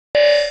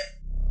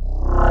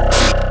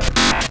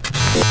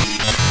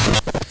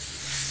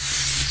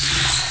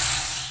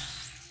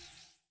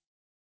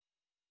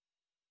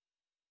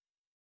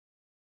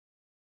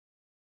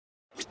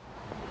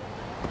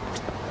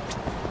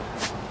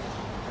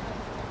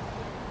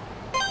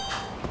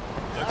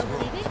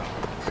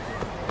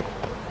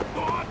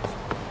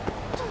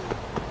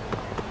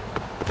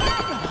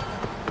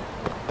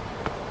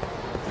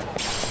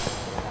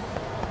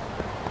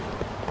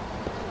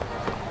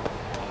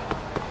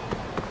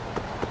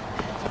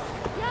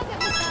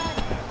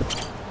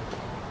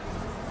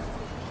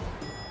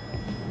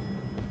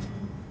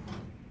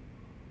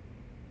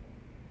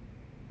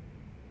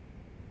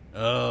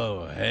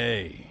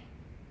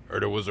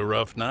was a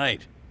rough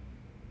night.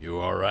 You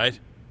alright?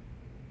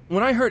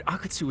 When I heard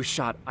Akatsu was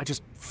shot, I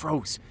just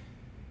froze.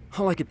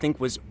 All I could think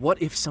was,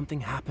 what if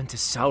something happened to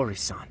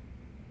Saori-san?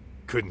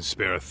 Couldn't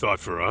spare a thought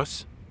for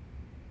us?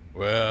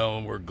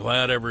 Well, we're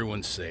glad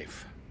everyone's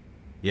safe.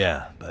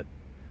 Yeah, but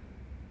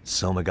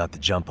Soma got the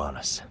jump on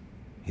us.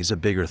 He's a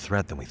bigger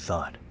threat than we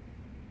thought.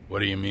 What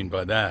do you mean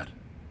by that?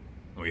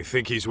 We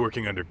think he's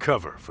working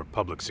undercover for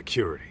public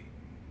security.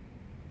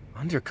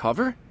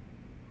 Undercover?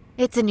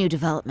 It's a new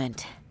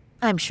development.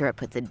 I'm sure it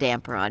puts a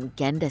damper on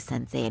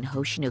Genda-sensei and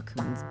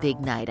Hoshino-kun's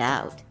big night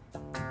out.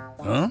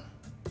 Huh?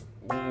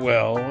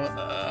 Well,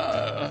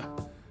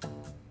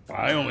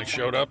 I only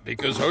showed up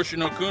because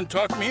Hoshino-kun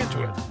talked me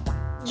into it.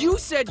 You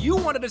said you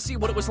wanted to see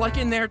what it was like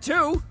in there,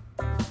 too!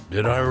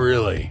 Did I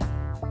really?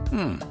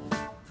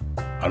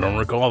 I don't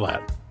recall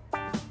that.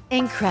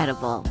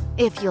 Incredible.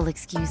 If you'll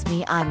excuse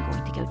me, I'm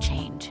going to go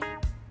change.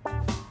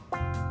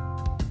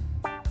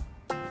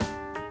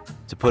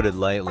 To put it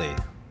lightly,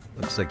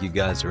 looks like you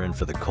guys are in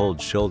for the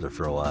cold shoulder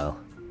for a while.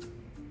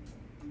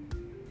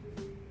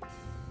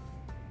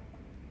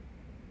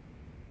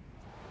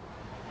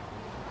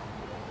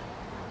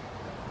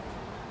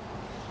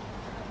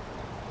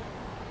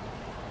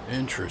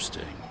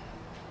 Interesting.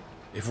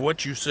 If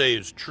what you say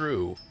is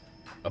true,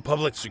 a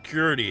public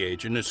security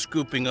agent is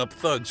scooping up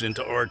thugs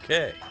into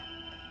RK.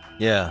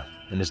 Yeah,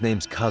 and his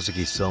name's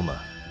Kazuki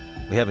Soma.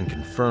 We haven't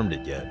confirmed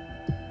it yet.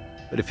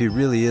 But if he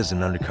really is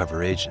an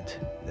undercover agent,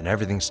 then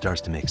everything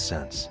starts to make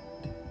sense.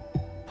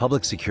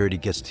 Public security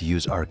gets to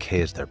use RK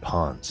as their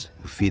pawns,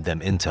 who feed them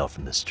intel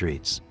from the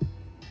streets.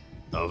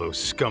 All those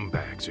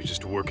scumbags are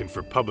just working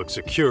for public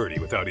security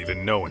without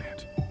even knowing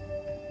it.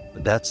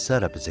 But that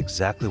setup is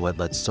exactly what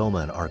let Soma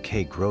and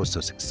RK grow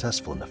so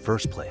successful in the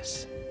first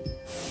place.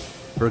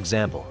 For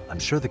example, I'm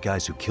sure the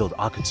guys who killed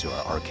Akatsu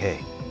are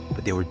RK,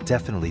 but they were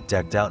definitely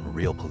decked out in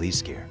real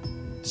police gear.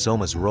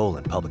 Soma's role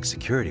in public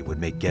security would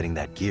make getting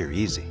that gear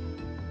easy.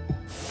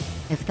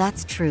 If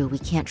that's true, we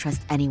can't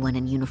trust anyone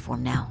in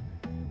uniform now.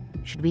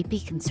 Should we be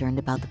concerned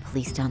about the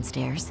police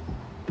downstairs?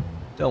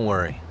 Don't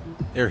worry.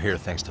 They're here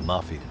thanks to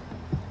Mafia.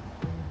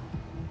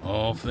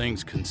 All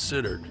things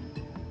considered,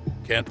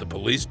 can't the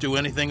police do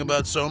anything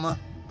about Soma?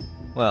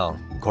 Well,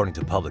 according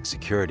to public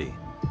security,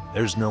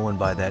 there's no one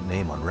by that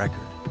name on record,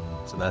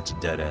 so that's a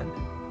dead end.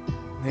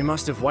 They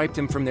must have wiped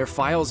him from their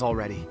files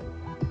already.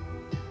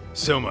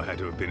 Soma had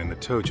to have been in the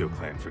Tojo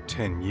clan for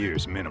 10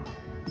 years minimum.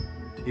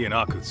 He and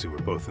Akutsu were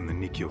both in the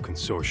Nikkyo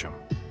Consortium.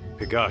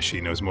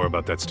 Higashi knows more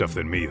about that stuff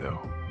than me, though.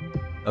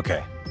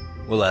 Okay,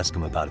 we'll ask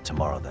him about it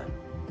tomorrow then.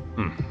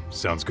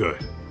 Sounds good.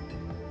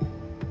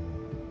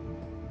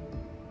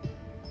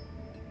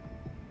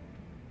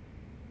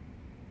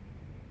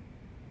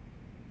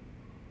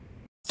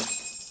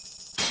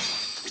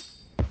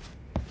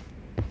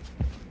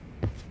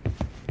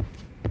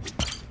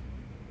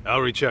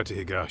 I'll reach out to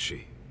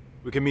Higashi.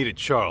 We can meet at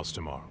Charles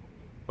tomorrow,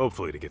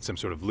 hopefully to get some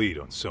sort of lead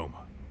on Soma.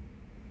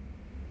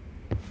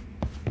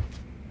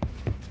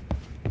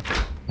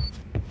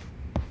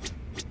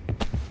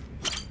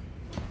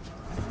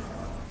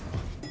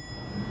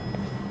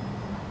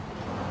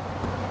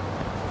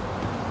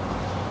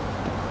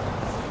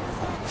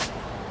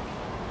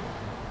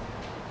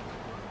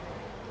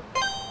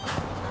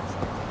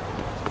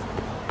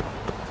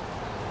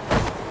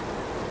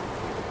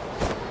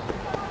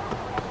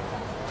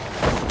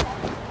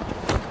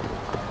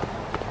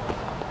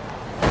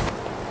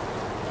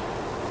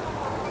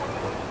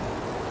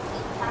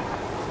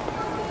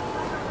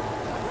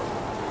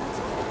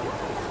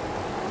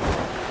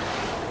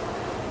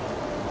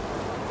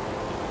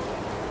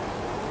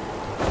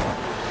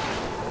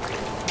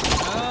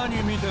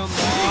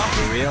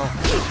 For real?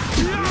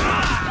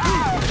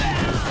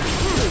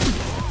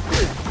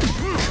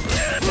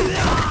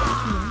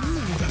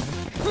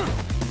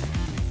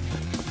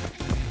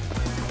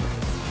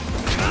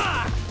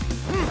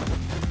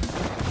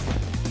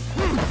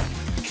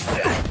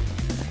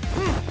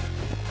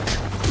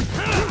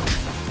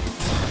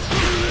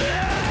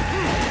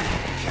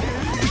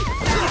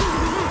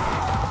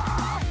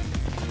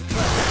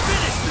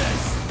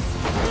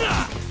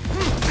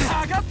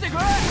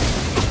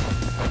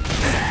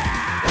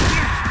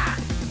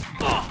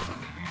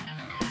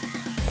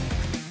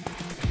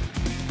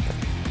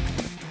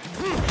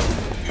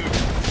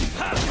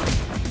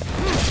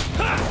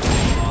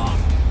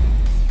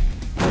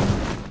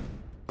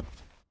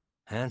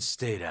 And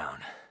stay down.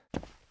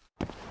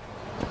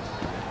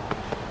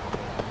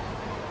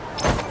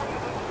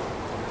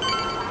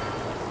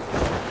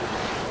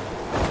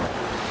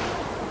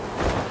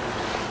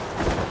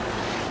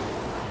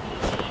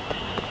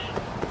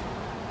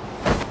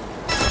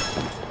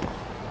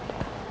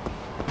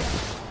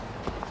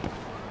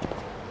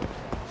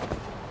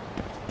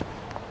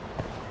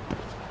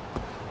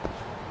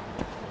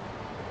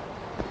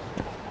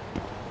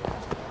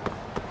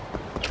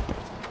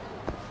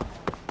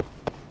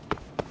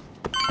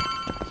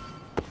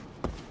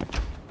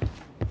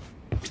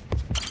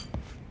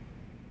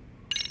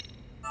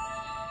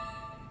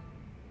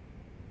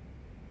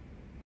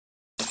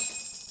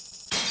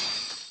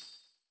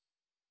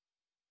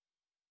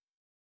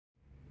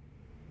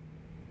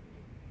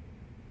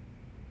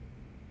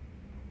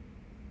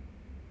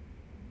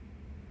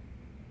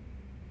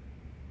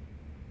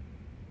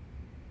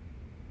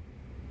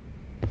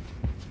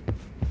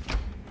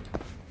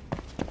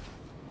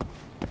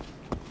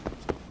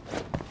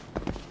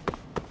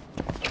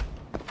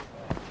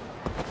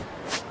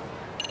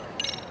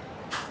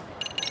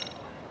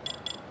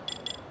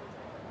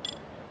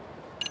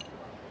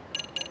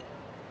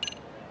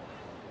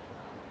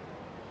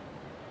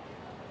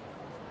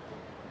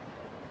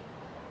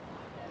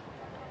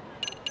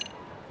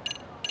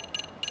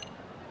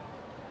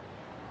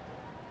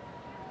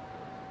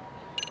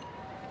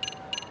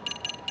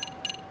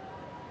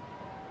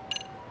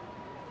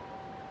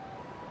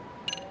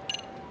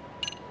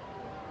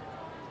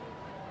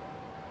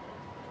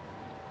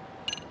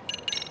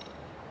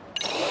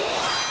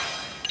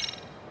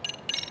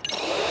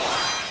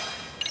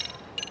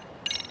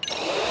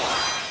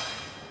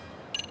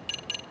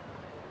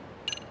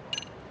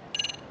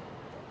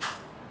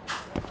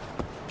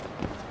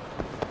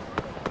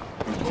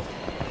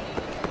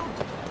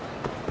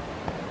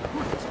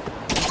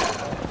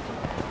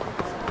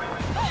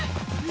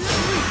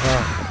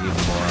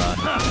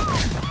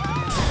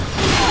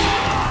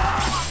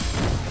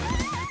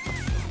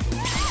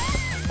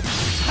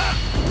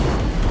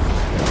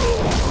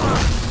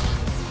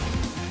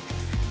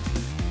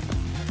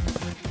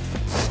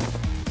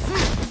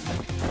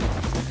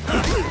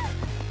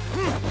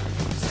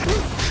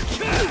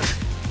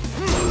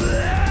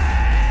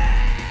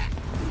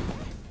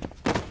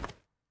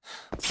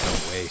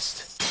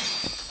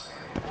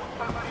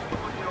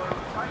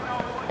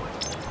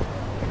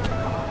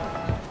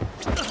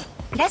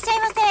 いらっしゃい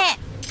ませ。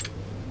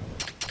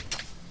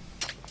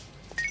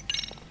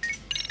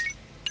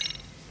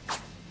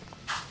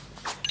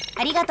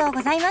ありがとう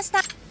ございました。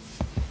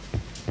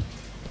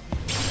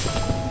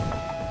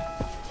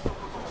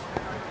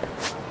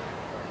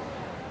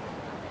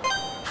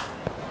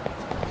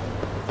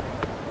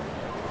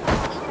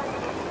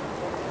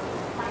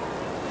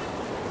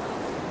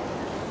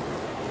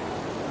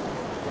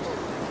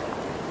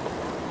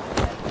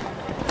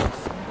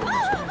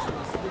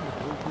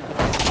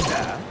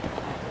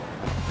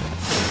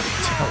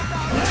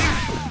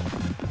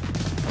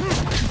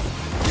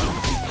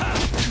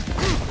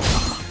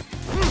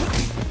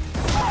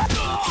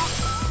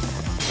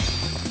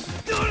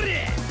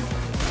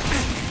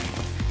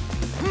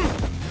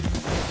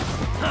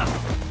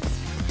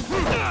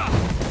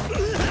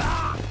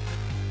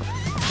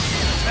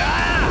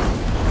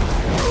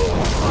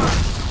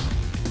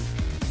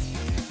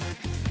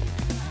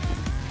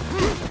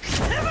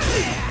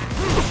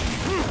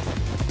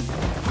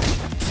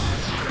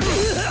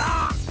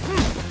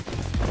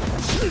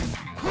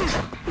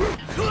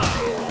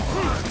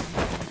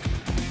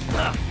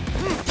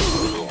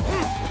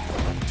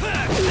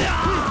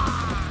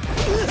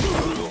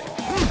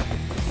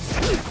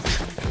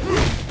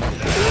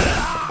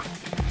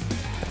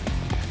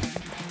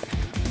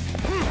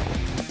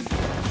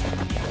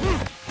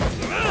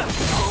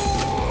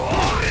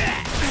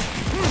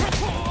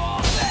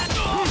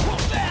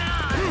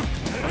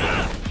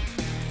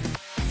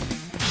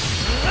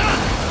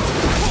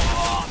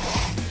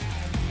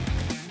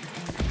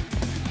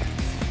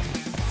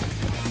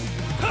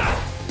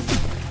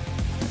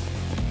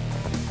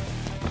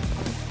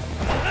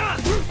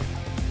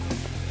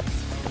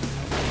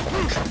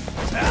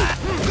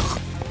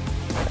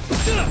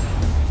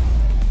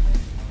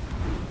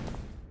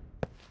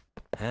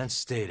And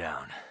stay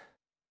down.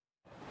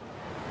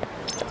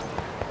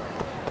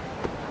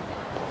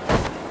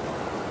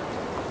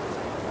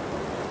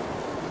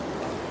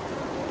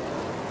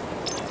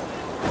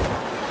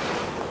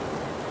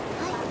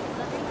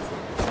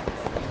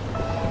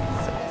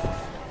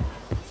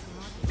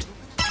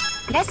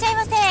いらっしゃい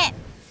ませ。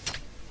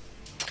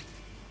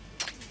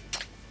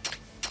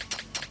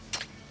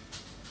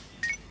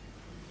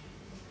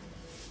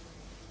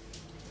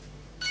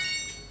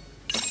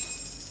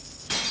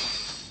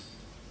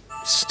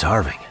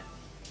Starving.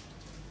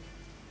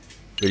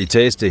 Pretty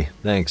tasty,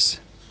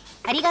 thanks.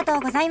 ありがと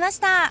うございま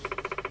した。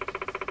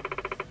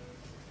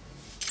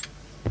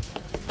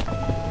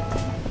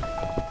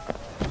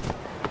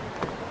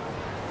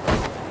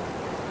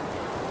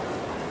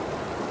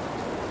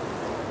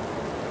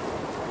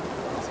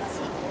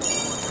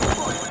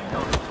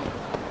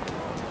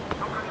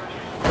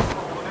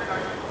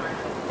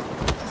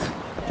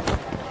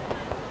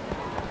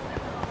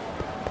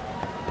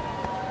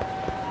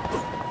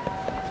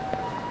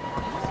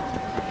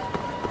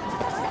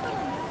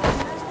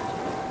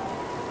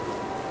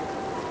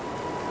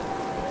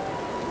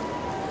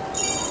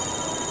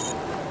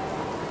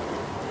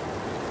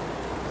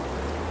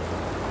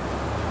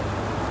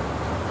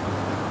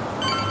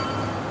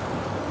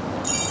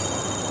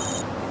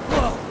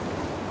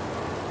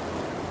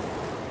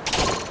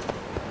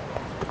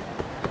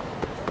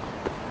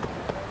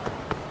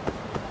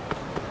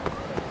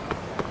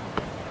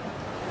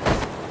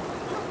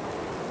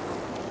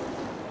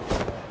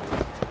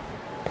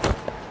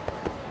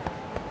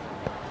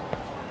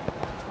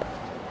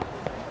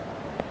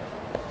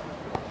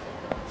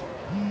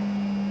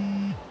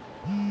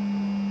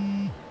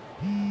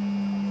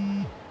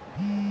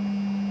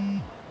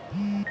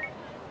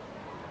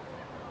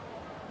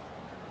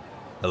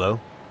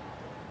Hello?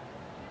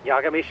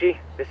 Yagamishi,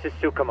 this is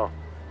Tsukumo.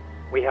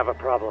 We have a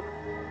problem.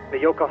 The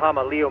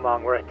Yokohama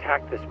Liumang were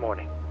attacked this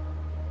morning.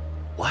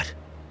 What?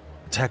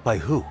 Attacked by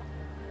who?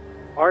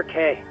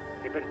 RK.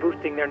 They've been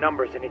boosting their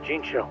numbers in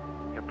Ijinsho.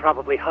 They're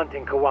probably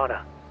hunting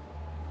Kawana.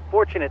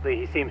 Fortunately,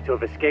 he seems to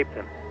have escaped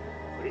them.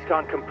 But he's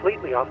gone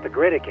completely off the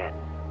grid again.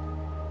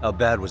 How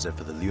bad was it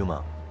for the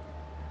Liumang?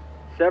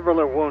 Several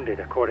are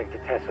wounded, according to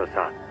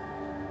Tesso-san.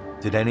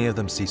 Did any of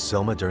them see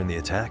Soma during the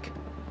attack?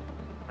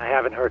 I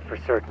haven't heard for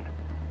certain.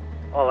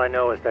 All I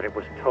know is that it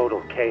was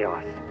total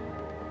chaos.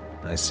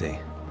 I see.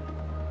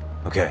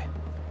 Okay.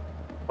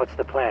 What's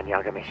the plan,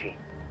 Yagamishi?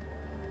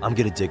 I'm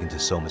gonna dig into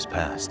Soma's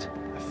past.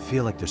 I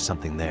feel like there's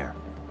something there.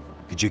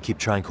 Could you keep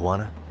trying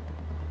Kawana?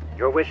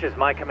 Your wish is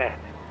my command.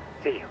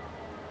 See you.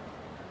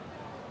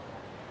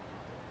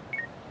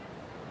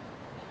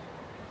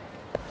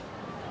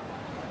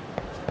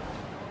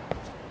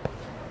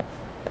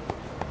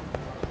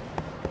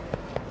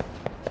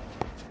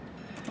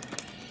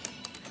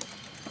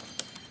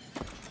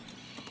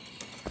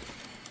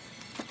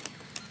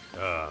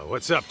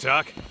 What's up,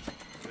 Doc?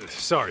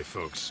 Sorry,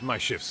 folks. My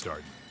shift's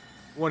starting.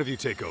 One of you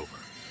take over.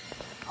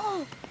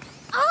 Oh,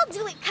 I'll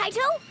do it,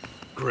 Kaito.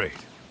 Great.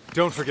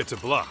 Don't forget to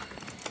block.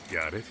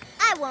 Got it?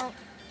 I won't.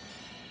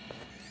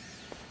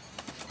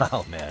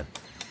 Oh, man.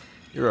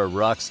 You're a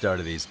rock star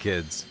to these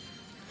kids.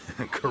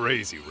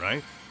 Crazy,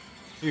 right?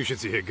 You should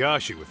see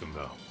Higashi with them,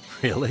 though.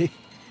 Really?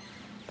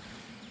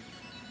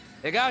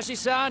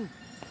 Higashi-san,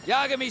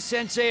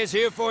 Yagami-sensei is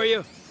here for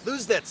you.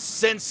 Lose that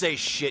sensei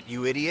shit,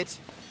 you idiot.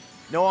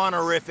 No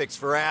honorifics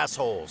for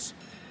assholes.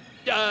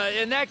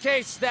 In that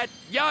case, that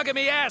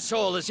Yagami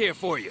asshole is here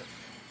for you.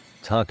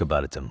 Talk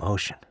about its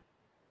emotion.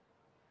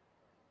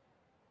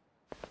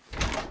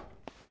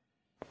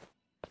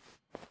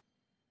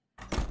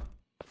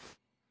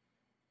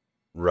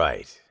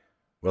 Right.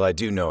 Well, I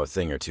do know a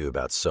thing or two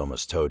about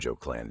Soma's Tojo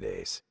clan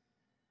days.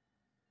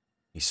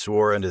 He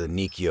swore under the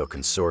Nikkyo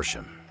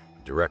Consortium,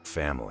 a direct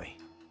family.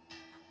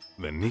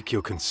 The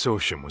Nikkyo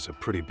Consortium was a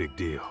pretty big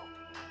deal.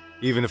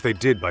 Even if they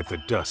did bite the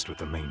dust with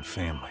the main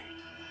family.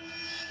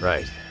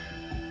 Right.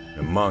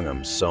 Among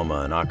them,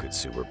 Soma and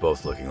Akutsu were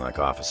both looking like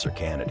officer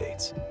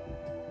candidates.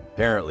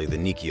 Apparently, the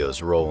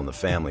Nikkyo's role in the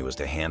family was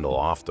to handle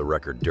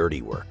off-the-record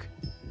dirty work.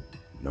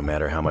 No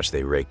matter how much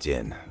they raked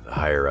in, the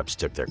higher-ups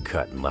took their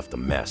cut and left a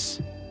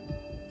mess.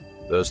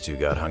 Those two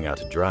got hung out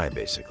to dry,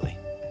 basically.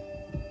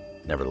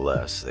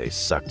 Nevertheless, they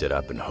sucked it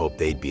up and hoped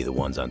they'd be the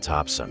ones on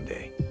top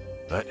someday.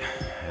 But,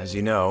 as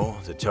you know,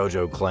 the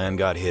Tojo clan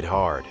got hit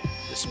hard,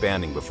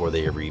 disbanding before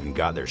they ever even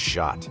got their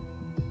shot.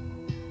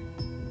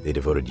 They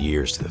devoted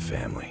years to the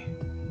family,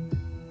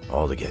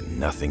 all to get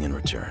nothing in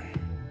return.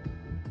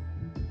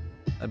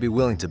 I'd be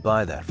willing to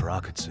buy that for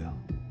Akutsu.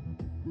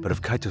 But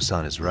if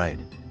Kaito-san is right,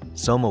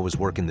 Soma was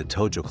working the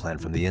Tojo clan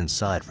from the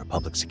inside for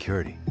public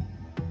security.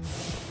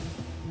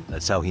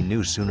 That's how he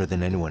knew sooner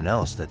than anyone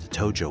else that the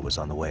Tojo was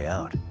on the way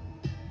out.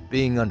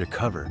 Being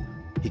undercover,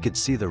 he could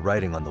see the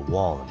writing on the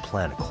wall and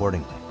plan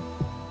accordingly.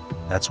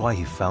 That's why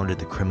he founded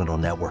the criminal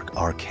network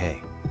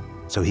RK,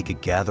 so he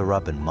could gather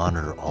up and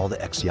monitor all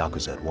the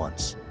ex-Yakuza at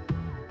once.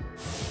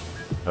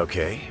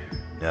 Okay,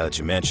 now that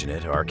you mention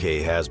it, RK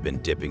has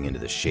been dipping into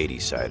the shady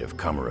side of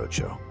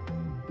Kamurocho.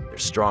 They're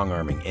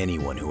strong-arming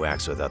anyone who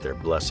acts without their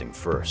blessing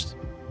first.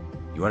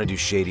 You want to do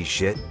shady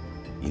shit?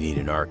 You need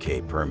an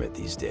RK permit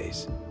these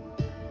days.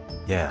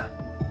 Yeah,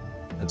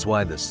 that's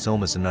why the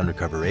Soma's an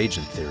undercover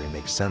agent theory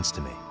makes sense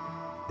to me.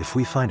 If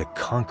we find a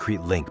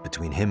concrete link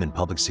between him and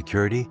public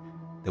security,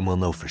 then we'll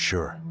know for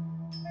sure.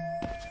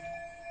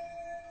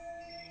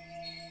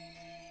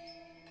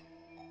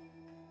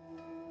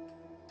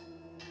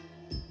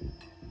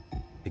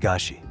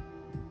 Higashi,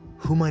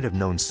 who might have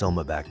known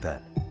Soma back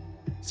then?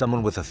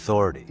 Someone with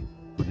authority,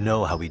 who'd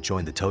know how he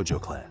joined the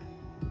Tojo clan.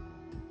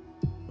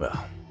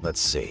 Well,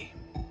 let's see.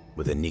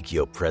 Would the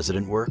Nikkyo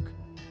president work?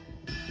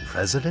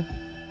 President?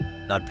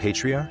 Not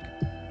patriarch?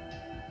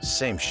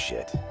 Same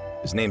shit.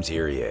 His name's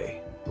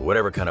Irie, but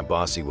whatever kind of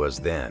boss he was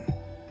then,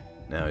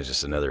 now he's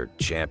just another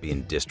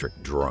champion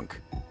district drunk.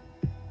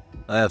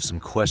 I have some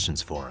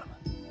questions for him.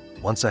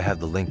 Once I have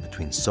the link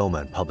between Soma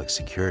and public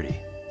security,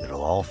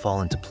 it'll all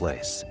fall into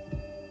place.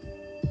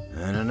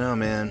 I don't know,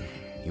 man.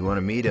 You want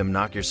to meet him,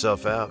 knock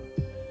yourself out.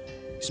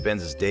 He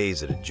spends his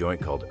days at a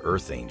joint called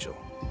Earth Angel.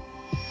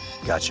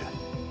 Gotcha.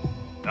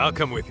 I'll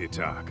come with you,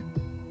 Tak.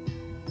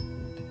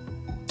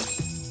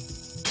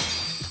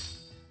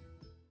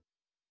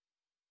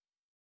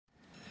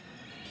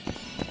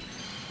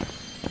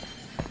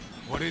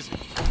 What is it?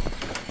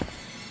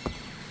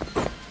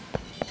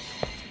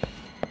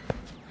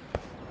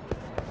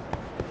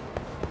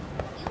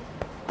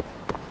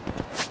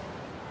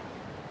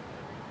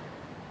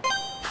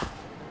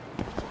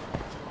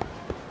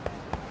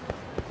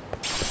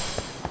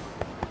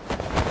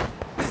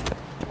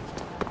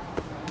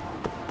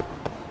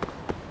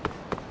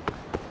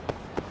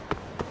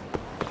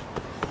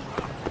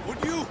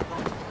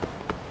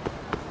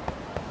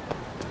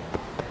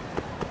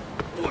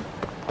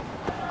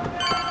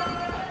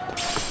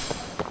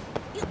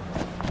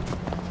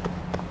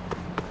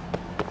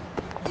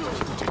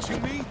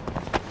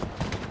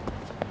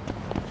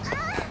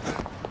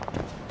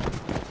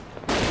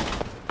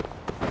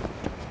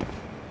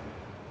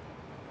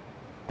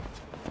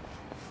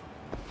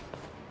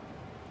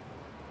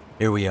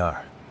 Here we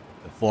are,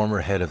 the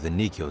former head of the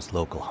Nikkyo's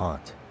local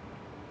haunt.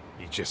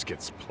 He just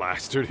gets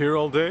plastered here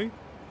all day?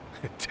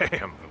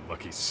 Damn, the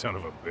lucky son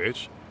of a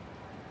bitch.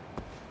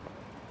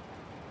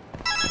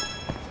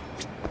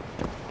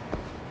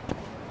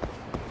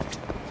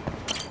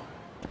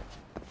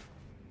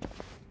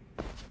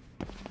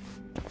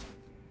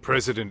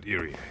 President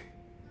Irie.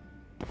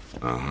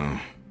 Uh-huh.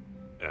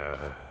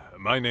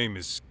 My name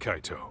is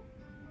Kaito.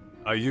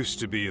 I used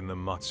to be in the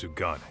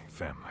Matsugane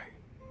family.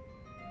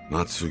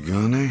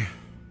 Matsugane?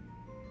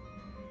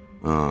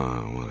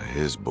 Ah, one of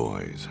his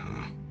boys,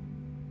 huh?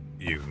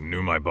 You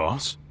knew my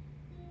boss?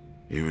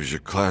 He was your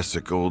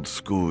classic old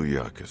school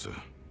Yakuza.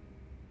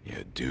 He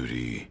had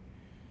duty,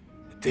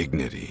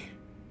 dignity,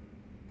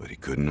 but he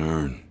couldn't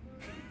earn.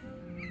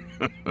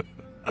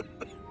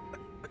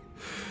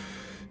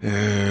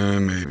 Yeah,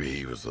 maybe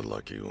he was the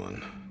lucky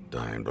one,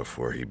 dying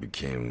before he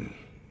became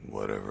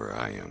whatever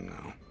I am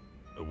now.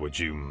 Would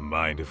you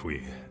mind if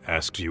we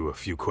asked you a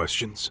few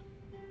questions?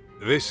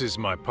 This is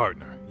my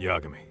partner,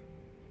 Yagami.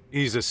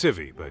 He's a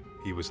civvy, but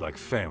he was like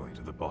family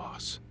to the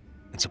boss.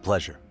 It's a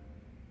pleasure.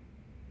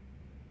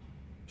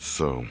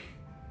 So,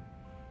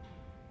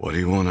 what do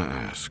you want to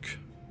ask?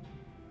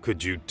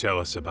 Could you tell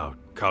us about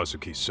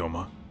Kazuki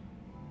Soma?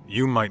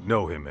 You might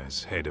know him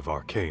as head of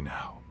RK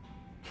now.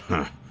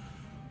 Huh.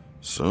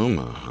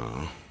 Soma,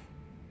 huh?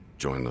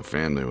 Joined the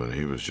family when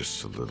he was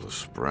just a little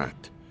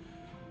sprat.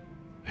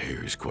 I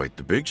hear he's quite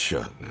the big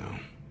shot now.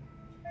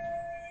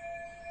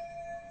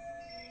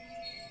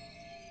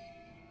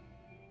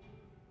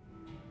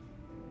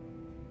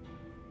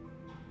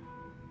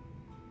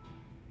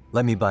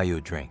 Let me buy you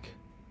a drink.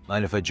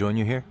 Mind if I join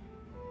you here?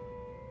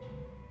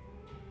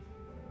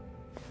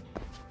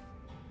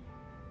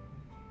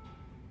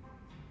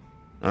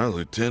 Our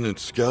lieutenant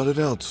scouted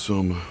out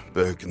Soma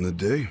back in the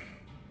day.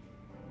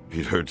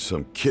 He'd heard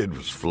some kid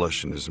was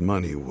flushing his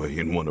money away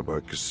in one of our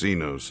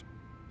casinos.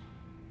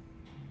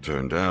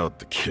 Turned out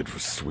the kid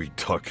was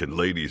sweet-talking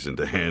ladies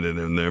into handing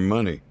him their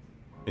money.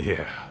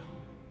 Yeah.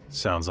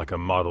 Sounds like a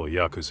model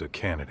Yakuza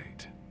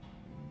candidate.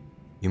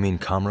 You mean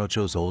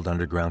Kamurocho's old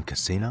underground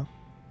casino?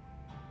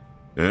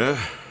 Yeah,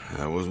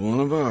 that was one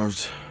of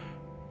ours.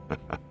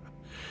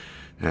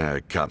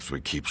 Cops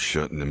would keep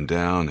shutting him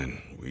down,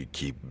 and we'd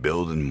keep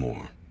building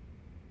more.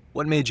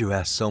 What made you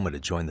ask Soma to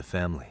join the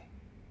family?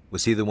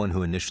 Was he the one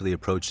who initially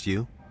approached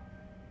you?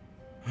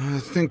 I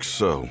think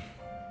so.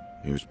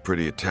 He was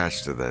pretty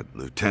attached to that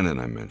lieutenant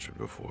I mentioned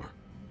before.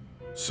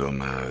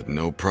 Soma had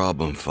no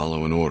problem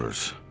following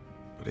orders,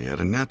 but he had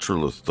a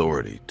natural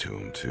authority to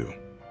him, too.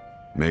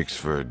 Makes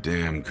for a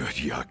damn good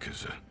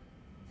Yakuza.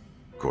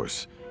 Of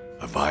course,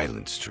 a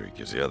violent streak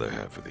is the other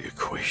half of the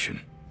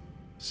equation.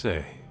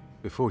 Say,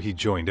 before he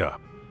joined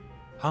up,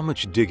 how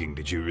much digging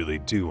did you really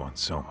do on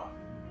Soma?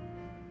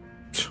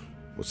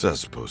 What's that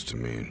supposed to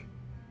mean?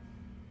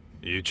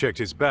 You checked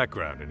his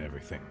background and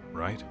everything,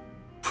 right?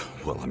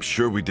 Well, I'm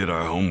sure we did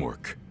our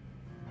homework.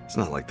 It's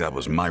not like that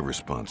was my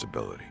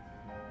responsibility.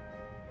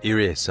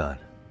 Irie-san,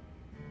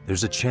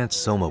 there's a chance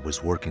Soma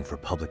was working for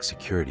public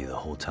security the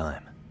whole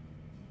time.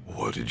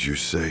 What did you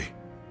say?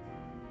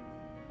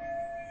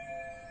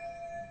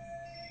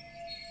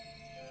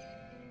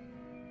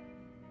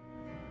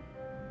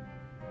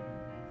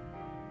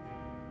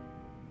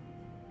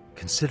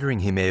 Considering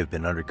he may have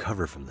been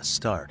undercover from the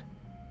start,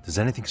 does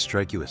anything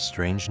strike you as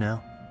strange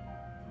now?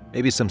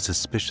 Maybe some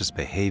suspicious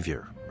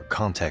behavior or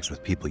contacts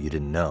with people you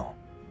didn't know?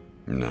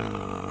 No,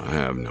 I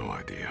have no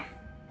idea.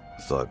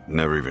 Thought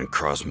never even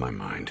crossed my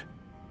mind.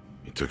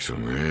 He took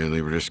some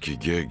really risky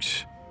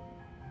gigs.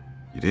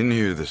 You didn't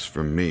hear this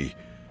from me,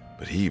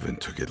 but he even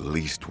took at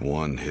least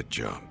one hit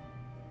job.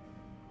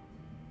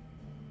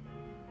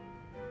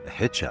 A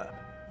hit job?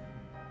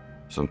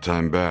 Some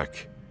time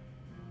back,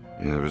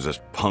 there was this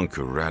punk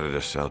who ratted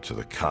us out to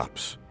the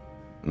cops.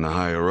 And the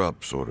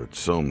higher-ups ordered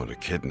Soma to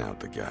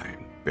kidnap the guy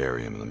and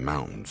bury him in the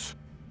mountains.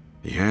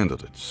 He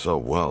handled it so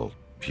well,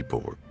 people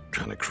were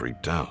kind of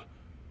creeped out.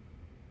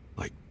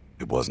 Like,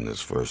 it wasn't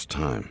his first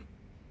time.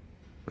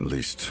 At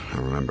least, I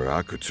remember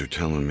Akutsu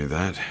telling me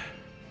that.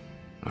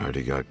 I heard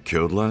he got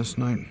killed last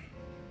night.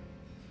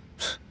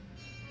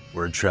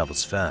 Word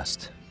travels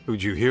fast.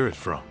 Who'd you hear it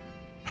from?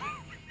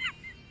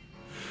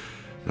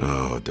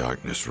 Oh,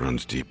 darkness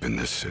runs deep in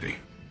this city.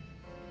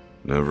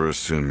 Never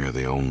assume you're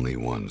the only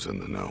ones in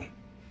the know.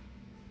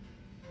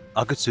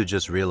 Akutsu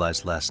just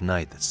realized last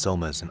night that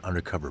Soma is an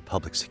undercover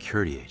public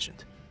security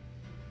agent.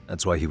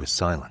 That's why he was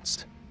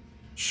silenced.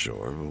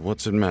 Sure, but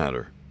what's it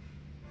matter?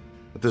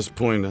 At this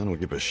point, I don't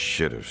give a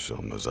shit if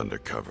Soma's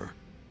undercover.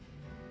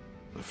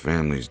 The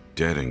family's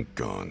dead and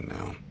gone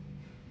now.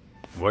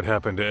 What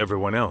happened to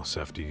everyone else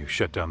after you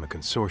shut down the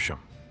consortium?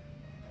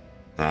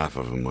 Half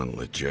of them went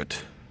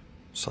legit.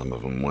 Some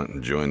of them went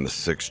and joined the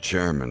 6th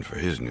chairman for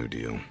his new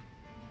deal.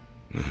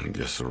 I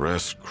guess the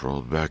rest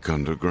crawled back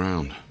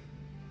underground.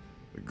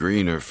 The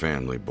Greener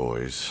family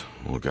boys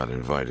all got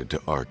invited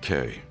to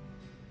RK.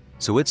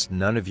 So it's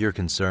none of your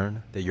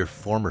concern that your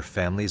former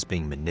family is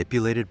being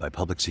manipulated by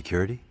public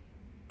security?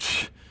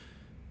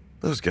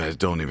 Those guys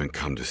don't even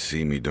come to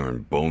see me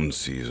during bone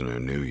season or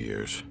New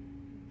Year's.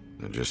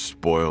 They're just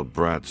spoiled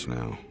brats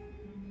now.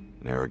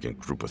 An arrogant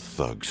group of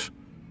thugs.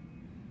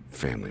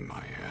 Family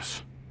my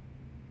ass.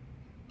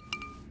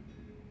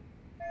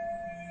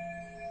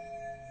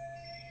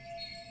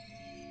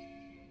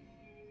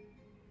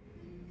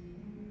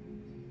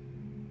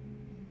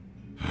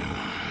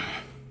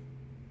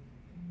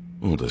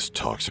 All this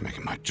talk's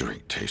making my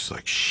drink taste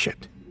like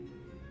shit.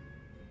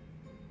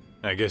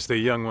 I guess the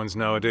young ones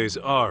nowadays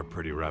are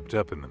pretty wrapped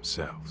up in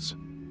themselves.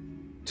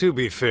 To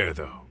be fair,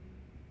 though,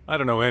 I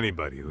don't know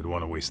anybody who'd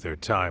want to waste their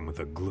time with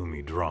a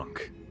gloomy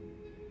drunk.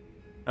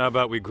 How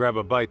about we grab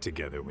a bite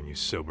together when you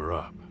sober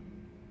up?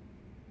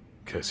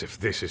 'Cause if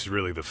this is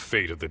really the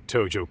fate of the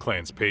Tojo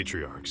clan's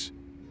patriarchs,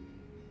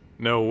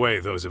 no way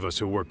those of us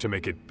who work to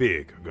make it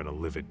big are gonna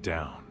live it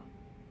down.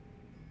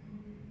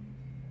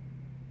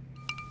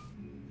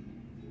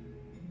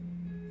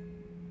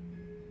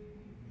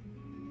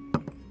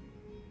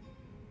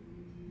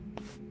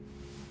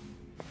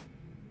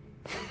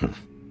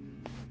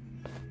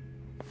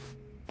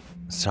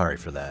 Sorry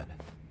for that.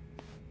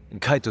 In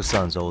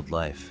Kaito-san's old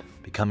life,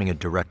 becoming a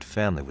direct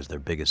family was their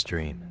biggest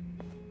dream.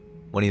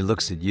 When he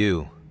looks at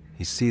you,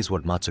 he sees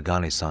what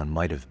Matsugane-san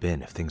might have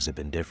been if things had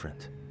been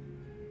different.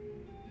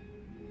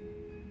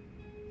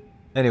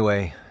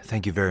 Anyway,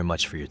 thank you very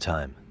much for your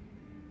time.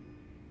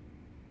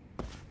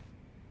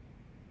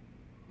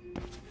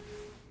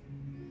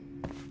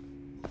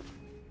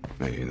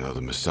 Hey, you know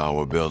the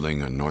Misawa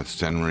building on North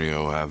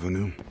Senryo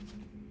Avenue?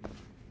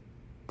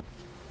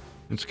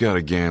 It's got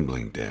a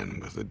gambling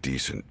den with a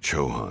decent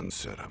Chohan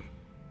setup.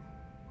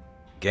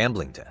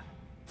 Gambling den?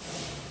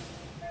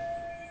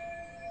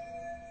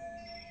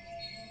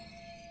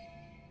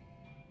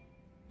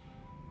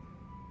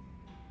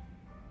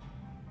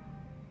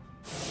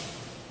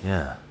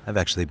 Yeah, I've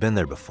actually been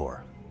there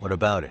before. What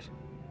about it?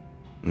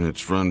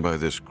 It's run by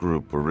this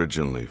group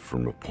originally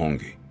from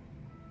Roppongi.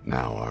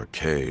 Now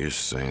RK is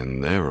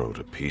saying they're owed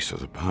a piece of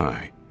the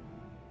pie.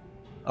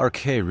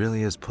 RK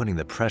really is putting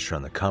the pressure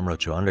on the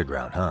Kamurocho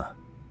Underground, huh?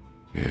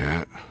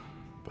 Yeah,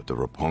 but the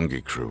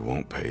Roppongi crew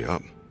won't pay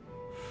up.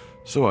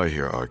 So I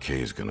hear RK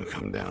is gonna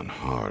come down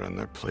hard on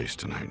their place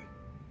tonight.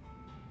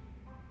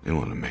 They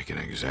want to make an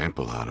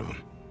example out of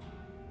them.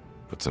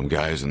 Put some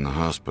guys in the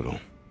hospital.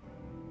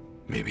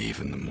 Maybe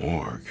even the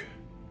morgue.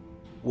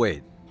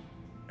 Wait,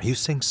 are you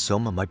saying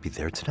Soma might be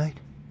there tonight?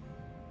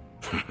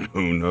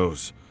 Who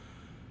knows?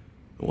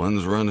 The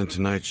ones running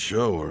tonight's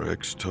show are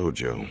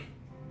ex-Tojo.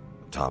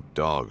 The top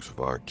dogs of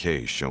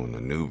RK showing the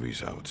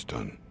newbies how it's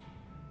done.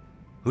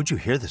 Who'd you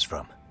hear this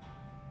from?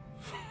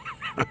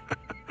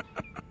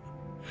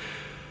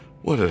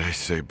 What did I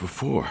say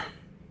before?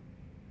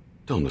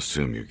 Don't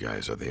assume you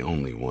guys are the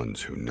only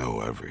ones who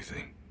know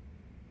everything.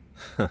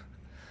 I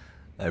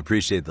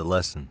appreciate the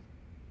lesson.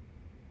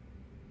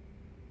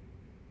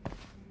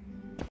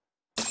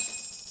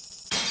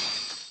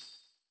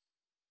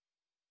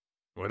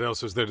 What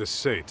else is there to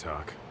say,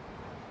 Talk?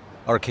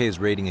 RK is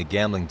raiding a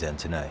gambling den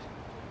tonight.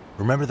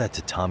 Remember that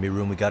tatami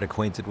room we got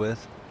acquainted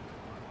with?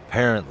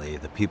 Apparently,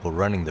 the people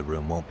running the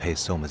room won't pay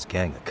Soma's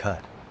gang a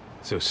cut.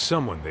 So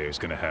someone there's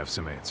gonna have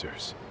some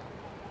answers.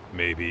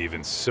 Maybe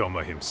even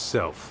Soma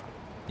himself.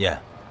 Yeah,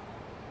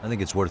 I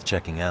think it's worth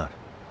checking out.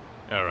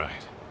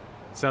 Alright.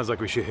 Sounds like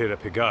we should hit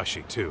up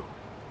Higashi, too.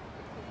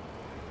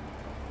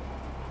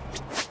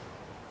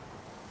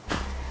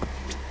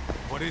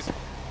 What is it?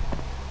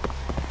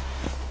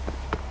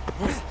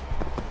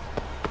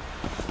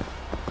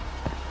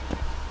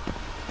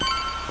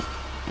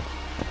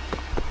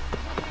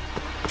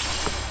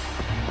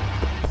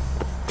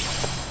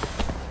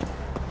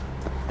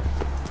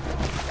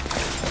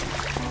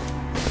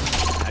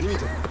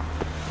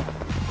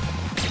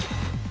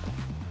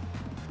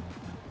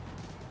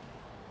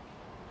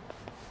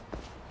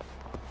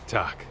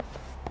 Tak,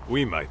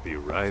 we might be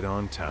right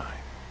on time.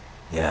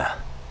 Yeah.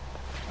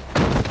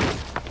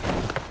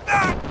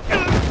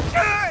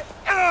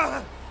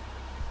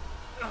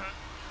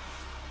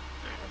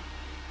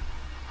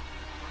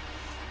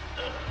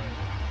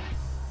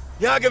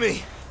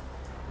 Yagami!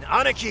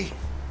 Aniki!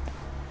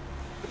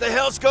 What the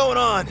hell's going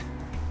on?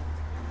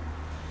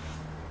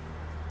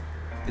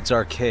 It's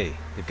RK.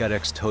 They've got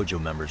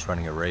ex-Tojo members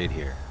running a raid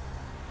here.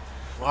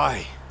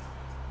 Why?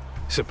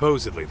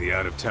 Supposedly, the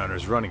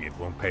out-of-towners running it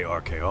won't pay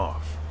RK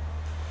off.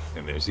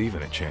 And there's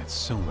even a chance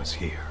Soma's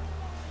here.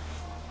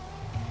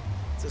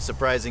 It's a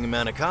surprising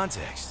amount of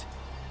context.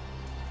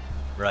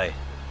 Right.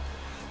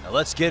 Now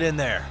let's get in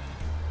there.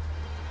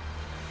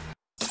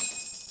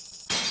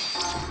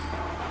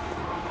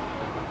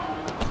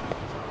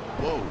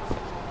 Whoa.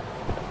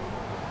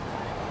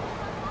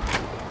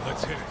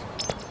 Let's hit it.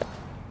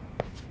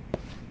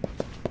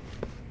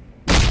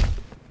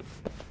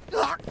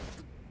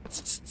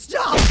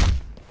 Stop!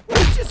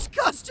 We're just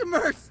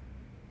customers!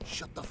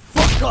 Shut the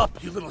fuck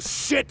up, you little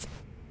shit!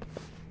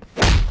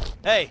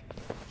 Hey,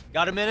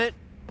 got a minute?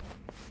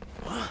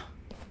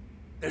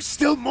 There's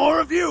still more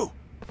of you?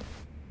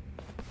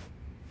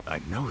 I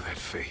know that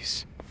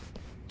face.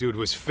 Dude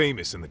was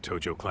famous in the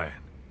Tojo clan.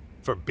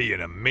 For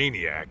being a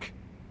maniac.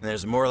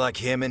 There's more like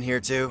him in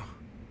here too?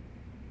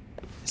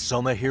 Is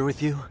Soma here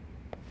with you?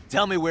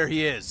 Tell me where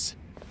he is.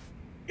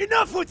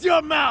 Enough with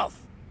your mouth!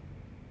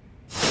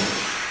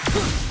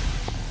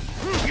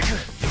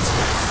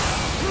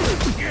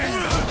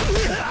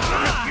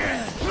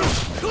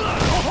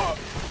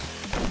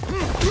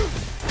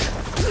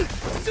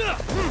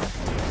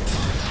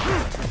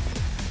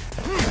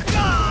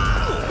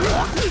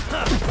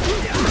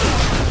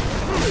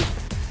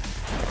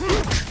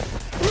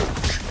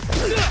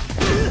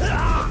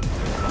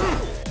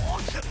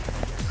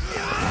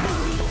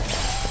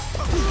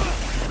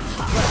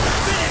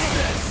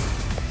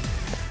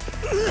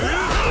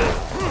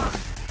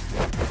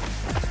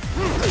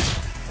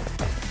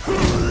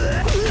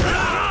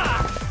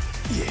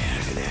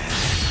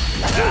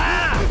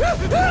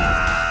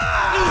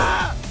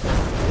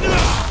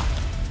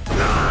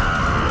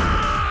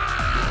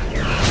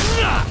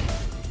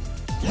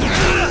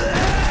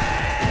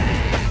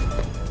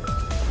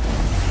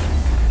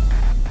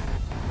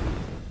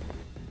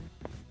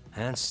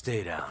 And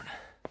stay down.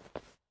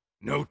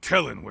 No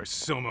telling where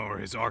Soma or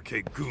his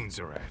arcade goons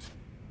are at.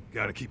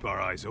 Gotta keep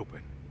our eyes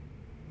open.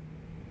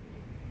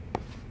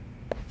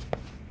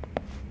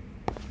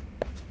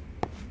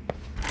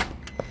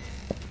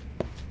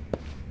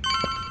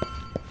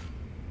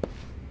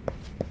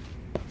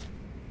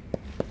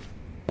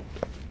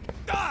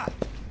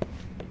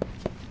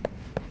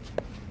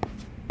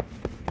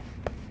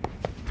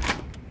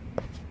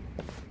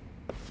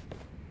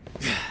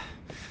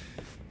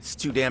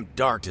 too damn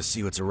dark to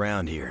see what's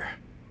around here.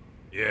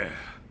 Yeah,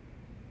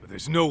 but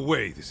there's no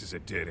way this is a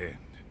dead end.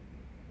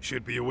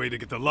 Should be a way to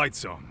get the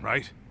lights on,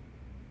 right?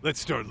 Let's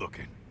start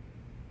looking.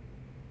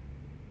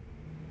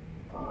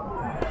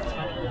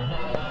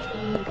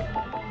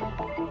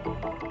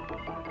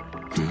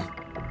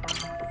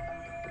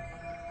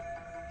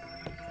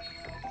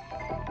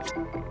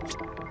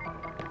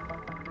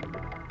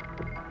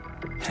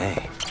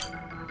 Hey.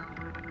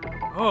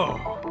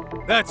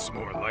 Oh, that's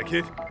more like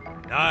it.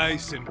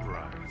 Nice and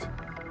bright.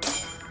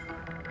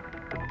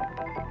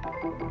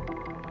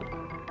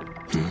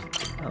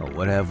 Oh,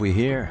 what have we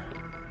here?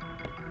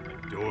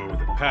 A door with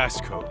a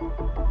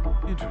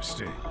passcode.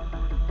 Interesting.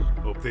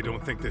 Hope they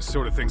don't think this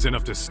sort of thing's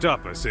enough to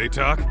stop us, eh,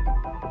 Talk?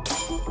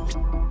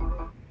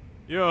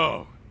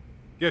 Yo,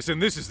 guessing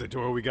this is the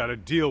door we gotta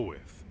deal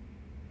with.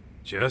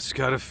 Just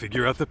gotta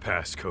figure out the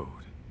passcode.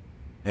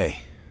 Hey,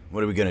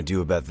 what are we gonna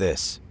do about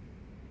this?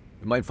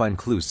 We might find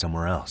clues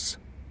somewhere else.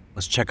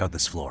 Let's check out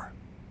this floor.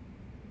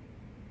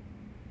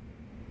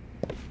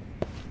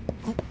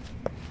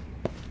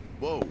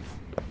 Whoa.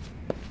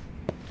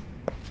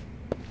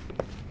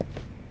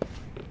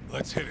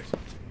 Let's hit it.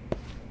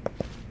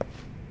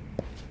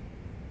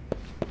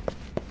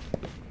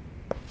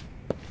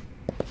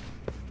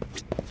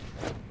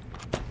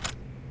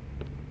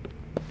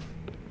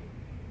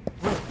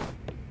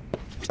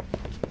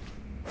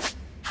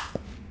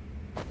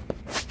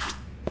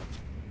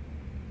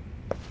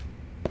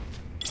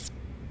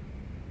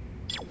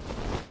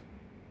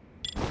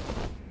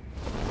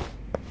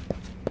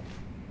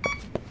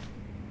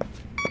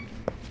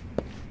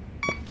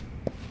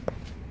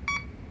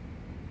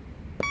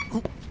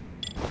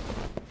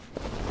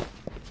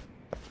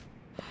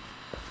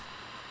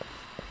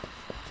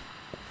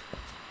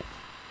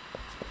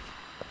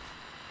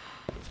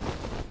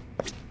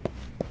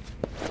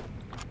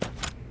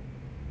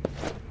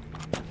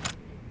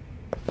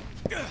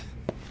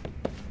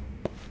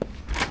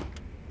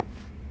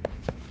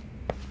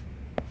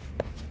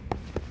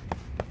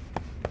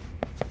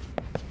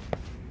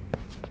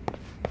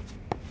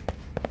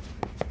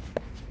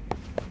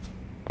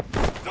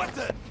 What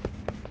the?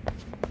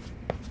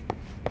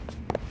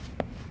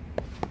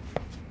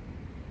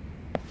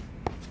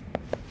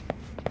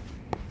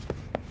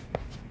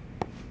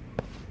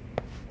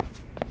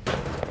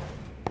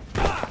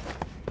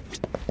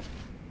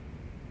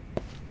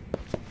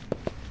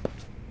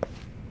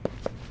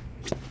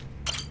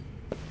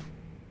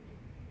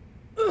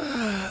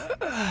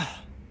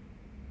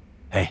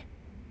 Hey,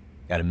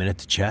 got a minute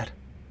to chat?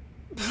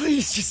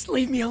 Please just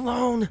leave me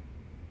alone.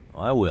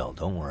 I will,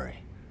 don't worry.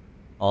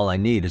 All I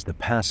need is the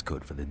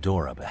passcode for the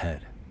door up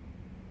ahead.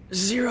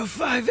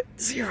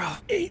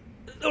 0508.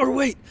 Or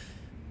wait,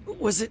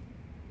 was it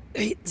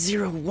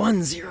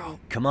 8010?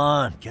 Come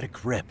on, get a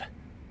grip.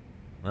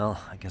 Well,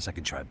 I guess I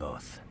can try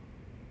both.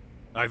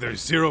 Either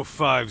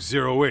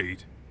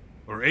 0508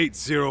 or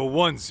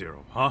 8010,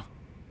 huh?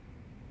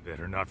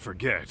 Better not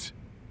forget.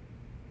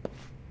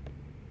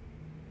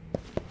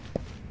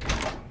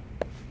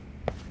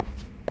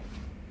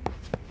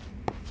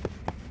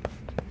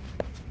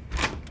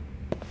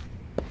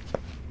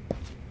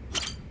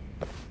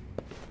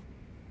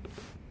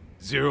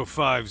 Zero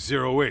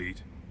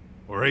 0508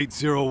 or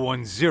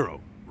 8010,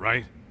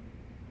 right?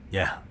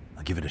 Yeah,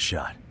 I'll give it a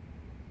shot.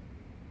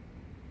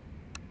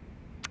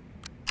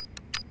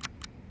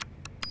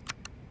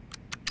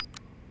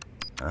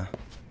 Huh?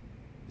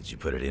 Did you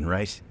put it in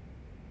right?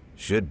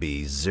 Should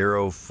be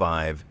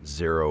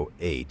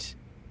 0508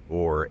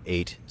 or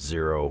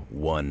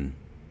 801.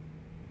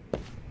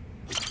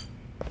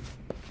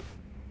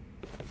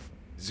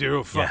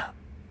 05. Yeah.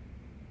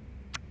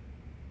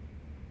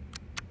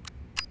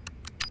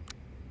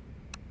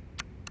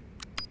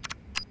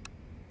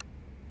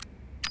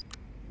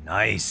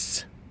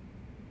 Nice.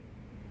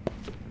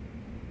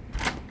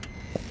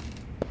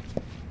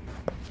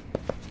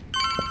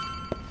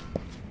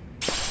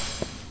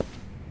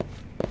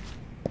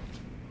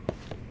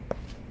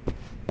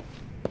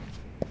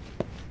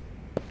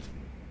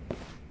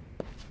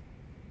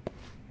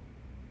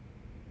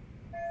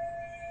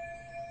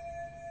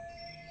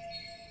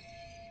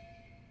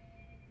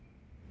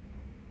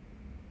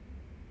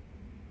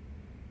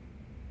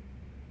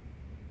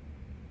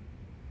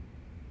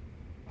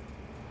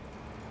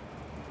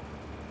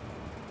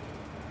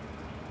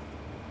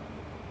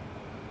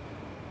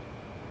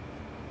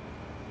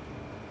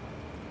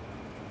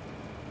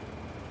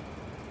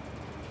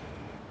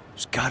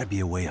 There's gotta be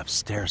a way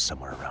upstairs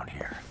somewhere around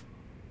here.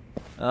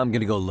 I'm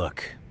gonna go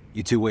look.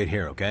 You two wait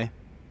here, okay?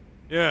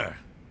 Yeah.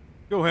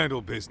 Go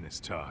handle business,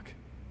 Talk.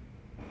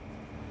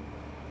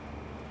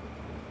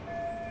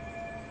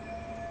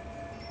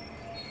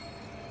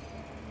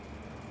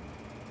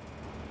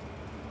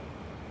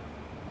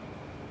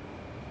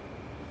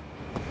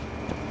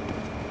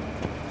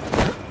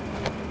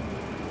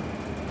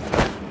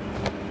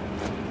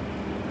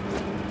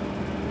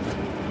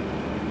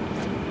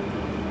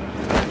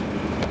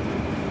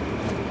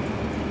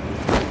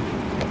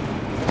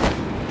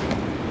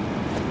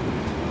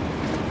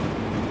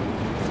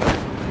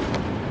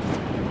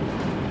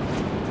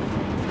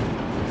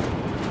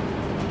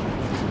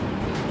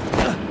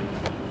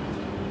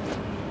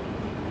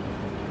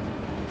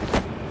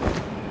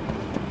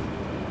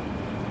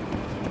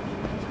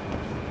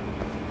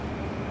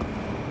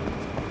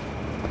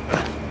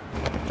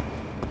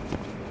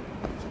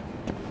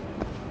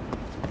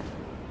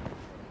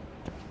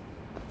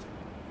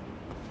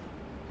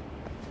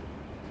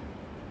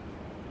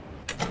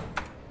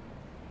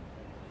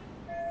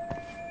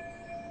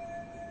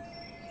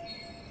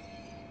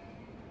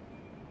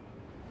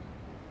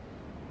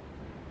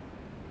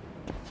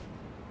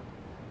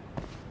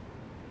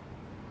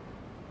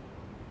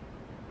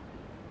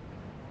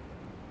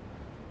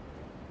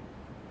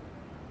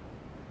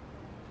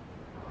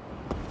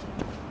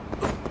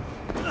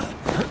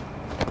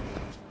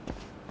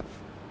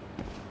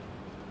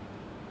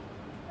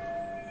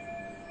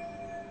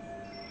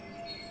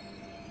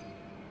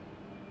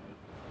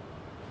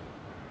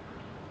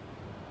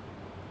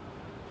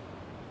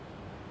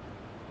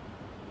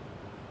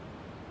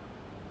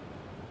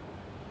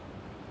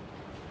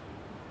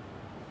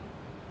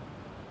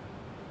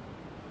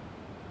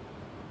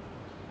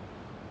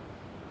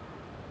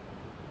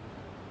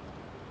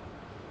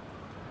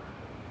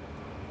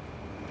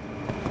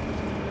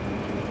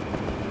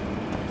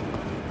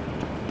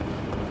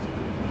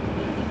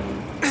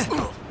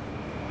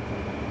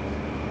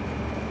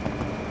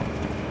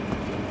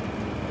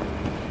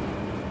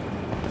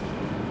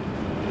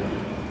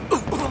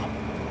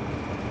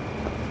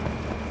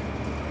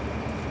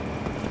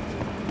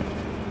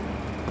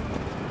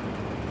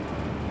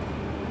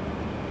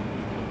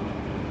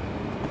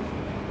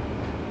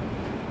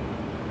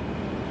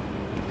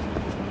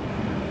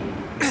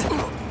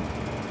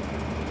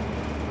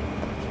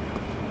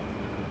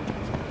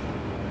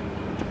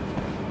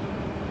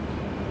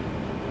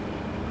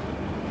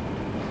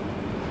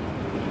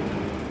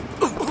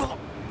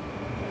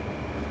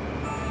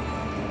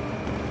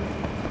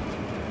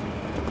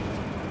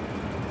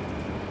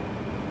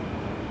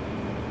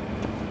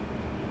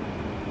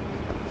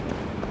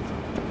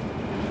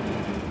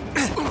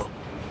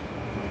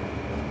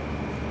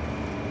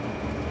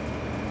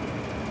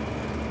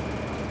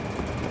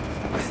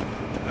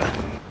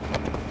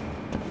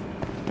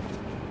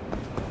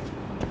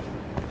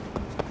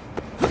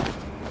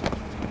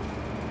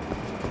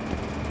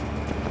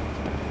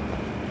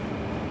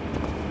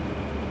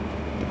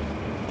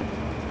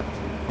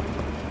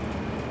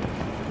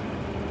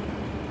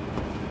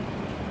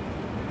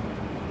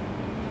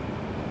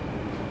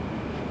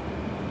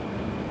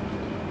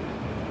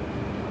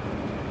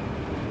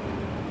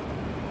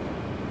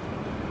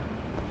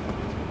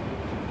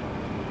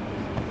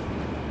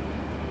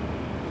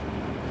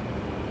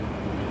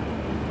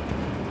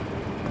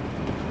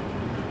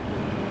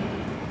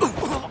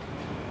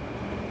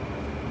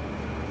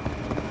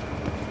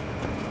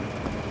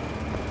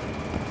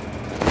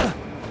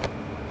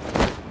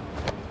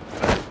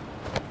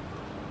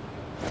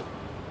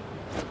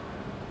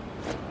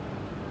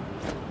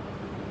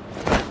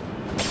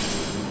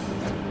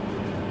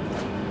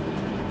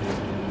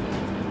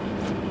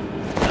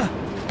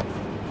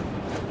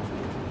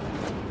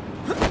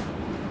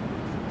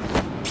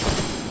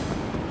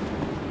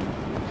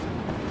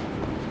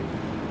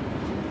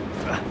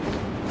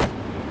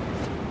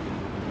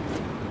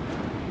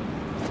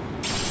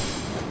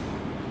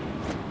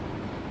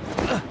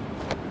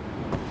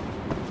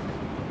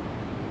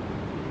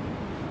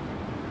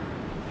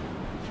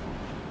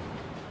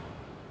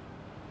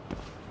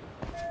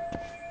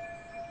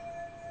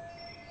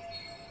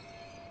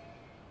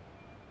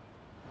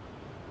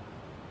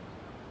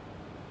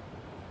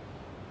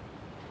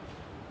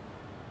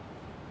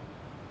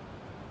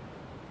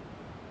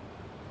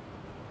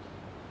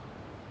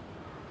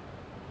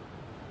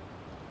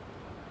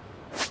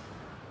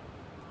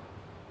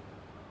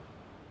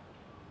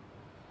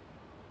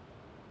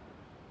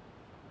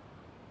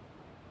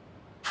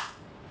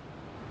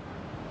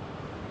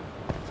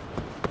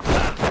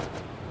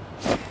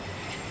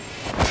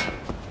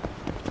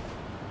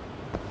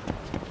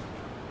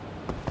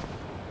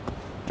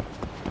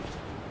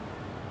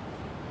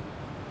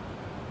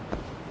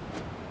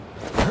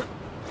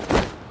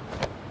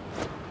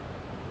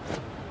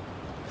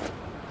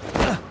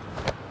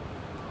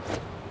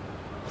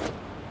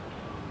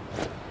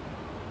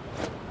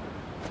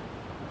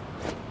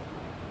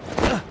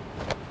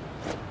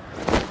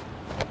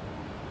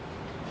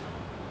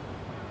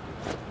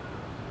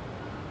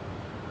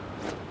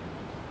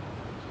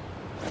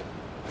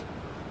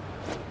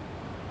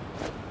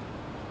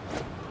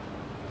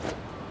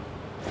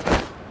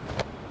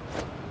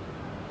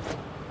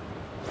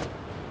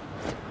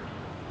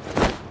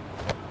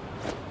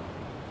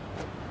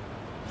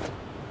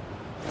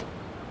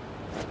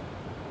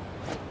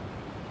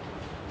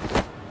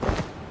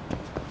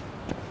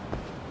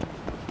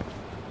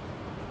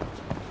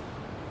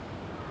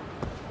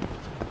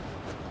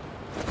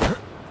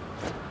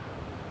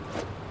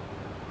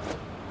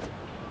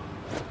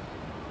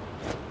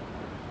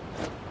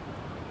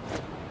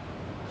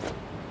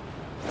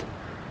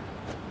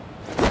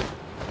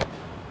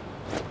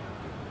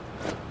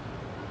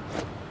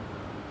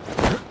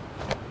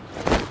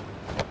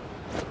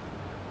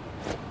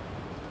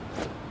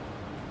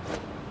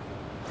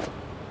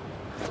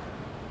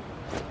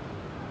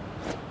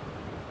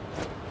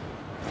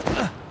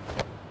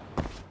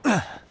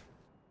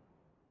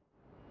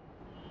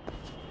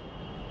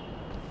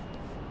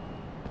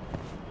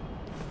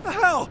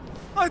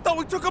 I thought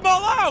we took them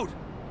all out!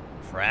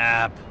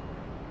 Crap.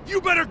 You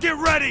better get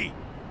ready!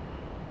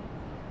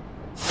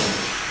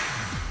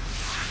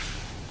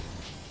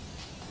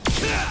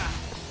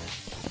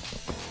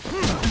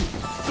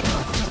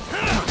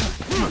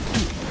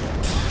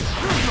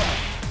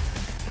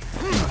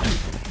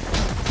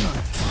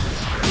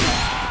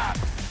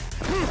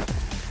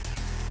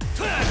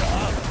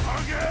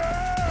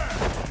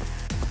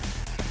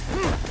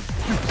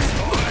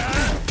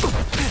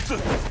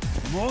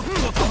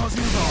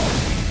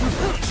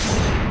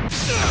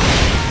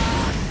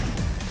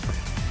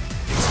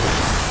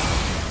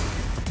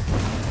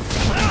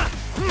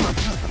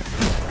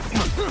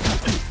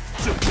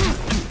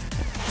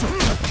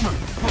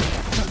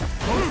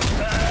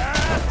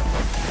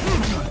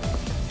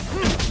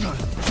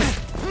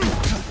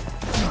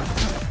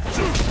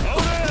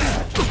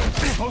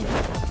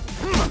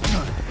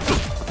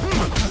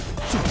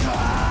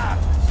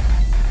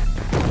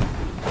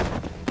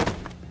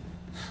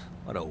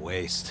 What a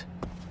waste.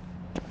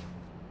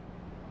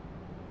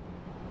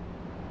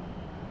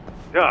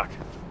 Doc,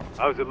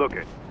 how's it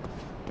looking?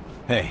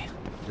 Hey,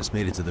 just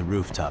made it to the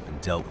rooftop and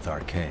dealt with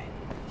RK.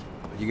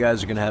 But you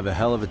guys are gonna have a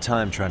hell of a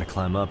time trying to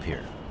climb up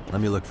here.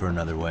 Let me look for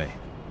another way.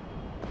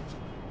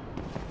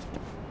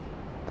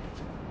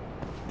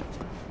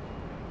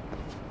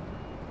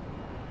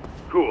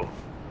 Cool.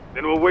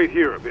 Then we'll wait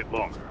here a bit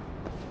longer.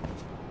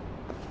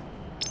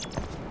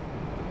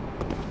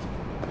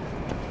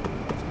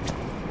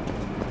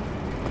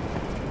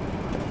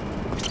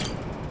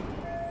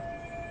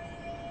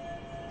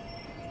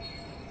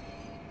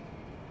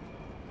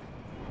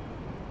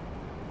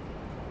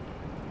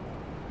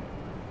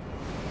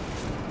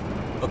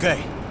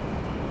 Okay.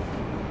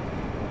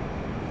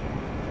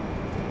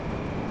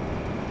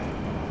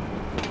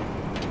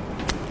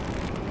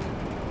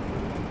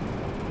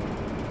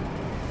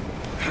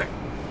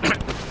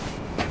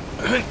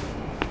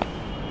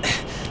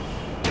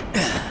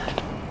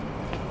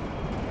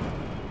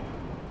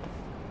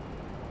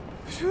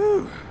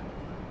 Phew.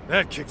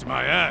 That kicked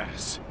my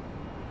ass.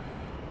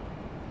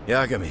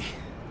 Yagami,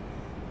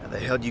 how the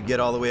hell did you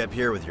get all the way up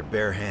here with your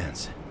bare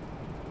hands?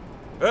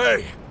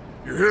 Hey,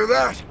 you hear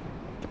that?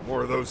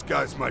 More of those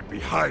guys might be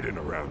hiding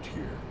around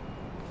here.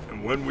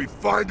 And when we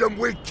find them,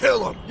 we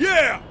kill them!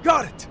 Yeah,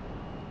 got it!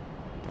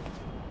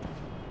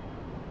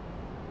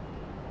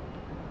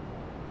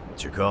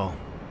 What's your call?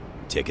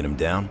 Taking them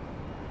down?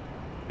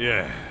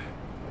 Yeah,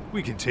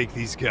 we can take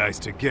these guys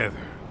together.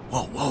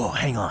 Whoa,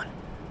 hang on.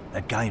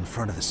 That guy in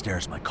front of the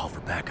stairs might call for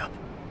backup.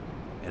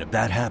 And if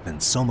that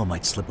happens, Soma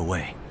might slip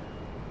away.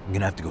 I'm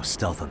gonna have to go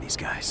stealth on these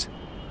guys.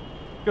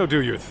 Go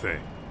do your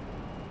thing.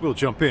 We'll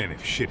jump in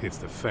if shit hits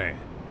the fan.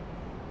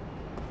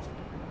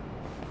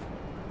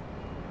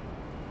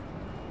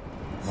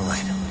 All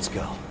right, let's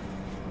go.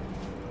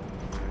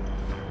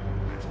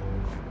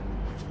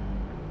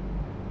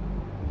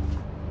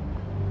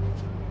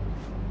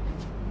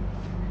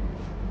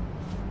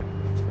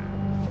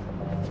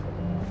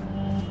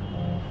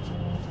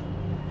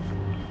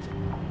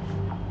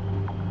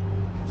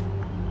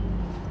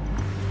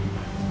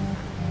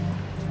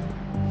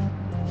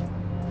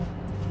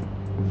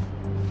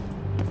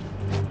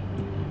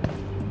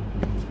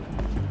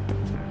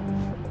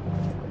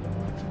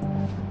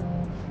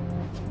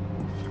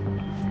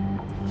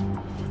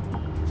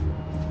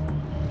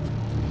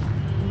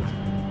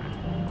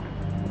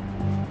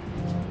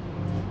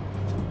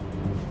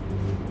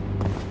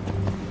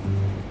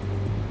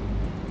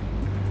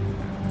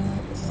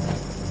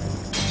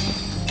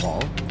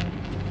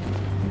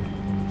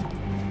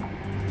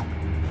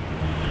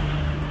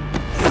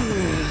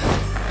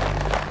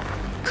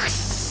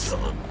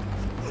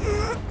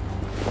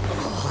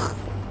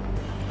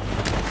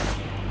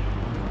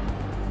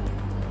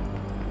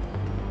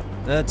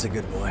 That's a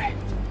good boy.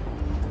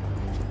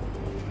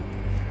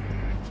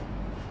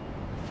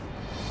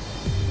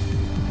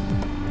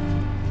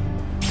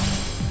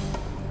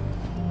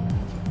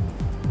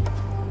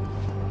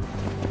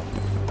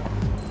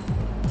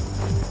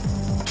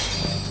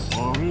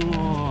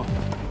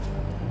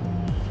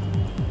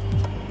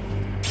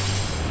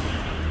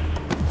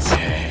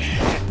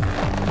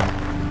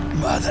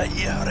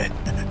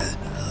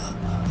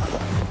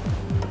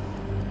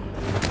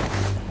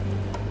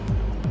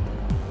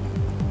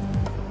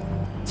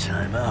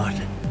 Time out.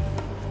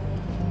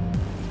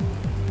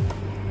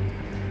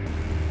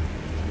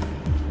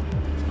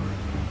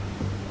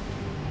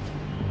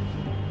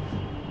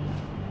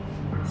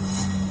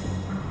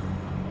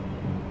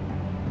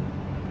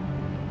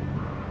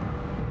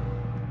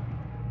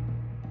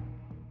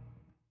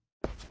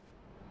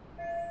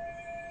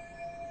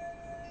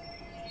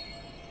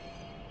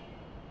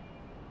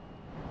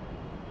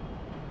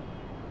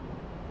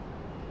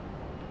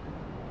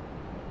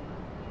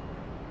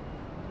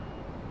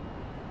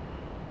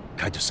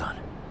 Kaito-san,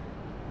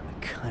 I'm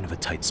in kind of a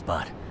tight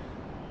spot.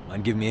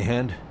 Mind giving me a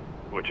hand?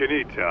 What you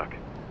need, Doc?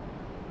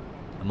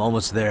 I'm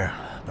almost there,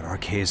 but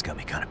RK's got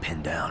me kind of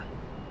pinned down.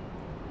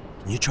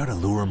 Can you try to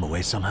lure him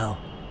away somehow?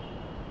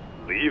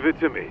 Leave it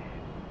to me.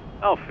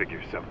 I'll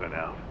figure something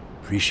out.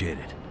 Appreciate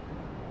it.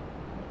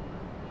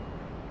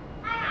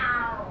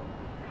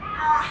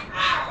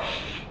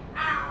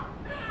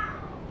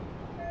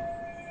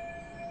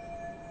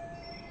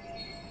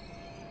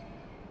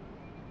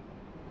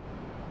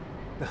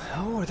 The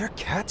hell? Are there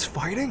cats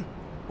fighting?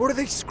 What are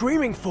they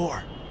screaming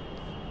for?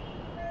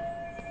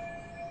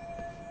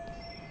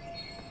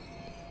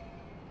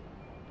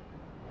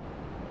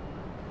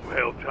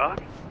 Well,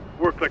 Doc,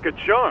 worked like a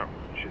charm,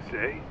 wouldn't you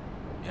say?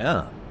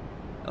 Yeah.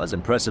 That was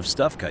impressive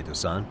stuff,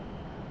 Kaito-san.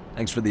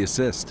 Thanks for the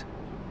assist.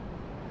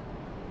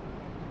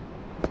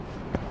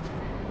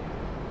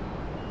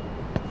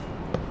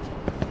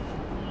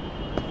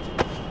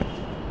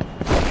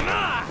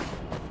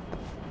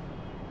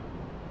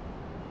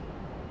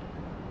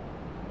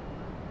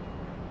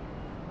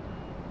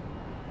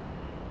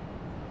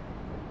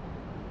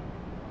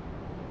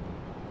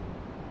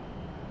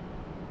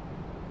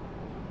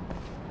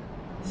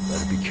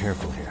 Better be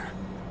careful here.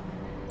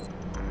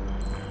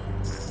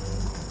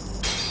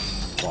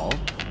 Wall?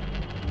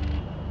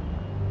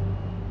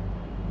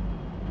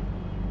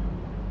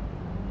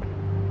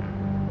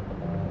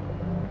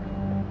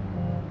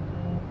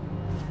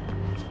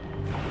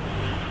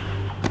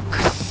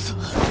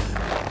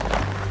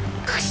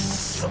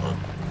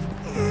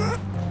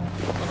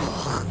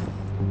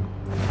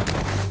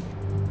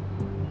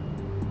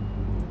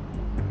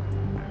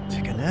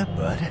 Take a nap,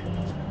 bud.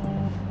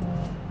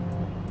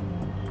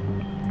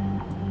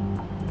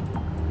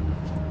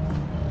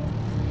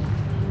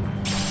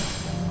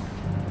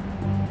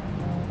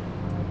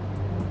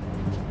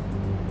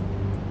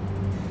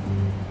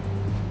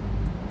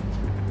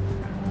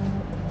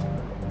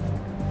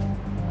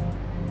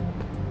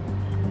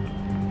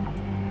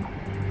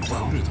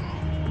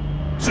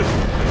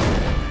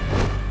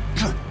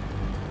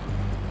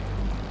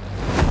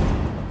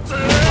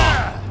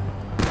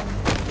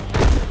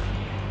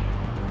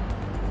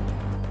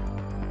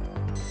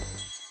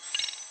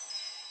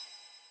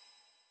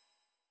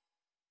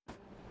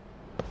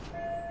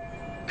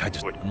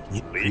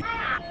 Leave?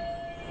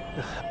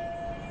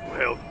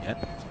 Well... Yeah.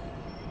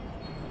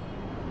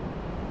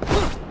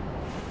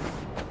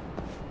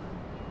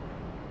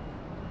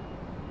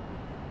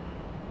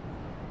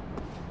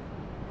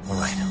 All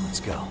right, let's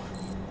go.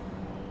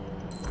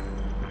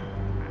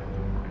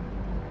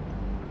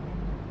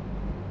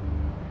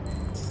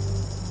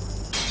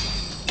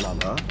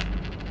 Lala.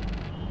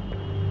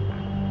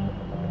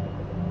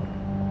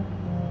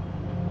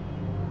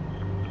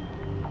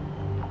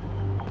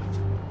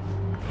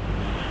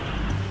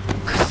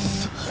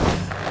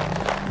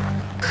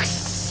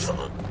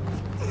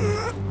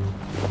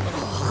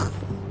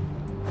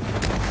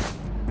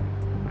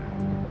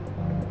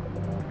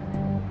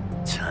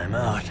 Time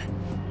out.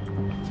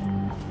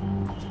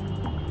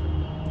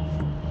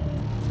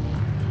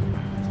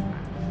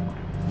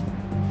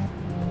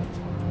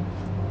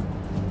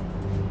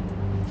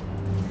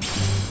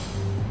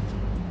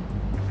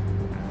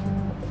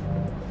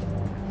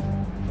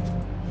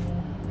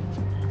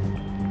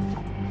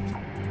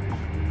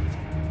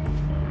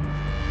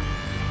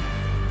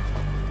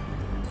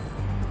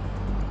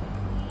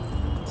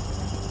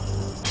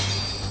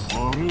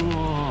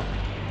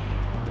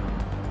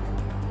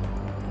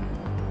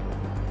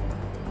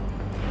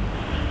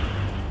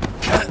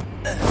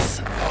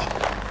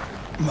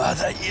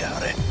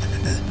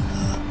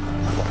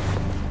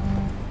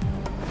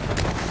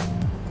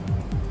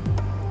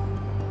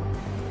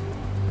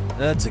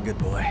 That's a good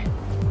boy.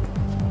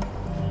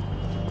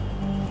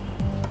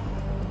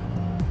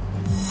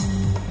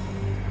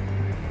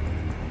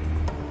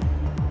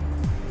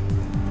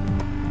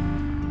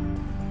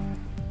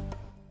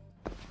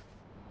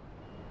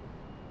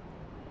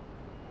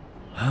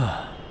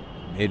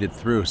 Made it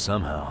through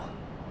somehow.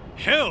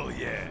 Hell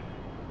yeah!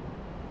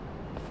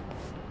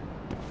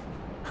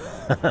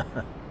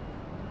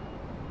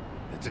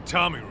 to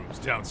Tommy room's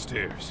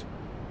downstairs.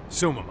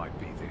 Soma might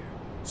be there,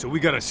 so we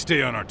gotta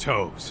stay on our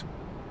toes.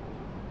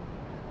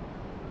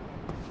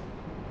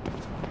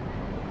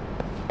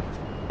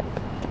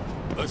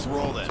 Let's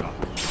roll then.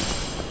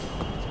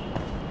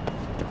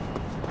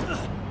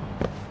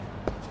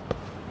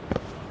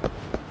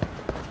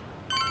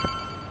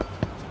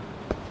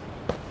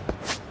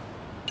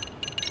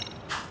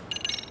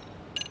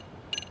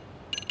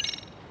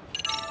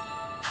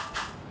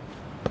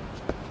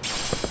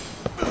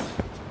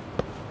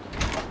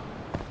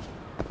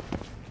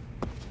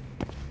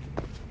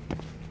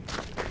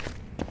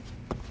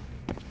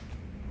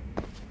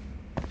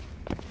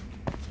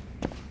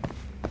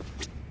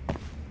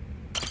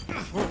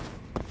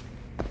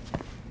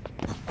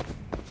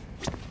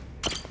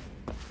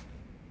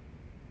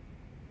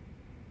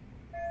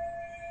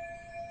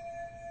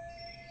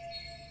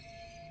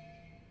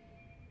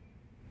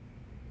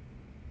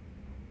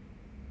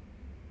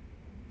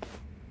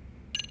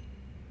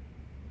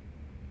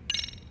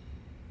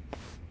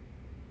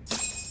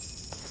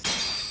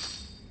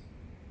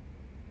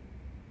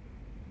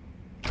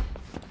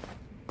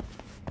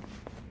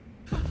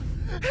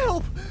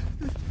 Help!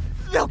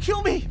 They'll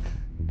kill me!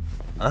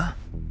 Huh?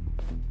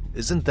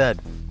 Isn't that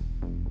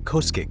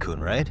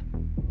Kosuke-kun, right?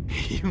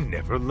 You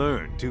never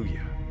learn, do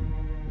you?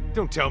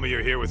 Don't tell me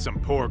you're here with some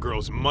poor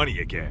girl's money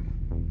again.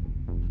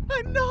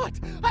 I'm not!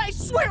 I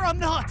swear I'm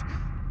not!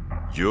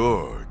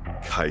 You're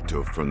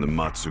Kaito from the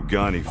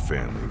Matsugani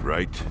family,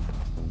 right?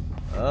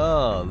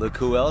 Oh, look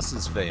who else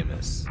is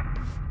famous.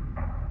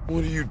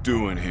 What are you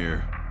doing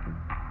here?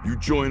 You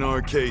join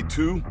RK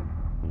too?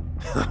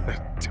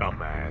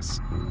 Dumbass.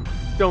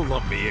 Don't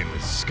lump me in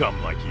with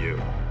scum like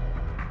you.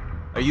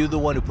 Are you the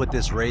one who put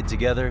this raid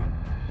together?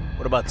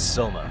 What about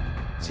Soma?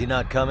 Is he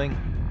not coming?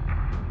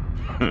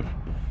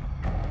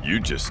 You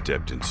just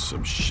stepped into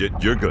some shit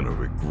you're gonna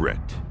regret.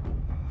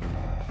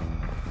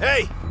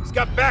 Hey, he's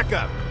got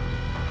backup!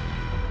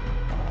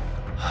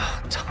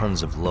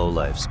 Tons of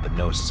lowlifes, but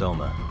no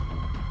Soma.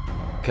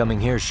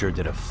 Coming here sure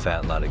did a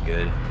fat lot of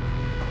good.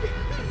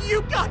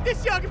 You got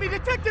this, Yagami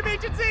Detective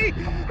Agency!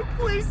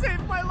 Please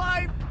save my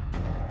life!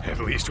 At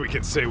least we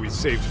can say we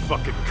saved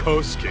fucking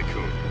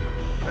Kosuke-kun.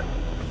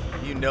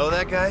 You know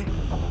that guy?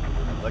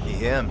 Lucky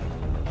him.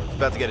 He's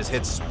about to get his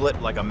head split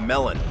like a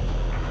melon.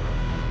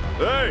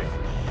 Hey!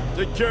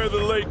 Take care of the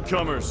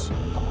latecomers.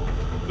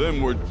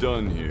 Then we're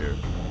done here.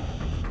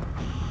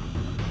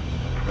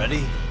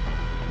 Ready?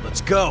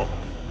 Let's go!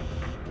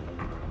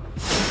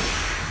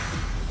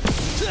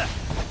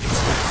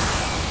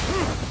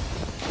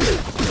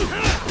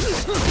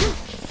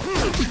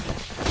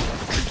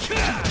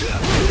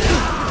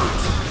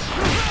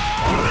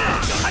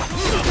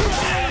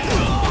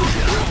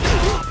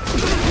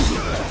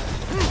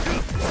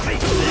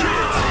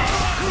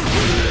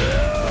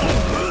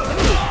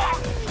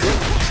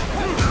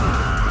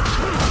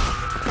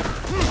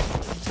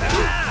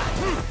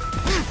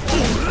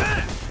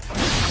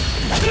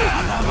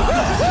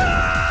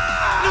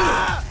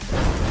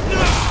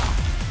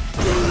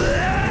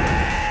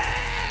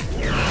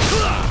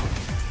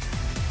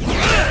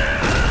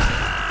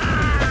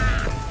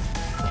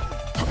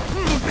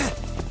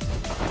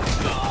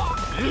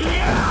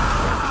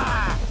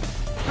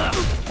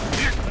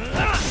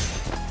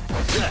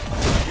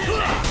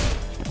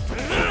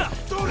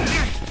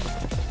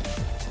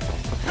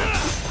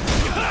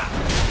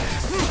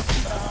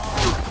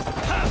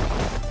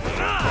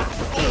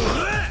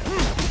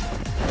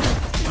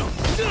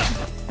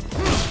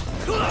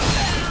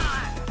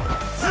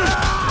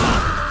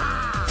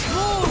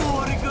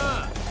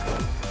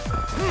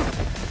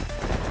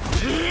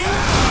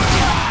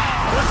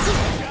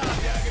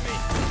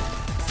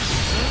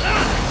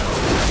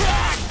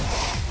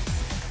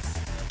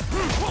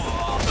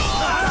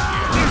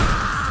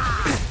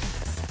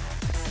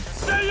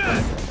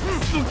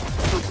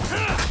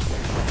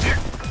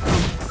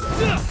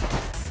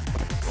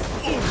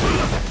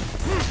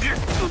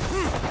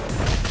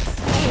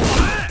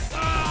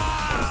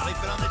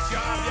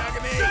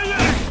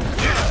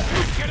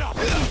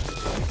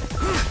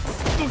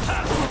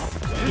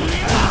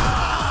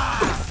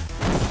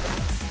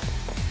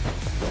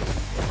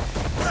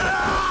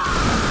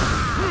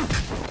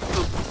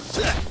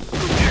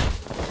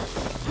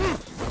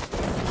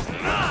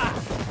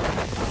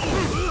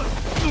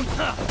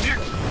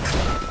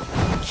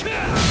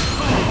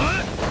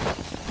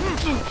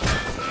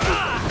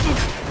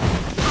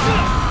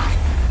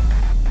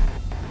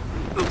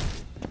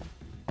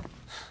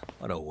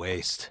 What a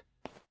waste.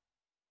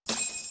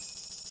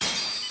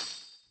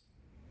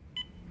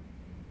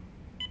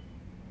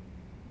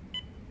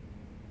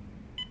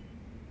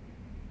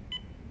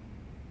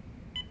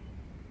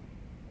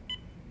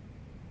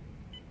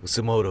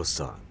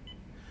 Usamoto-san,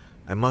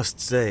 I must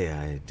say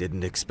I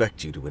didn't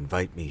expect you to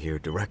invite me here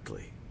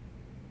directly.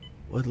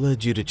 What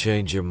led you to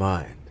change your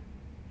mind?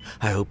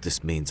 I hope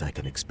this means I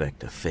can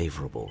expect a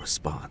favorable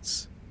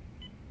response.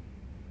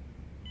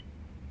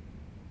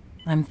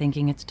 I'm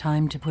thinking it's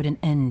time to put an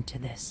end to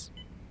this.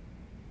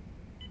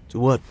 To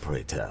what,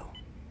 pray tell?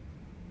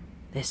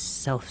 This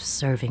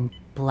self-serving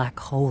black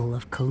hole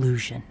of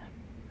collusion.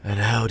 And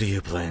how do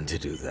you plan to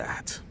do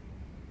that?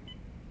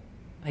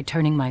 By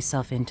turning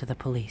myself in to the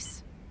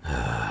police.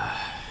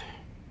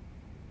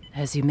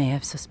 As you may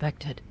have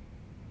suspected,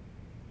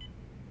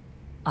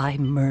 I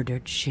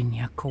murdered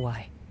Shinya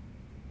Kawai.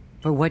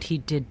 For what he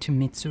did to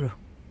Mitsuru.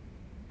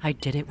 I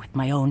did it with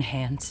my own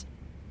hands.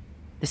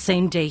 The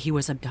same day he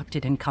was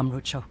abducted in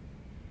Kamurocho.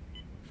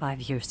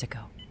 5 years ago.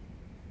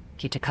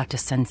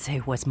 Kitakata-sensei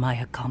was my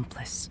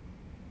accomplice.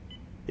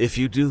 If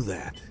you do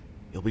that,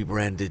 you'll be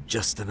branded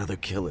just another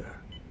killer.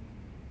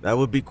 That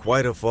would be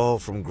quite a fall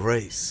from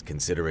grace,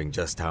 considering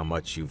just how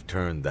much you've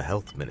turned the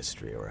health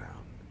ministry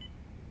around.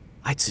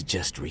 I'd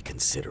suggest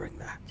reconsidering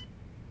that.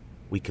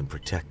 We can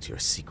protect your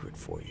secret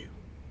for you.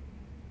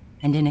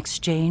 And in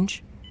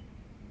exchange,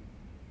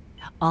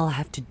 I'll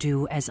have to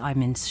do as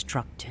I'm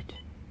instructed,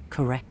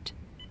 correct?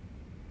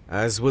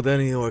 As with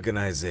any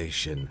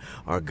organization,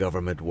 our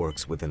government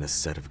works within a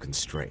set of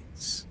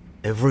constraints.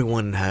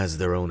 Everyone has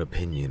their own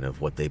opinion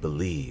of what they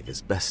believe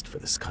is best for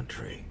this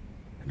country.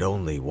 And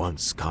only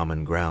once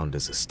common ground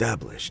is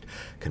established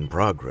can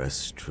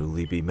progress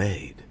truly be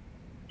made.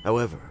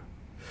 However,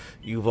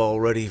 you've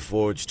already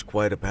forged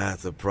quite a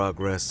path of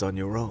progress on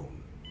your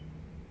own.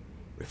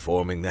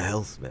 Reforming the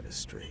health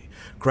ministry,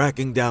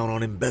 cracking down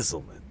on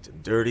embezzlement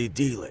and dirty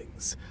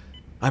dealings.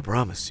 I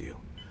promise you,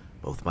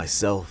 both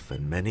myself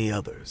and many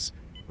others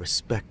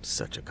respect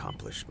such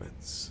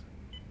accomplishments.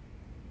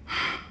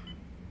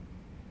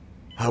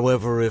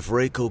 However, if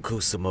Reiko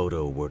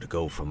Kusamoto were to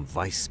go from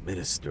vice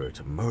minister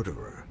to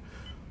murderer,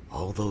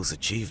 all those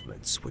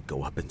achievements would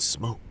go up in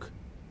smoke.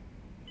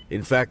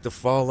 In fact, the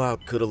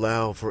fallout could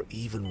allow for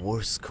even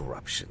worse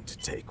corruption to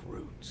take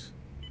root.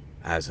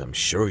 As I'm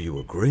sure you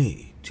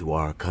agree, to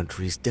our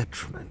country's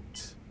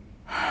detriment.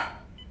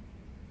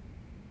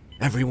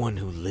 Everyone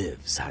who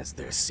lives has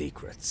their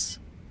secrets.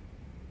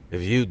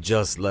 If you'd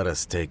just let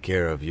us take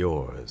care of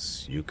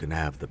yours, you can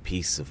have the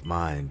peace of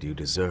mind you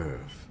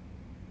deserve.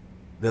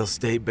 They'll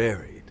stay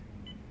buried,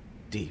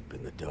 deep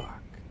in the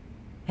dark.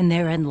 And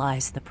therein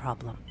lies the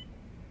problem.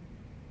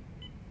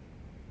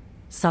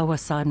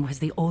 Sawa-san was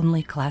the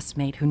only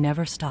classmate who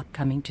never stopped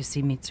coming to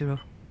see Mitsuru.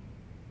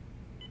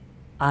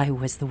 I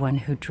was the one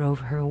who drove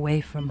her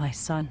away from my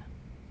son.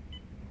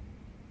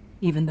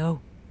 Even though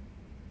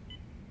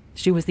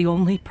she was the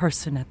only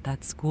person at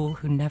that school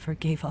who never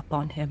gave up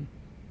on him.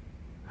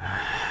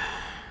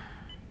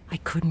 I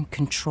couldn't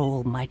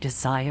control my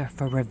desire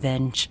for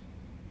revenge.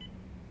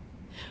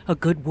 A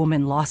good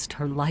woman lost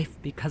her life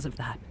because of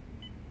that.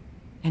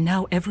 And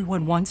now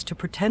everyone wants to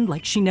pretend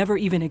like she never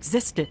even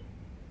existed.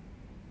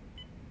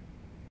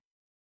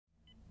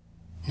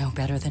 No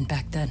better than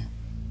back then.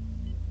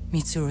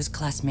 Mitsuru's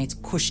classmates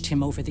pushed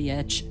him over the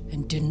edge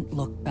and didn't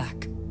look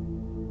back.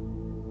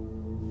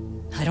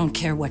 I don't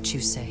care what you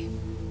say.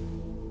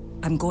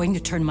 I'm going to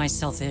turn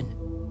myself in.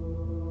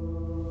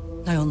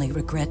 I only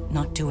regret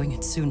not doing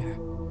it sooner.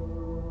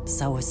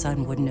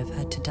 Sawa-san wouldn't have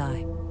had to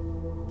die.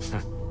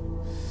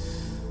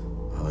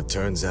 Well, it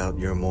turns out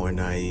you're more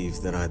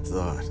naive than I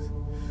thought.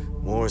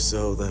 More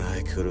so than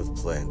I could have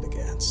planned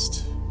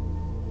against.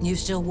 You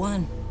still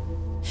won.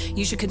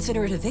 You should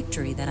consider it a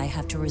victory that I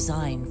have to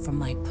resign from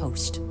my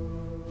post.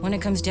 When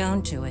it comes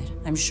down to it,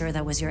 I'm sure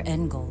that was your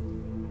end goal.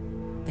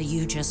 But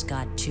you just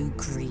got too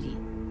greedy.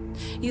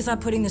 You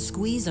thought putting the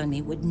squeeze on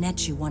me would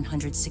net you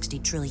 160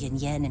 trillion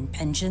yen in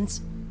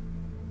pensions?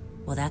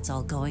 Well, that's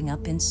all going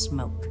up in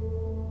smoke.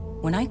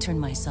 When I turn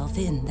myself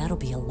in, that'll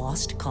be a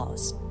lost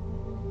cause.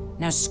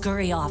 Now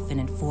scurry off and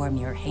inform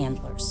your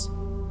handlers.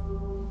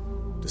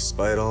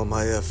 Despite all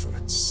my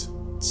efforts,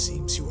 it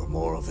seems you were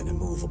more of an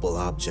immovable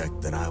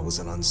object than I was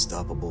an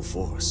unstoppable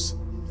force.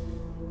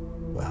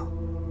 Well,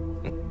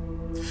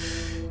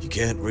 you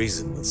can't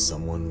reason with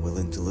someone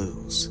willing to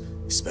lose,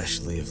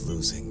 especially if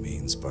losing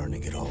means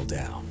burning it all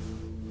down.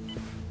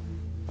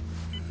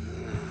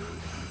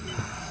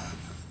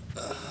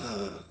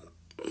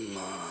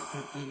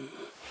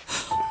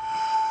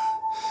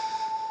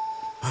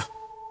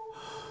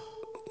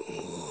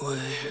 Where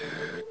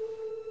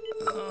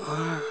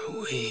are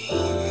we?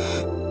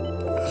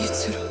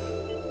 Mitsuru.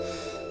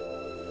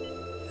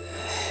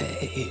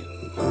 Hey,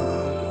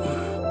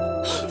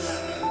 Mom.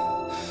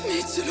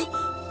 Mitsuru!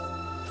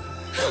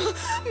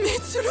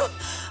 Mitsuru!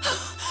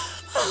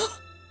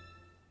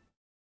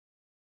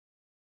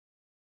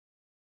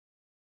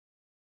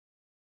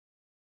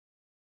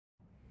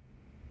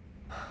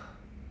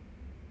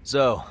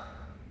 So,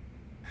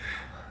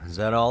 is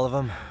that all of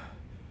them?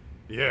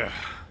 Yeah.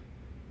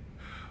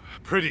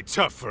 Pretty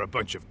tough for a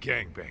bunch of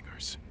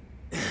gangbangers.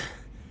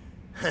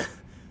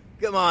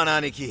 Come on,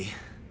 Aniki.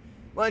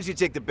 Why don't you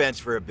take the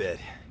bench for a bit?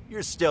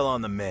 You're still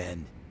on the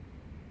mend.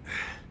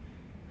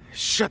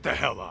 Shut the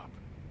hell up.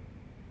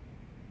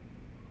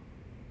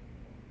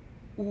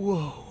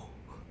 Whoa.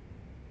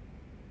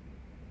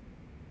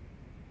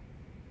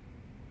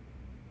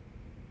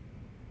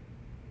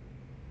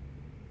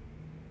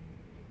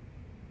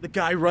 The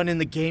guy running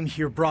the game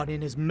here brought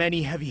in as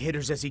many heavy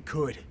hitters as he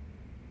could.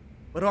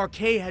 But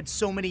RK had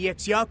so many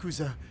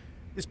ex-Yakuza,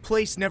 this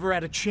place never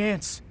had a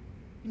chance.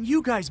 And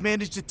you guys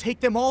managed to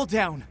take them all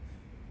down.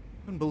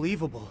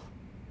 Unbelievable.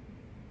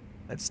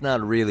 That's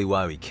not really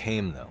why we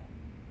came, though.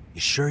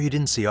 You sure you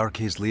didn't see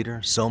RK's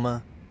leader,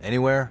 Soma,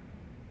 anywhere?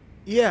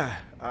 Yeah,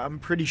 I'm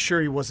pretty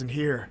sure he wasn't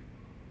here.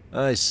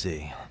 I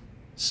see.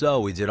 So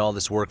we did all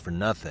this work for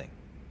nothing.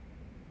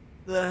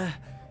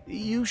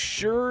 You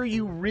sure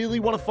you really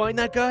want to find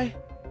that guy?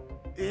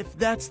 If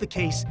that's the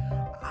case,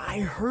 I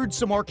heard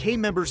some RK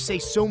members say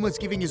Soma's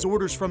giving his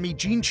orders from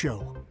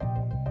Ijincho.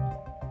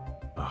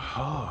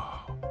 Aha.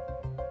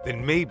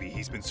 Then maybe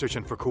he's been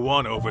searching for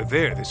Kuwana over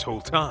there this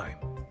whole time.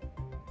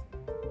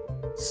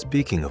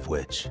 Speaking of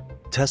which,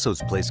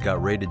 Tesso's place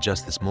got raided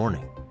just this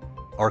morning.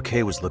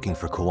 RK was looking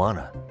for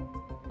Kuwana.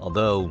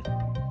 Although,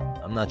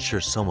 I'm not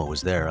sure Soma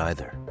was there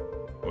either.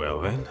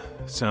 Well then,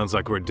 sounds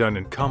like we're done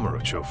in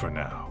Kamurocho for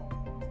now.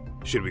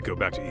 Should we go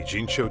back to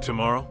Ijincho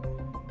tomorrow?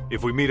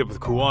 If we meet up with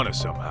Kuwana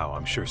somehow,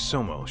 I'm sure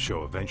Soma will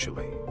show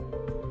eventually.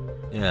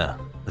 Yeah,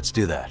 let's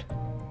do that.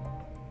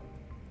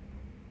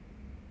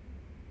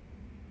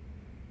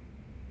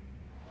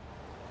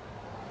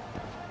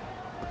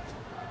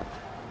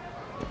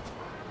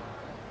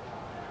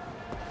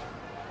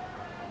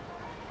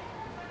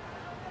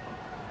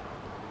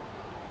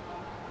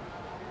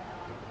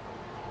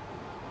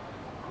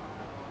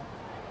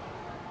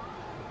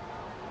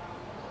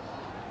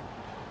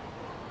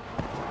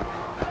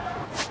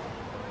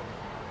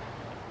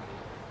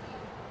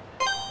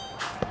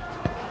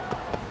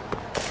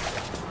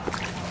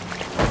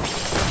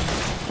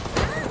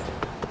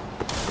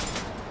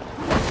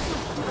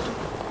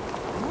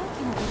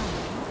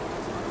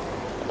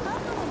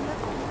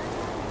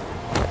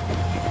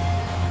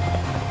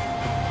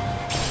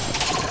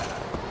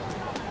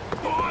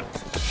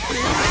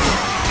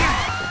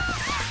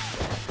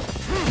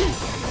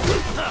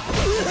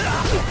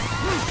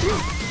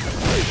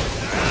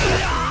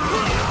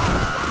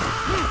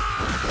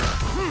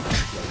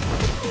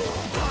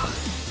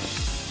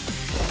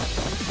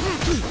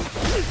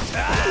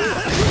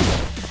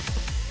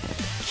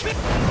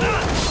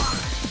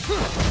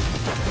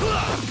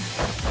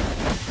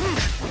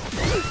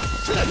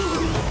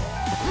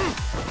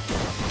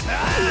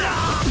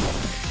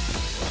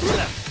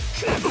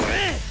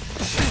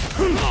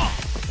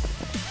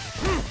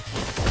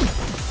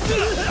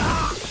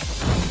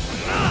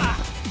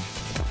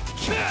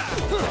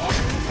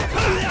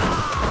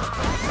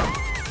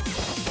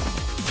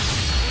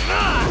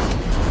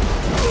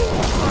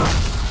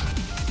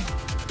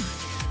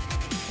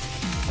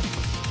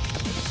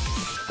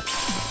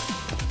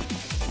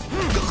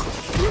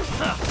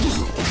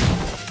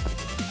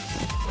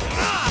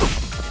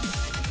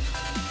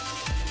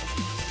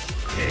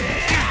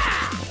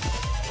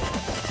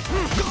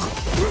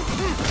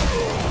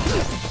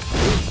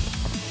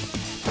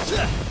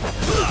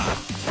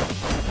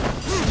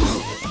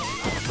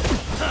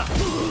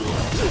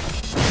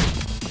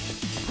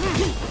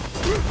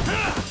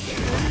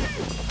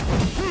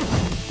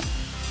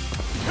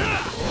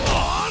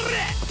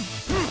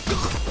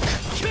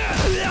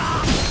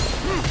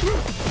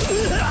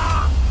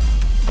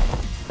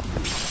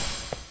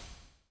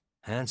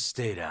 And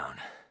stay down.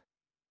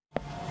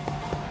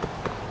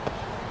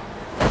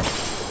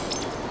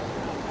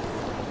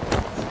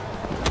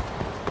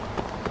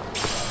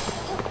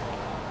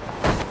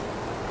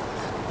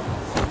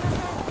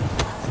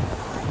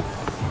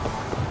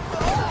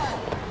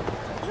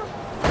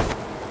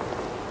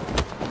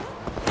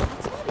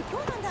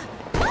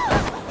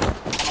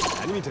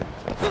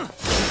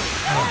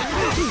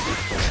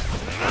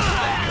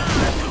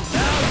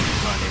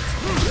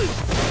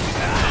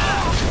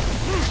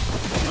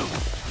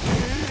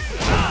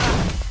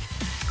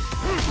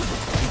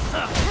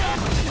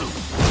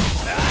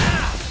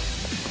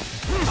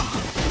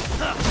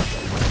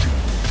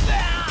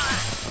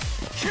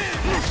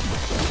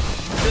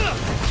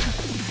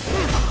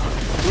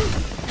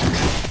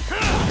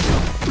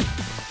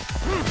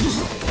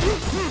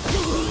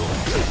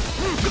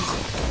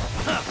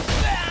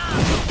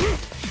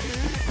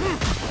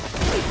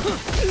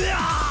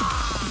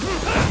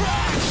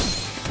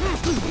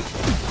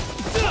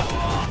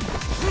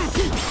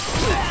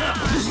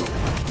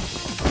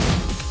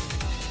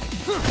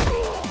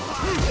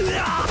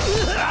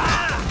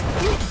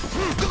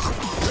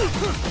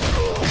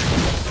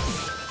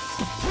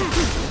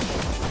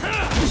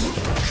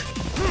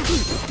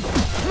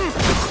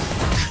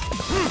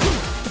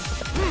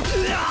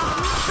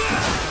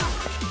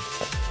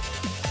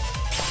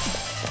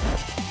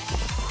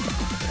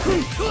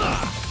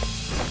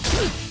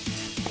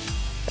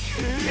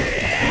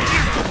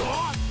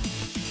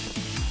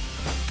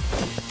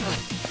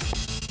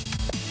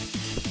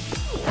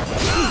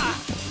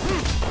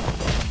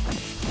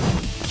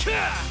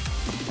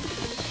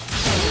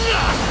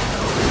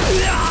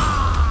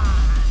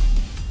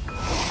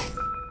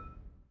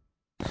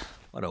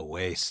 What a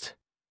waste.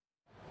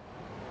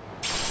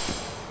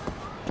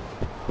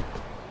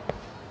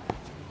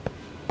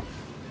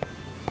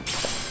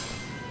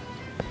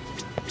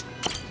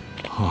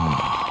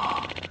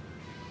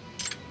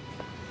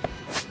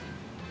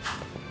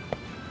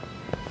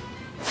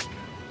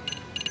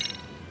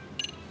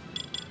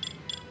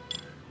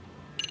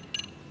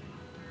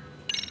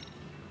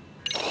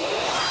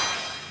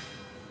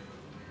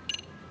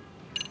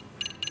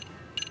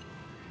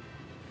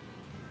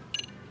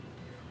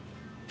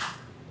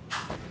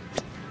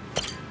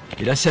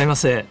 いらっしゃいま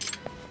せ。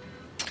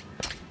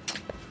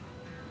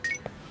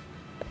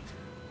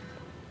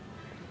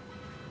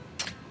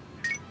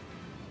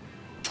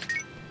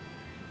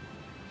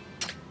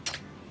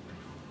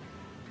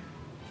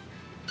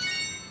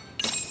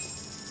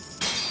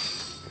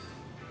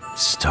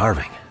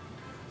Starving.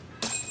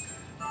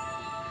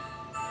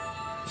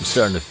 I'm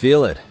starting to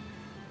feel it.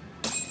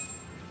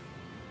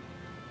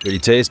 Pretty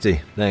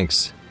tasty,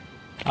 thanks.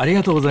 あり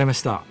がとうございま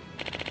した。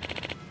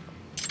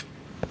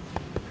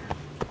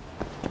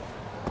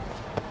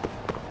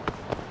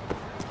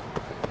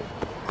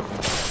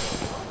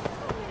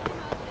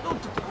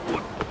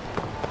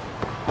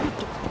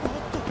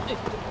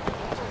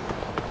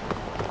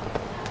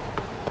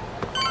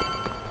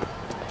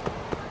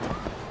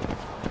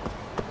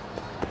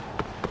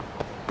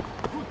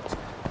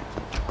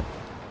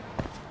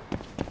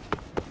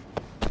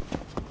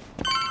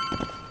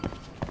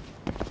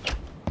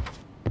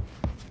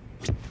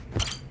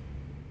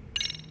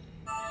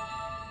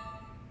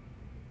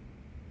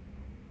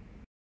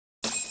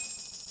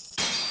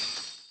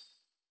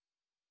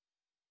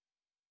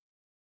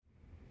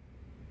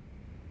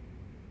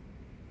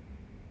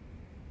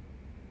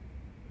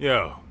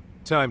Yo,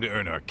 time to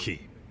earn our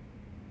keep.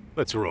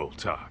 Let's roll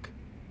talk.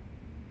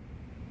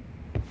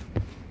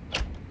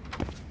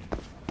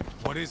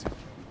 What is it?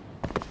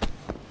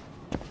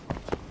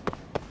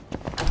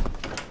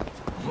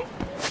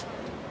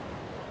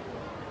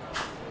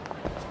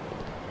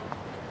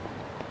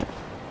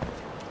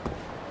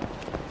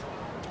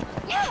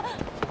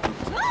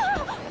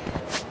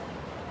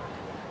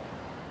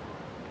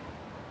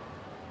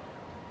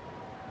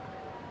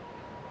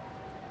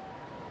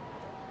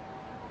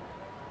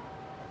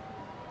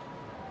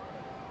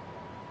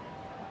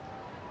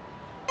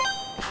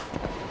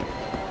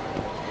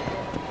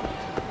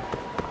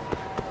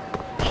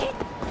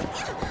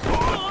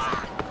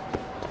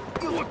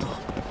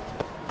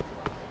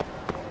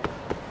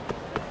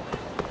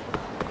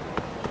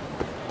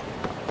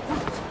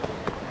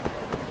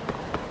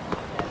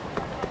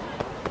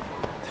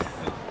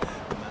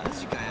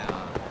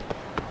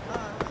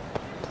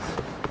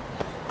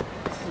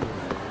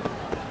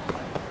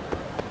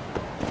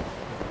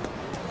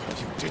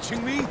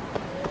 Ditching me?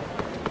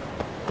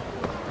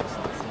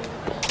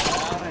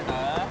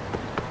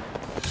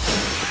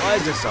 Why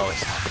is this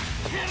always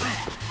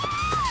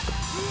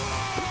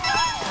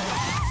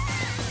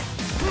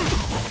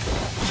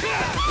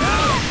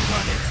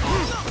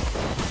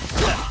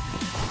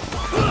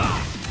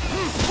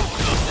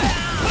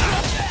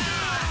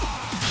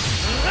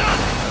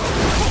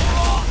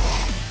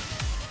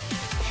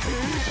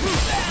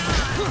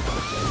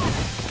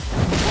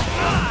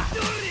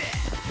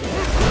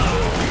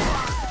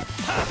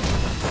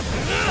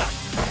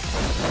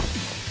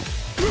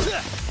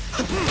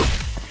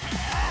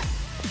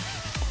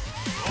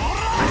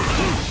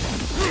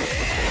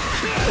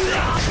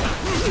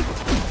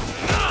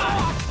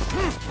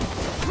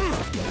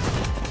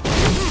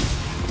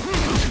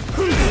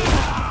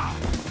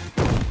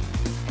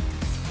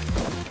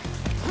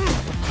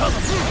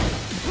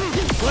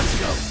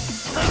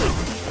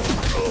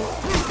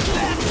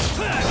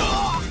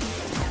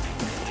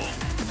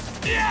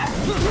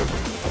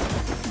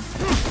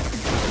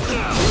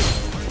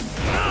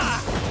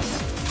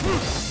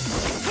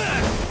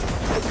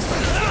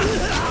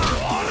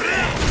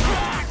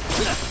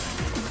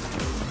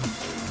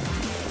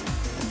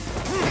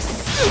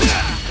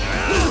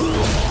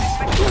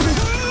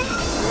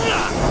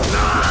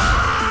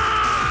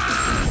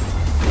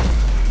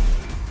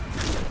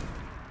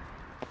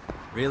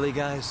Really,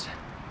 guys?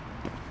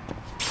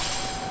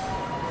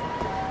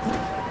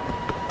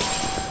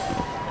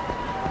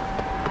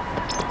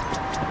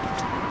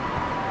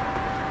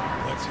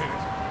 Let's hit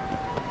it.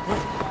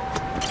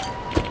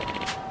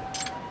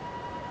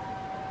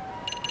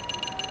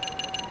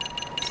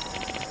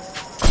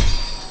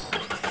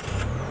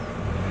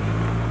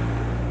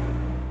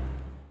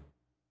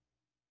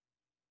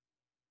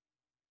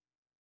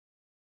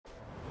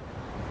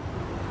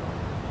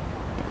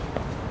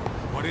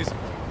 What is it?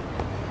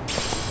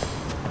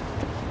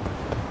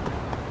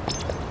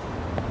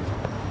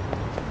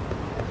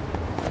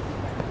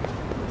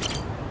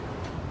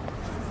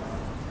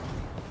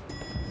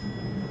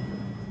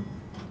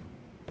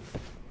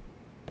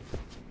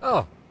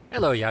 Oh,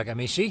 hello,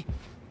 Yagamishi.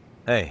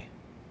 Hey,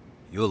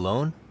 you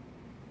alone?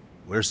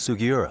 Where's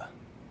Sugiura?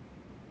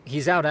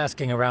 He's out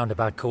asking around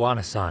about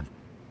Kawana-san.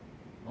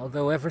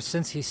 Although ever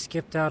since he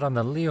skipped out on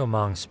the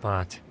Liumang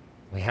spot,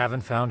 we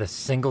haven't found a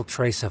single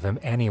trace of him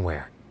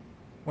anywhere.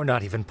 We're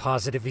not even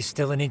positive he's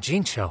still in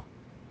Ijincho.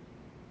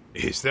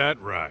 Is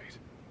that right?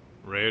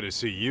 Rare to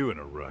see you in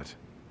a rut.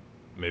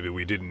 Maybe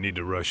we didn't need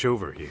to rush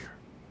over here.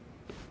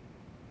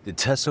 Did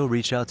Tesso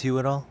reach out to you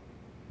at all?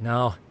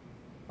 No.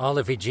 All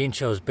of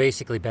Ijincho's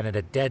basically been at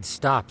a dead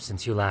stop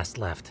since you last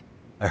left.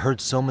 I heard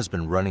Soma's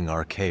been running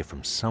RK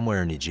from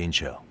somewhere in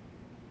Ijincho.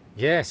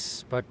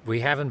 Yes, but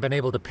we haven't been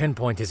able to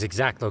pinpoint his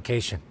exact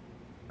location.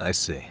 I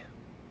see.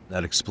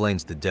 That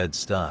explains the dead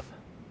stop.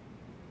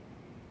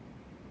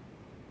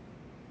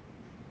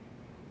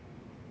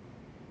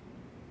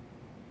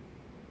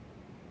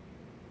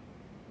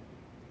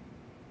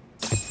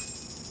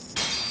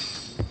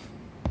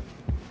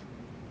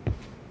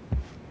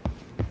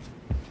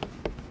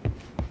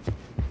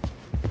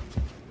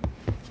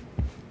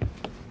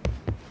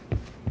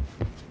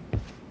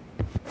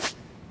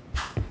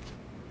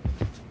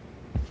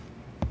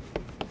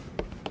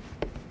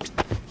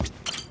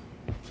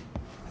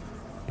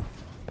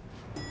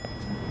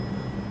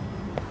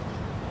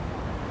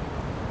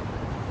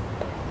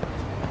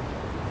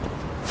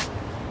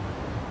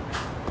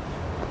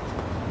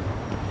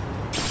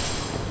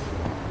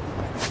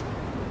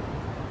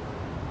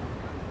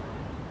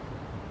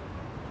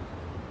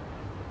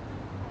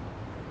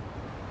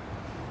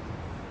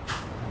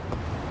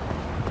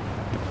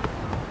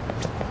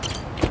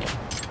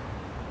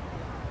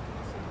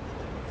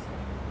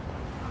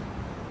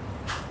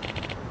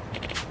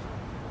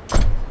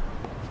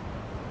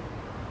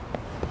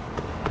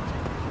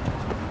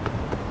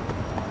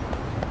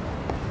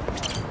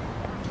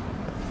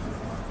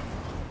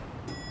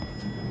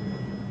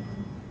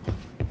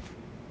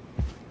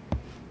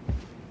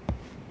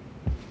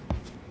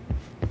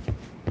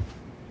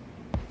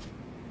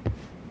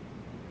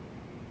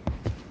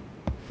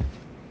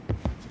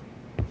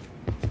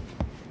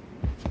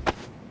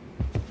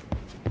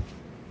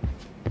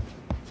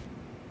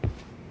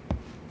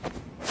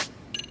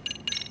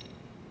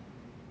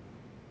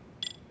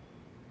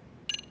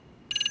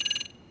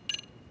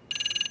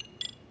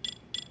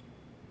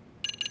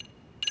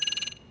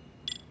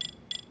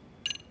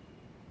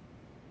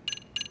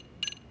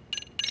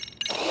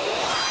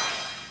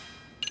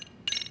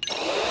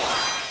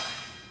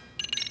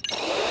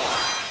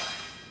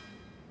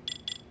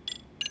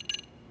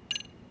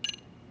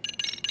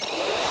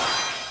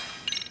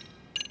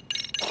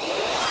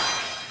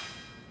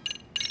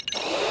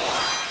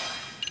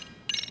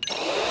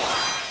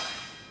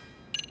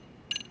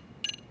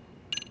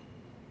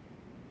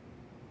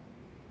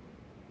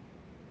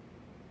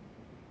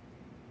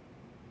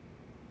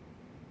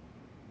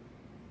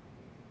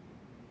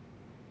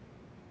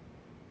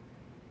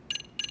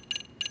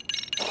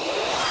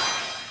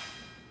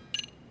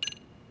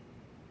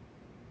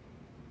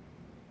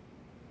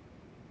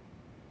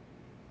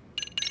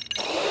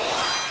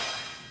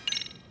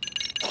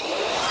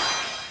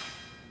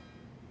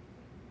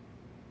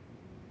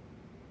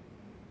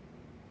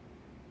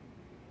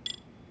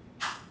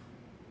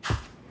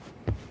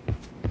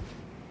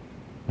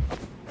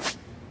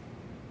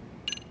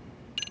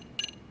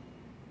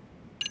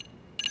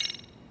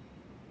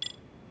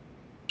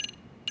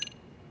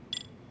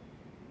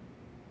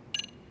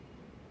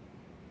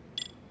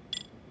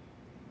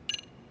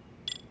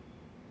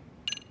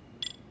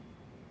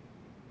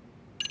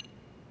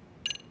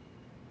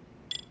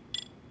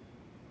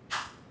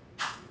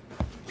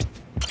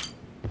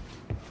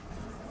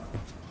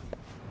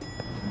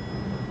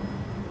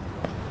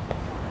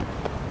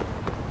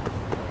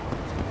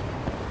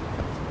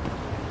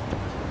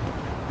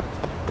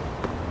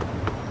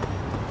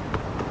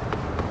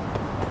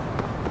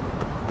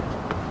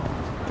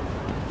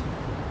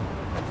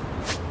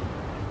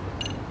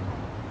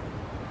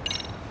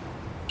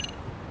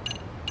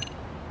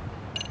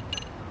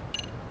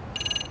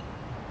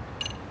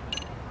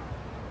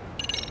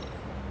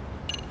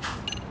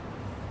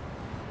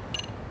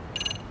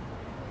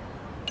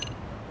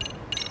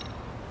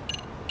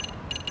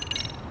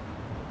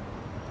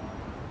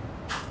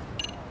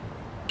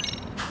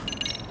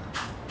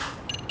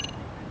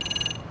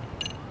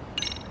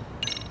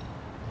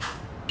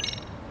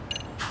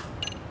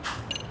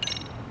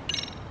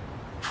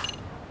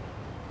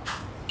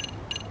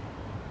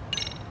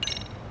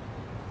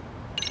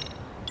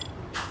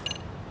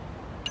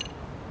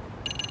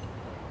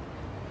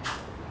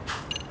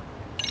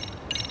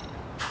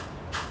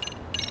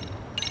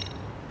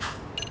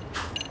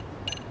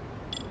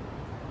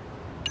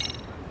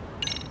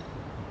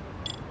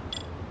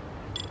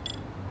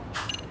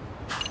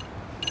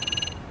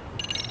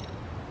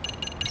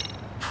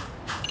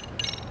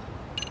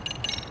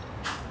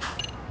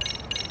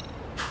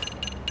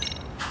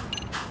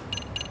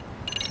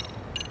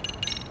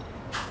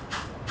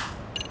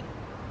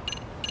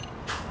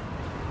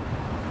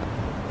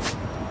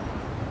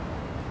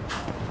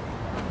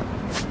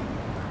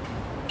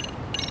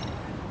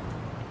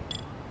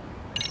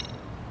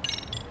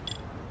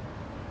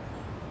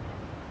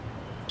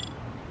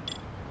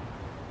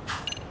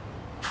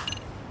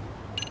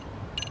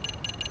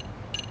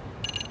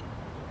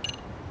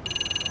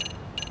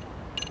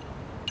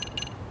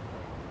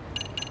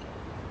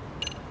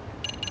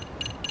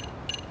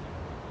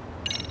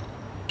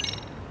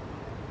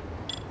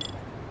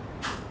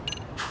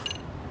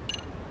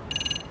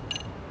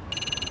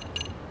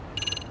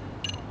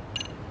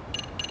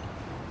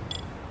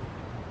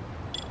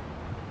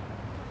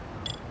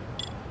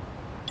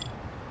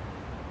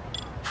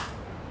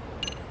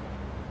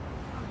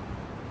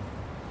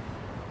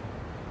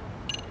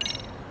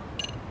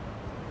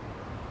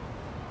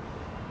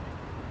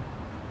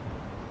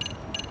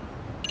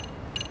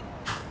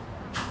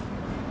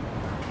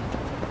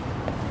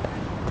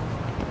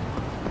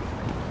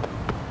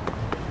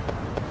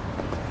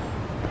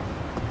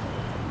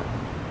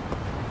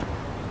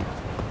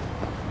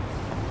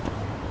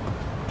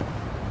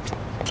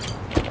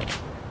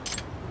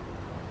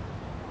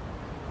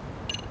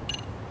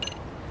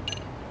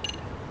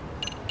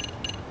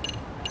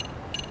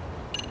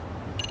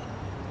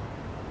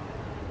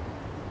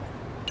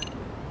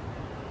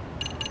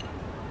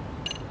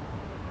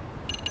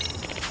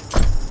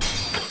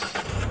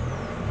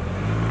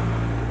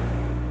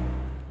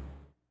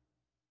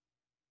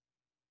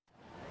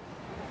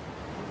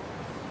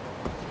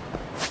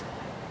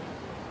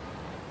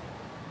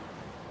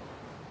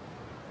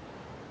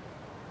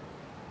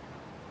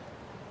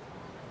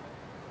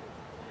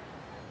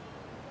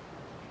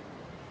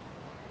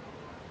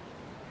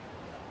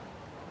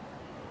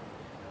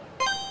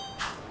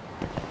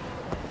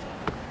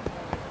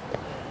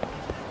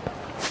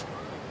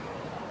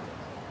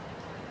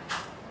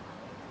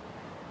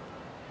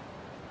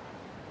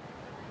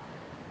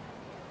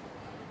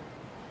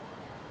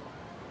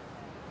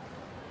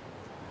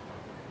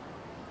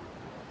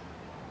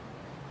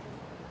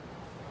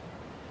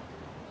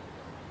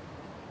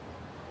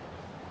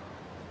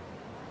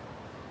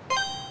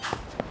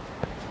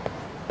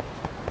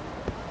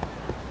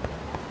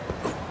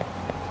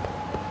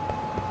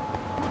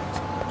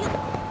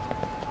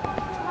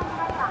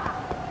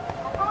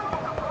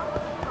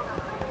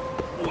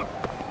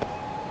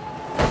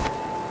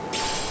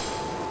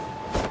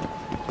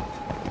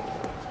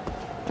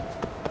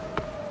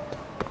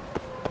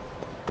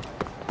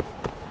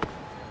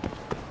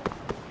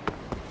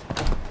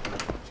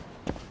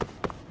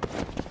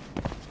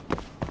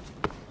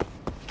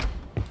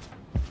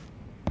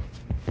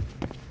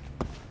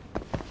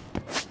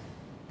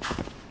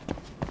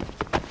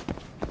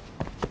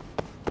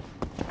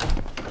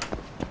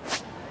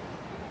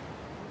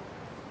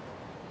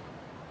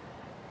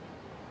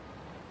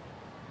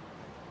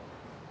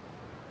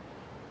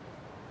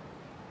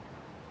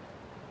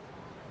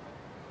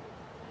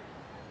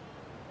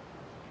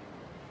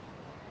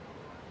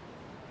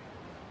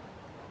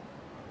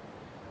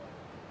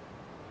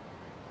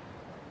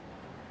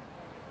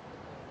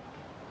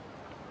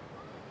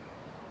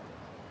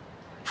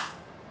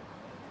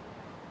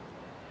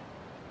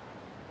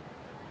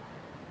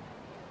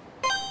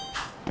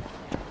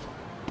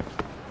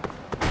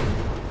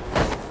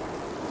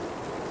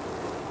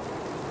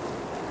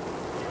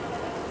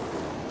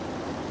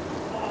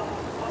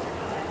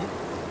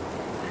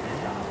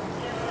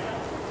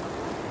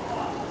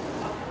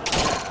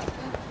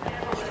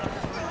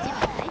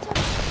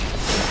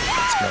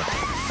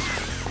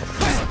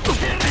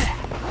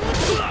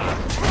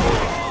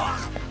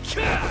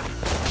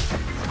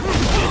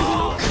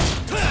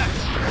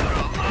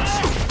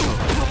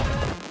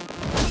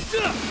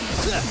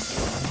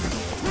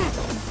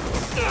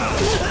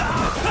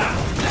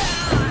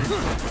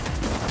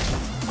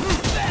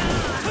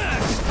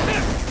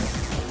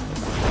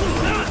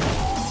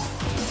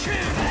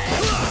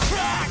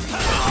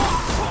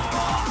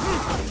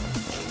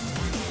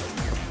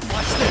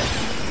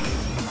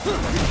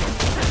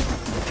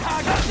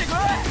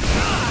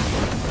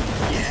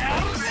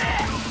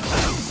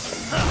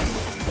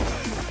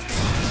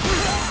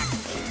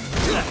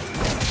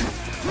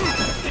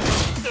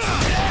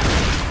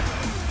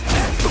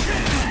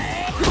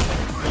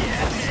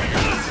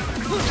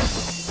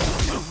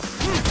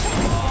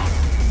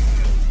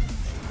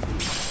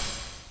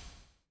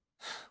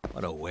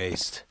 What a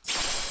waste.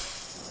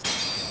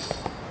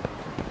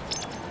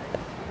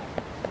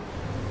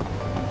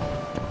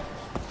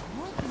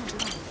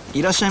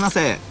 いらっしゃいま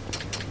せ。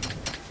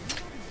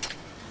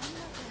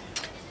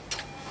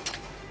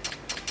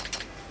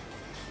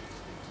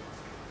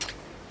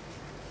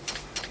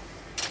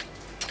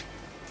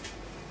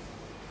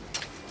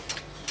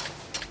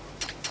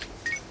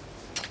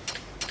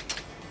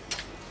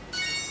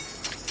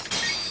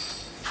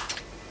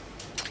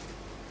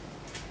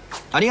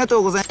ありがと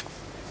うございます。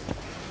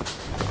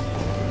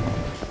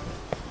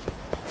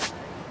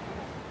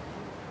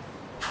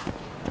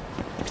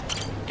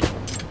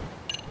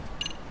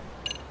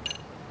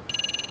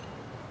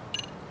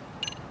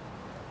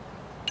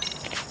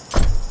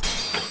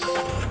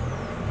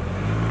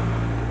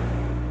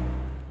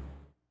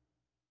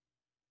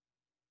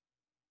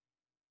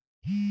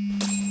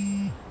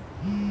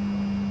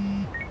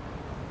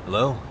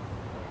 Hello?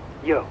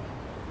 Yo,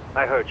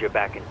 I heard you're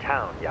back in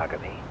town,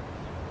 Yagami.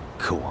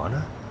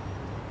 Kawana?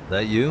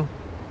 That you?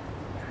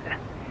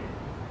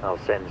 I'll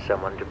send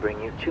someone to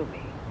bring you to me.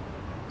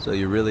 So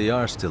you really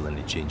are still in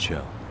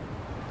Ijincho?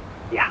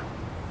 Yeah,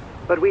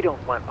 but we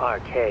don't want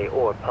RK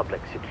or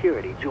public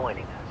security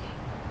joining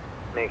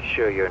us. Make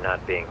sure you're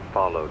not being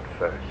followed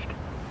first.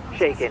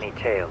 Shake any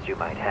tails you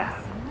might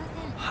have.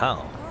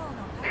 How?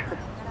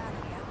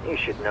 You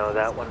should know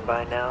that one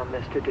by now,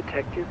 Mr.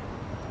 Detective.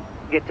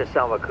 Get to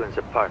Sawa-kun's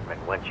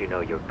apartment once you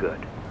know you're good.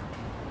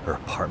 Her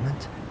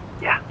apartment?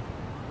 Yeah,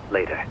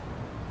 later.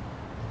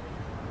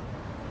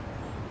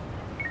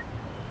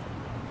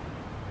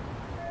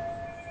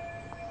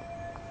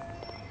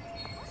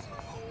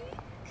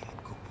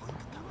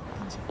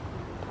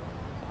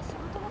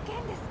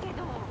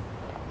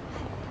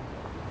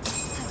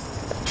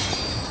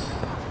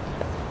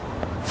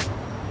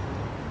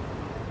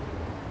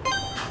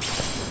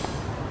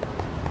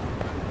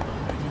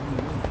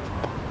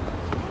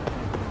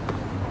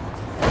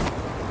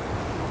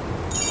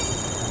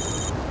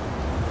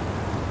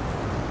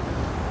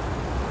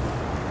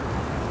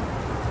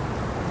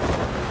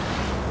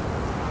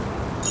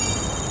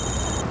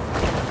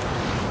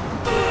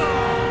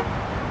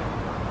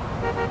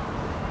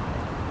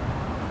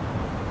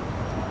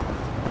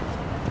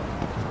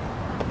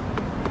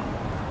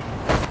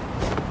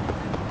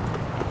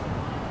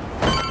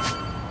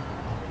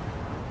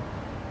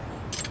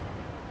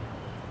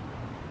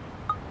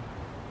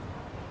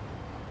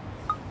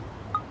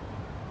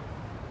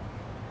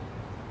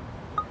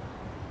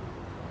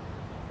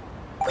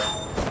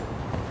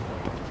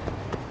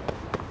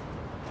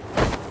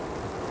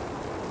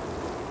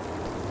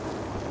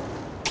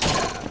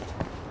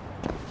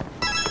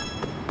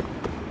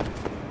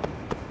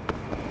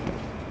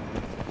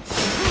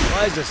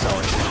 Why is this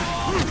always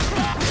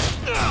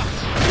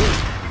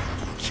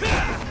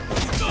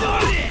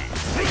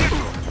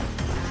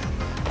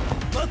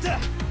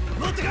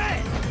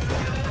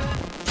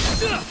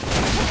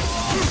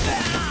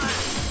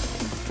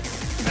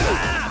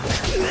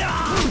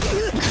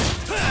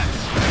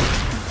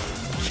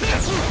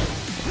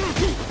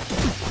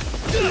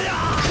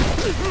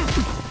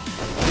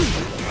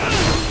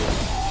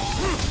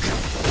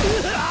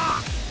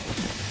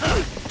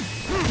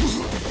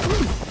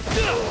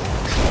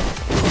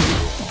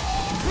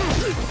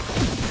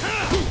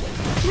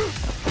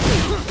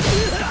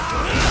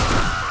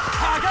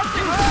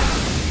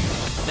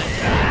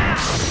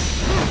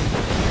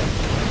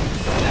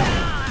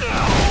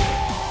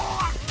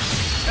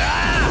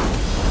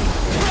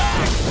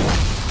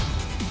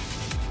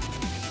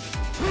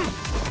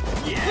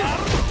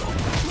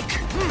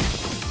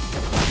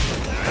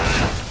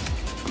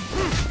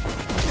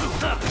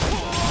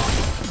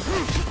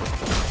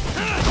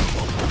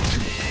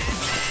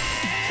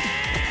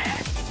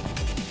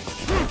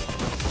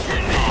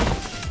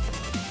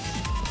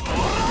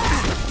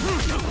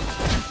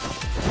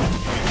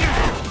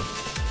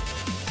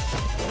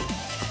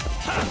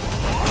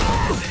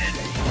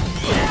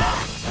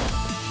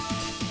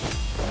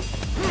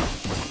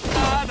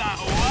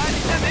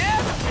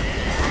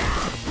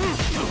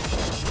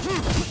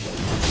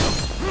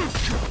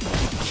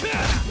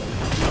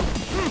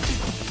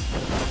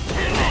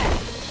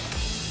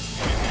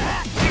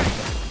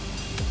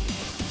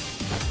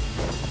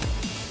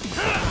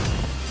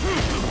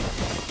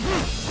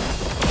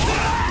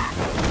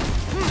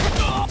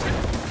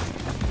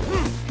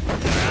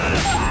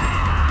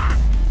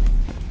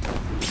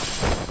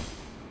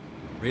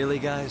Really,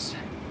 guys?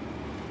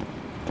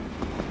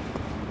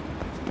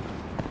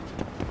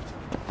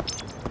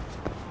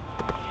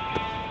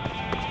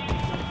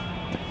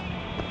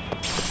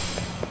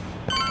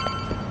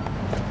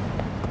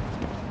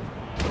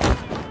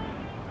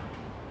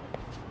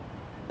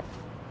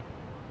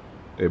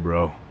 Hey,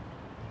 bro.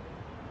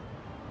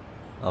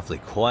 Awfully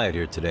quiet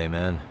here today,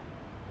 man.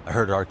 I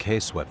heard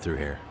RK swept through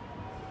here.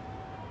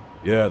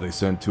 Yeah, they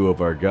sent 2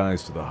 of our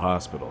guys to the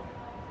hospital.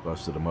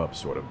 Busted them up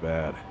sort of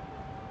bad.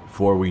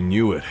 Before we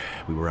knew it,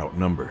 we were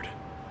outnumbered.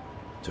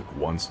 Took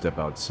one step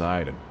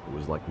outside and it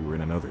was like we were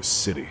in another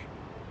city.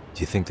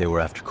 Do you think they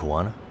were after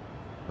Kawana?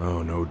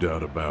 Oh, no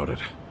doubt about it.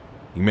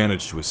 He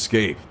managed to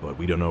escape, but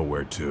we don't know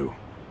where to.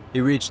 He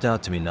reached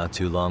out to me not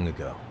too long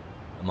ago.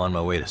 I'm on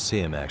my way to see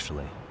him,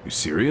 actually. You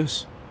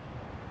serious?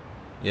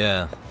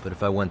 Yeah, but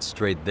if I went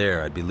straight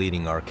there, I'd be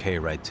leading RK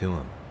right to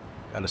him.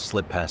 Gotta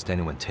slip past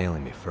anyone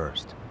tailing me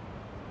first.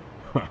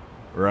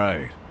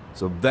 Right.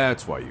 So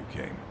that's why you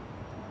came.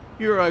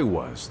 Here I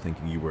was,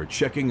 thinking you were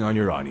checking on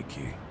your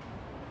Aniki.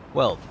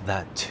 Well,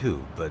 that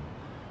too, but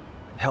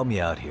help me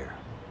out here.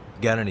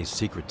 Got any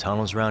secret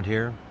tunnels around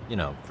here? You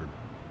know, for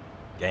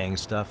gang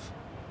stuff?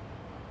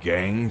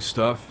 Gang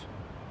stuff?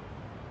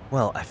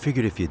 Well, I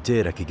figured if you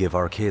did, I could give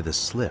RK the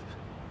slip.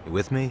 You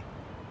with me?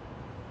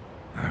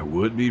 That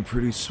would be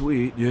pretty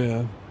sweet,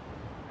 yeah.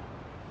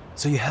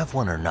 So you have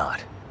one or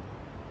not?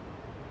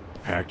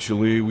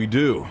 Actually, we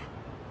do.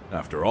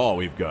 After all,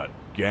 we've got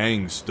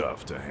gang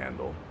stuff to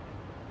handle.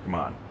 Come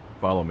on,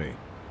 follow me.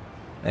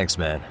 Thanks,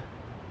 man.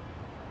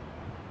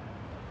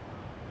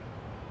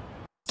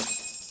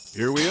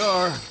 Here we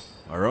are,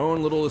 our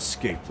own little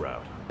escape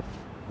route.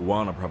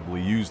 Kuwana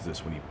probably used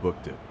this when he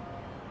booked it.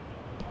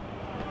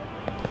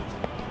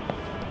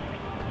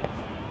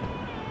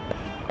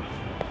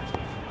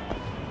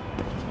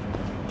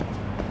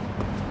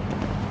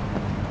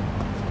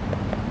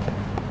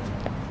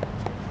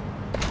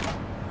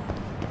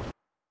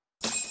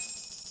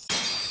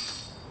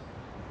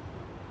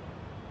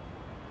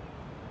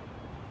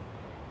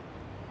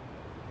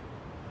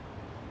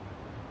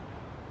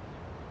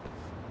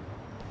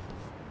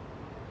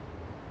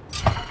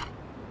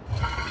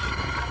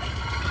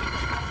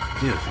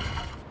 Dude,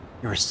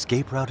 your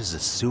escape route is a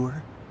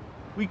sewer?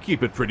 We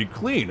keep it pretty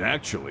clean,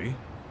 actually.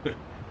 You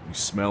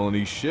smell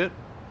any shit?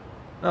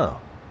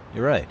 Oh,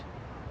 you're right.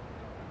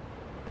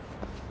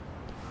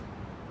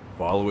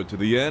 Follow it to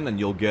the end and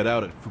you'll get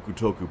out at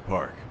Fukutoku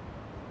Park.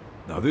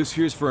 Now this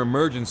here's for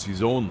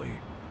emergencies only,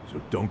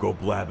 so don't go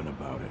blabbing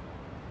about it.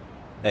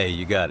 Hey,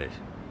 you got it.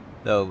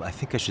 Though, I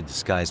think I should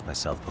disguise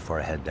myself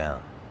before I head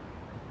down.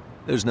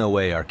 There's no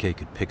way RK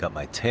could pick up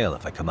my tail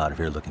if I come out of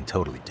here looking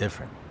totally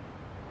different.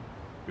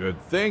 Good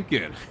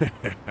thinking.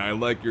 I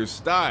like your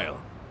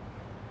style.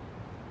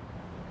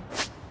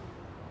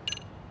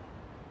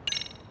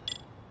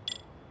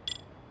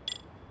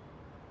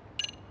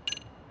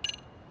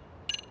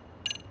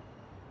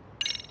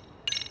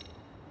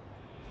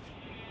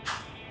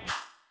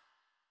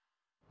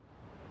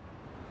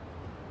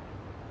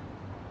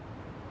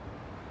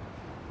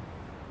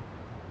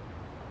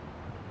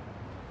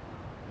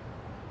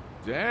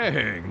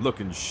 Dang,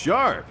 looking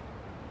sharp.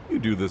 You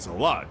do this a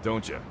lot,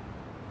 don't you?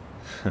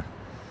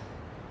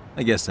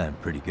 I guess I'm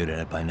pretty good at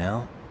it by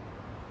now.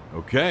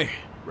 Okay,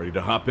 ready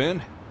to hop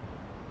in?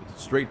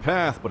 It's a straight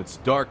path, but it's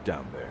dark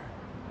down there.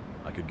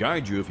 I could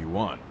guide you if you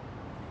want.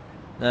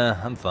 Nah,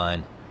 I'm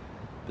fine.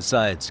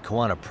 Besides,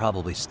 Kuwana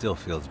probably still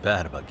feels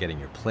bad about getting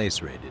your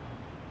place raided.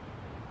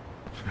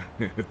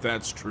 If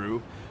that's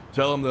true,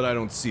 tell him that I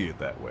don't see it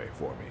that way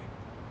for me.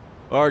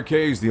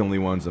 RK's the only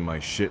ones on my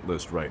shit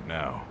list right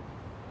now.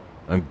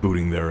 I'm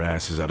booting their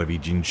asses out of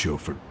Ijincho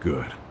for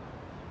good.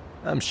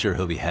 I'm sure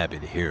he'll be happy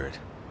to hear it.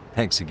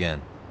 Thanks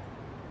again.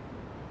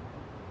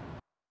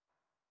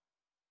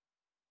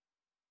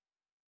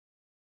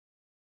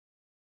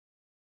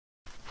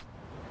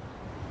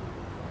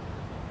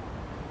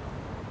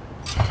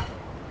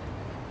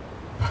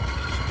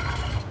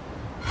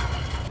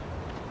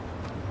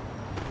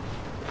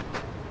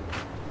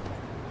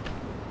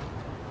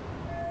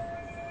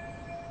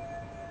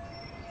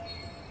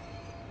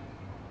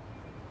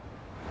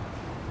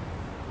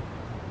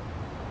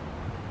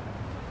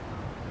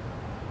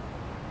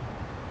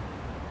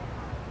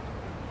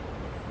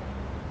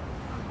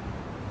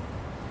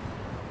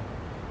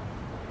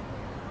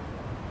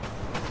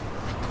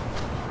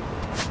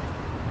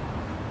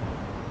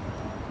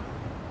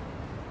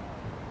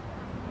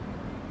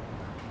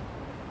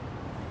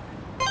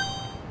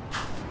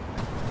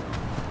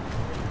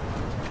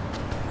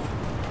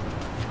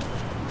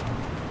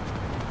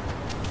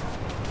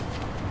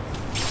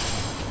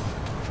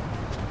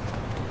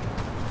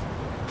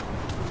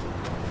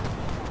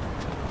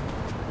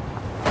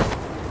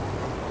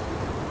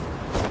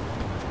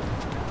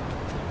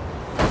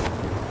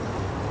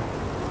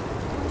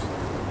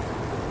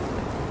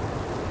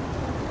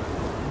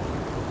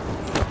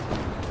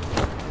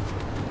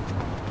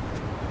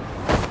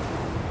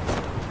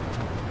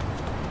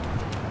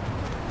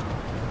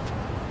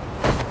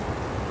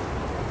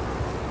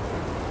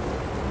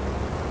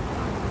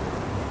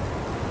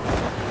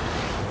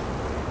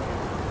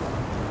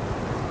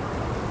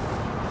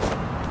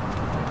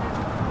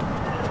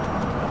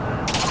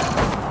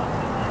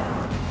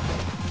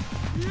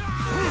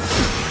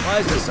 Why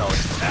is this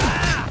always...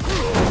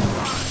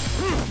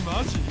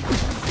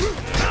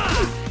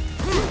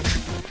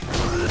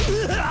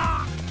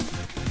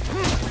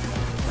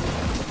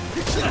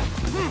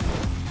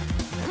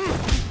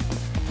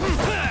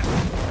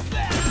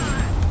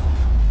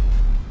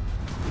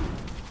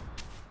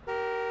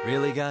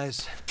 Really,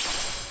 guys?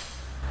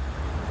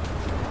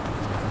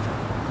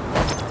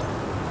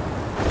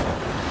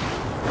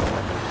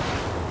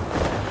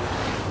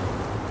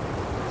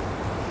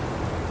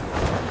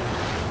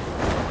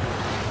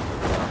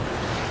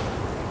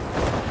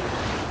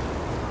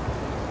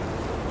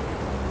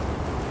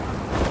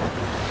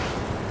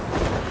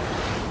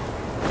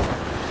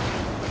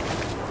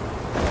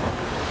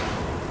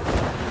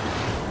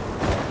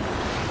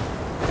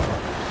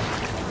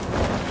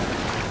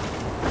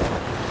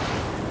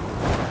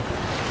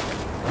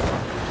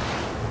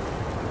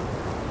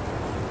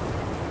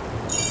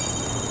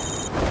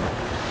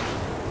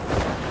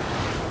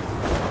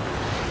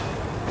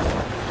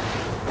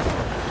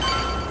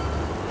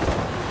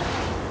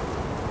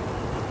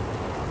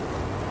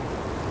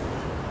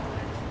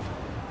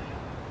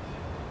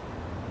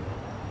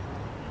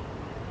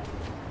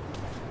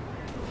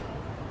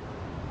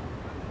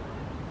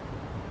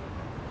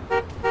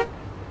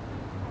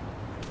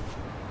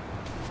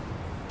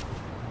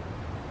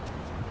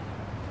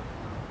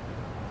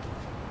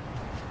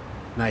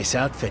 Nice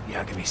outfit,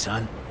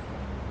 Yagami-san.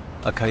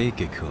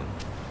 Akaike-kun,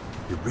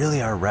 you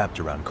really are wrapped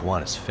around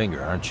Kawana's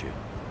finger, aren't you?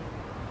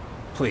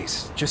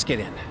 Please, just get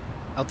in.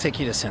 I'll take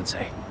you to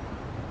Sensei.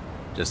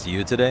 Just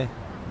you today?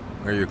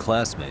 Where are your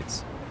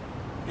classmates?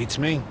 Beats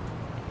me.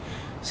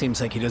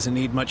 Seems like he doesn't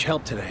need much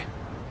help today.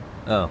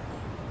 Oh.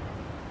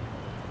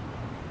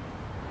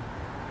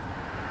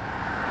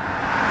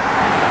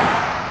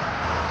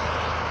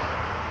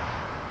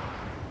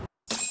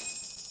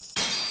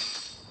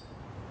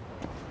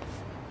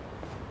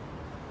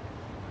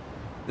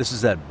 This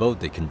is that boat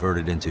they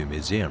converted into a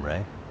museum,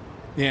 right?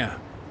 Yeah,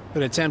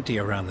 but it's empty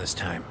around this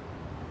time.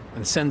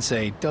 And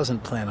Sensei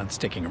doesn't plan on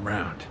sticking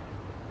around.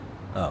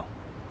 Oh.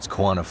 Is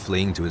Kawana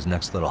fleeing to his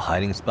next little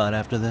hiding spot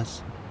after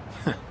this?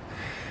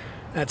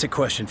 That's a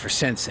question for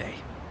Sensei,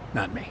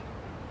 not me.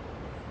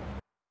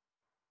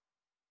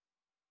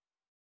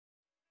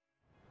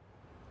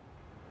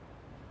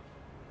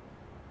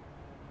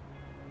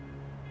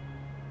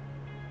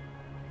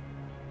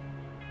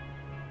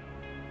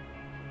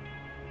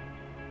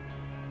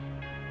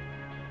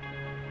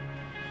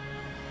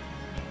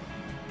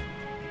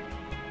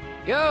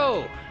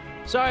 Yo!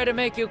 Sorry to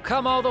make you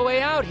come all the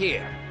way out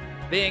here.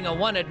 Being a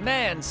wanted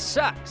man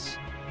sucks.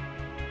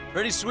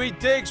 Pretty sweet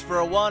digs for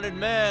a wanted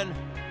man.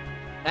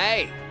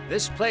 Hey,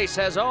 this place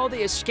has all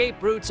the escape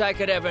routes I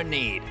could ever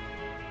need.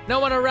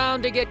 No one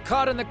around to get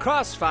caught in the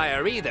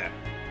crossfire either.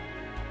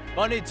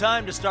 Funny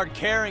time to start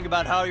caring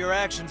about how your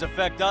actions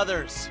affect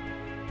others.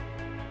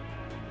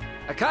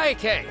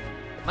 Akaike,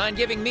 mind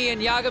giving me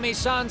and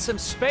Yagami-san some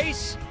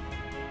space?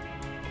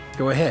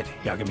 Go ahead,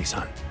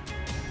 Yagami-san.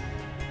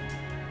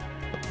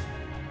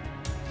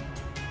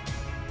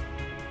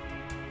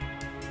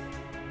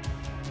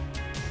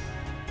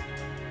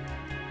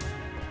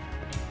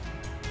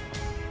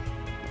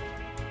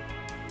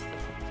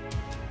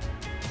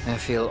 I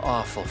feel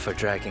awful for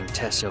dragging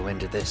Tesso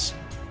into this.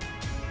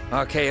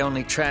 RK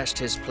only trashed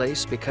his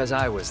place because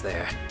I was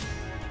there.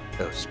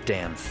 Those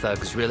damn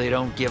thugs really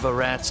don't give a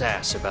rat's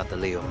ass about the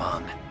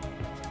Liumang.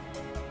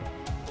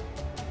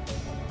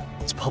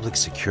 It's public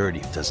security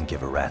who doesn't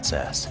give a rat's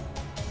ass.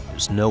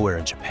 There's nowhere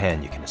in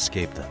Japan you can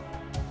escape them.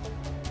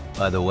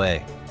 By the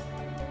way,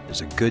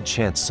 there's a good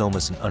chance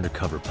Soma's an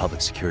undercover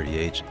public security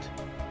agent,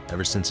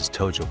 ever since his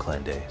Tojo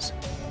clan days.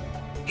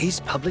 He's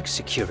public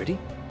security?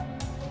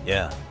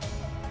 Yeah.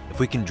 If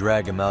we can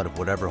drag him out of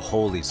whatever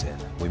hole he's in,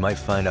 we might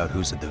find out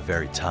who's at the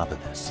very top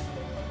of this.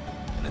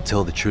 And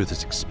until the truth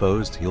is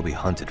exposed, he'll be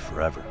hunted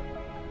forever.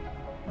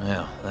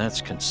 Well,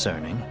 that's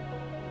concerning.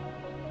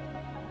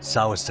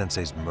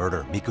 Sawa-sensei's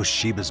murder,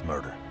 Mikoshiba's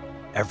murder.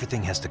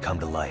 Everything has to come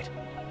to light.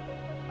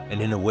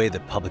 And in a way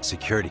that public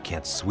security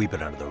can't sweep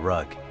it under the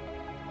rug.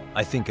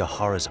 I think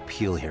Ahara's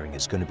appeal hearing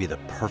is going to be the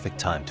perfect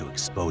time to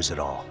expose it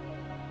all.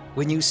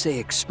 When you say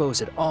expose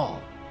it all,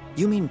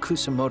 you mean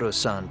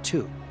Kusamoto-san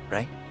too,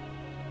 right?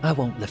 I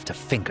won't lift a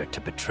finger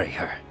to betray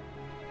her.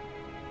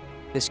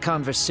 This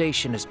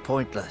conversation is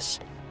pointless.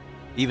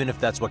 Even if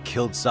that's what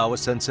killed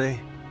Sawa-sensei?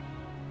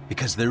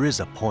 Because there is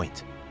a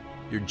point.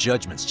 Your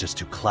judgment's just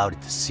too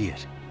clouded to see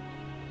it.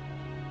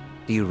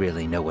 Do you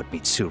really know what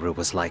Mitsuru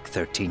was like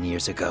 13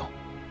 years ago?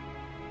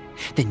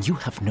 Then you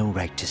have no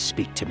right to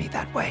speak to me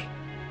that way.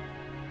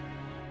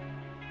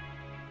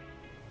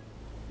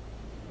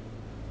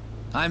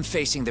 I'm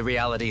facing the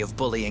reality of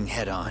bullying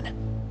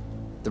head-on.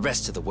 The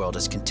rest of the world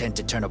is content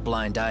to turn a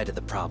blind eye to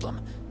the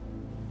problem.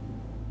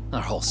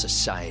 Our whole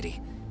society.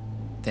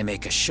 They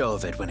make a show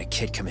of it when a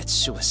kid commits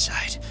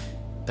suicide.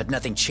 But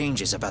nothing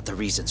changes about the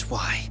reasons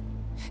why.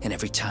 And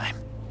every time,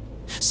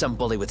 some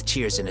bully with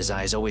tears in his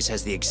eyes always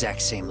has the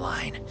exact same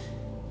line.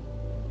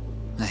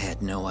 I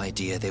had no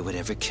idea they would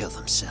ever kill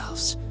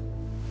themselves.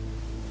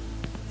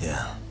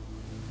 Yeah.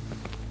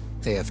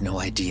 They have no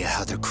idea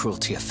how their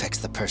cruelty affects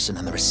the person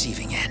on the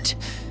receiving end.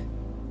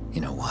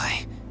 You know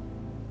why?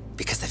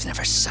 Because they've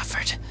never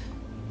suffered.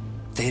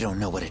 They don't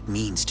know what it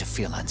means to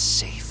feel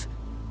unsafe.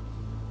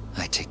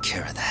 I take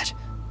care of that.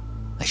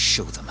 I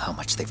show them how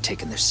much they've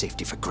taken their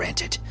safety for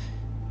granted.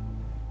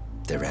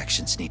 Their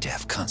actions need to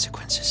have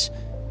consequences,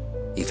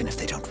 even if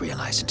they don't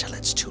realize until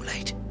it's too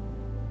late.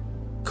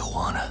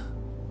 Kawana.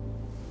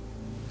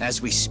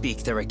 As we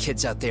speak, there are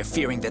kids out there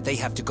fearing that they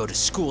have to go to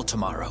school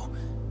tomorrow.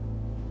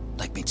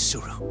 Like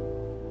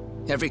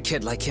Mitsuru. Every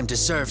kid like him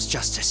deserves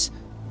justice.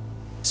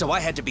 So I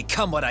had to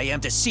become what I am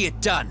to see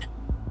it done.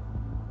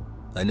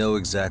 I know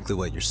exactly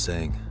what you're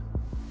saying.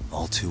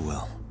 All too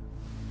well.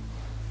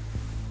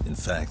 In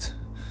fact,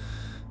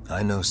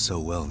 I know so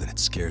well that it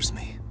scares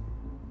me.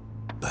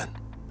 But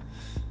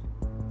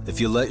if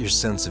you let your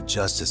sense of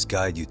justice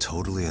guide you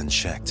totally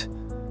unchecked,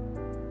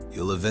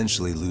 you'll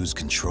eventually lose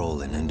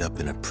control and end up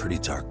in a pretty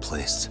dark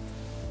place.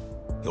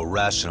 You'll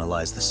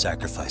rationalize the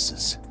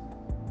sacrifices,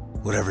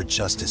 whatever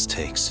justice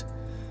takes.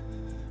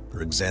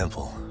 For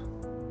example,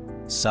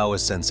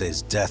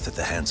 Sawa-sensei's death at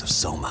the hands of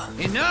Soma.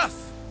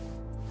 Enough!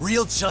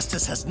 Real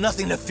justice has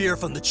nothing to fear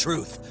from the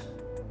truth.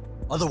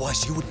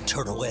 Otherwise, you wouldn't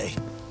turn away.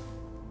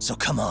 So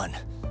come on.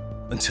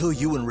 Until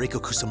you and Reiko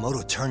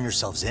Kusamoto turn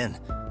yourselves in,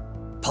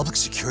 public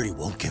security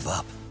won't give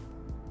up.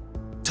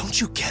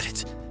 Don't you get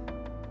it?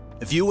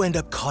 If you end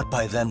up caught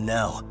by them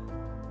now,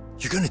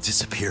 you're gonna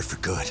disappear for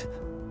good.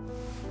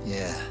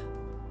 Yeah.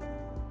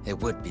 It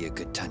would be a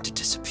good time to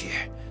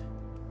disappear.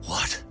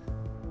 What?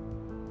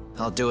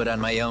 I'll do it on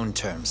my own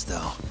terms,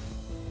 though.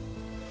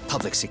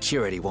 Public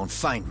security won't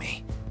find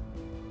me.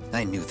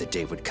 I knew the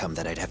day would come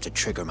that I'd have to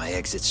trigger my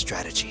exit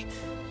strategy.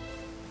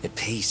 It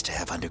pays to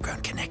have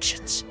underground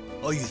connections.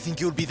 Oh, you think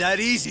it would be that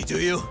easy, do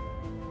you?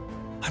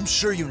 I'm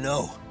sure you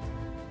know.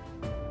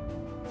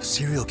 A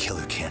serial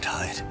killer can't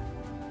hide.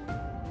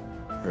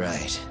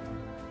 Right.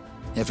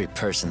 Every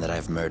person that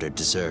I've murdered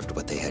deserved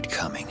what they had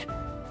coming.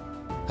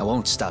 I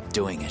won't stop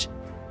doing it.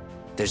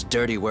 There's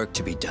dirty work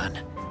to be done.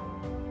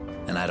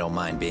 And I don't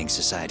mind being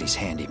society's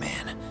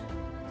handyman.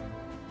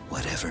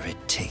 Whatever it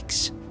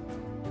takes.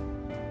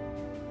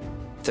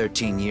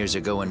 13 years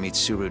ago when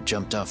Mitsuru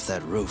jumped off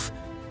that roof,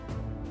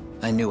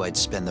 I knew I'd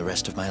spend the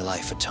rest of my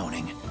life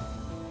atoning.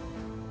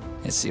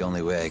 It's the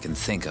only way I can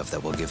think of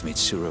that will give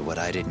Mitsuru what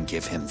I didn't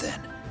give him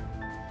then.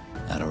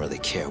 I don't really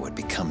care what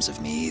becomes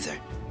of me either.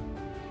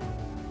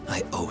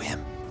 I owe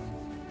him.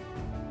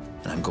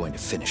 And I'm going to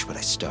finish what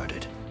I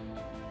started.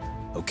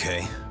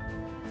 Okay.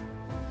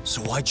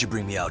 So why'd you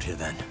bring me out here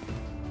then?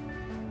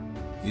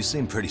 You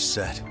seem pretty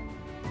set.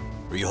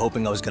 Were you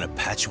hoping I was gonna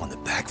pat you on the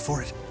back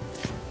for it?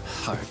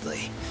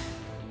 Hardly.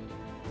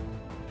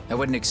 I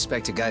wouldn't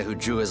expect a guy who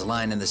drew his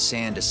line in the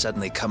sand to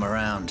suddenly come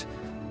around.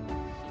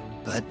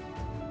 But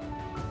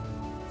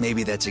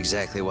maybe that's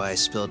exactly why I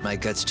spilled my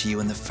guts to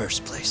you in the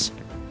first place.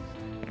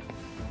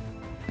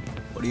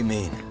 What do you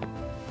mean?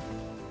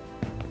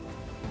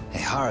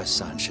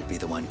 Hara-san should be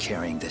the one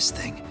carrying this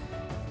thing.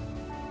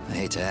 I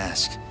hate to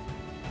ask,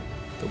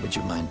 but would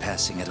you mind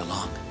passing it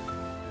along?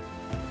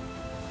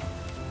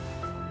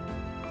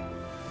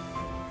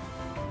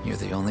 You're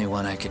the only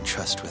one I can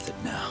trust with it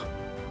now.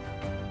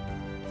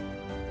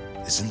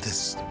 Isn't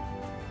this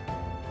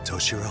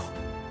Toshiro?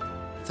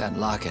 That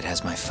locket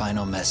has my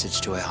final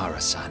message to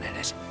Hara-san in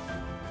it.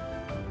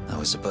 I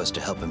was supposed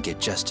to help him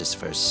get justice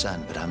for his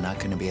son, but I'm not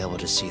going to be able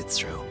to see it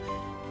through.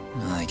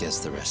 Well, I guess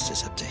the rest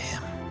is up to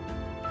him.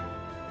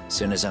 As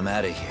soon as I'm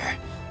out of here,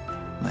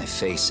 my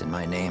face and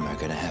my name are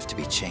gonna have to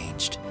be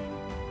changed.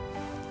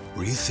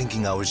 Were you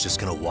thinking I was just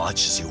gonna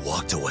watch as you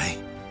walked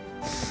away?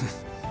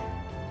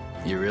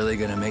 You really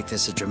gonna make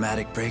this a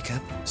dramatic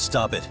breakup?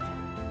 Stop it.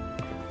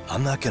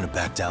 I'm not gonna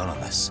back down on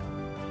this.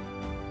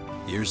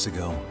 Years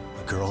ago,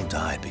 a girl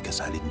died because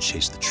I didn't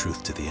chase the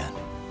truth to the end.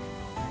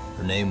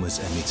 Her name was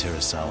Emi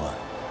Terasawa,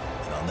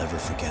 and I'll never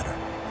forget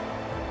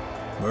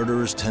her.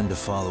 Murderers tend to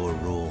follow a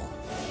rule.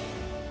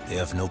 They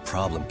have no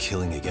problem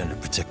killing again to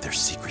protect their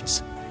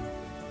secrets.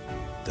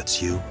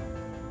 That's you,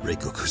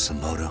 Reiko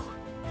Kusamoto.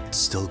 It's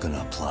still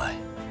gonna apply.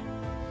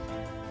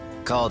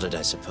 Called it,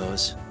 I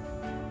suppose.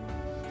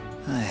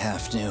 I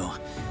half knew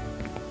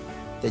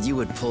that you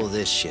would pull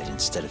this shit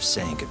instead of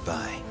saying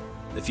goodbye.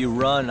 If you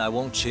run, I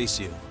won't chase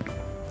you.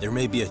 There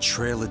may be a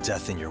trail of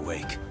death in your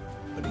wake,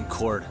 but in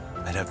court,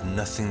 I'd have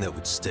nothing that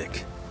would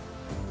stick.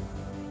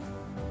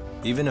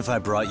 Even if I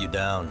brought you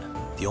down,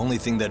 the only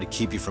thing that'd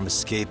keep you from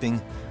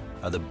escaping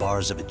are the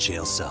bars of a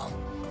jail cell.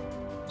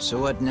 So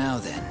what now,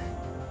 then?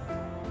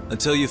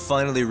 Until you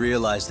finally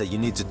realize that you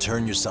need to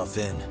turn yourself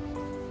in,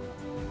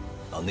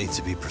 I'll need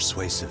to be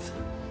persuasive.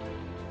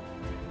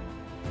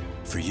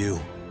 For you,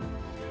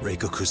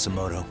 Reiko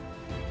Kusamoto,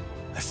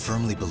 I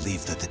firmly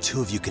believe that the two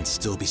of you can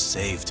still be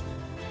saved.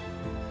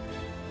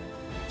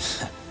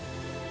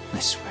 I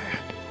swear.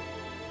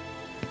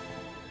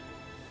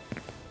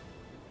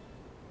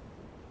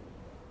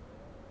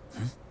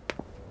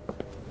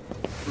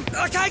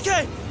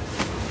 Akaike!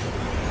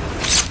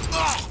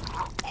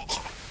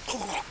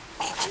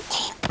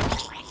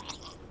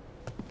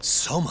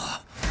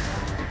 Soma?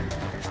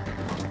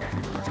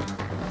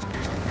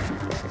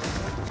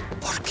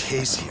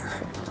 RK's here.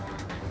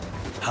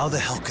 How the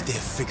hell could they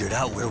have figured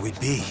out where we'd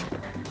be?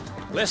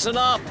 Listen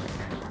up!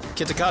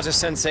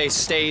 Kitakata-sensei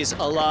stays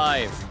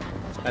alive.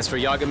 As for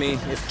Yagami,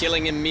 if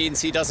killing him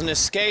means he doesn't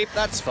escape,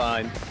 that's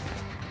fine.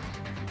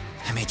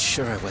 I made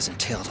sure I wasn't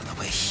tailed on the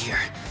way here.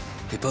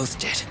 We both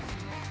did.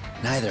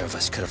 Neither of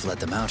us could have led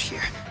them out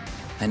here.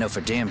 I know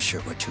for damn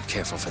sure we're too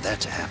careful for that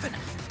to happen.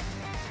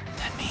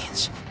 That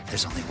means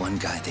there's only one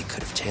guy they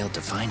could have tailed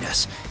to find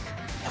us.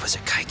 It was a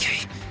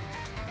Kaike.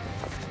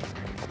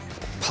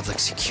 Public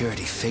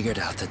security figured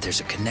out that there's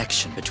a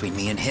connection between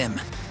me and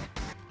him.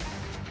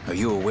 Are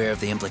you aware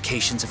of the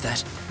implications of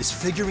that? Is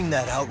figuring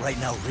that out right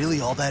now really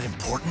all that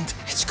important?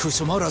 It's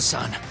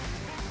Kusamoto-san.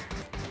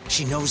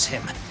 She knows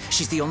him.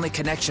 She's the only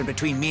connection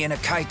between me and a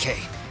Kaike.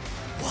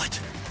 What?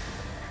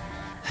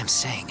 I'm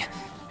saying,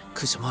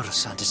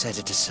 Kusamoto-san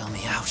decided to sell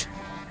me out.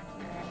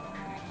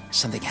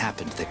 Something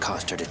happened that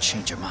caused her to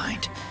change her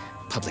mind.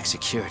 Public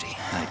security,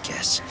 I'd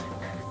guess.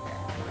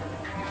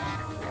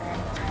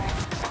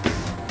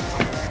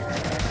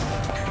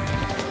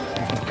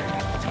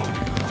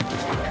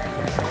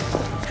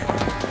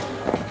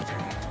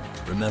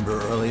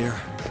 Remember earlier?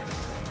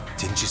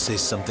 Didn't you say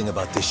something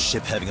about this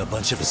ship having a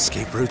bunch of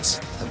escape routes?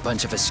 A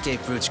bunch of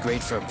escape routes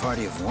great for a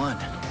party of one.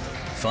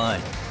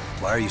 Fine.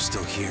 Why are you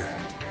still here?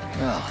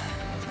 Well,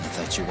 I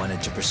thought you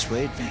wanted to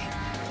persuade me.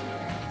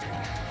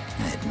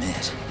 I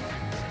admit,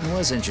 I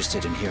was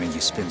interested in hearing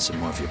you spin some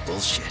more of your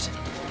bullshit.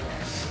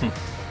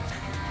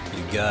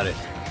 You got it.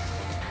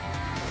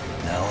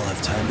 Now I'll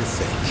have time to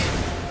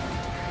think.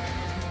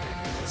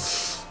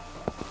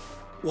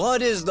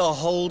 What is the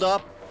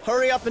holdup?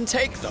 Hurry up and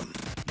take them.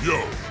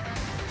 Yo,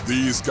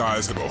 these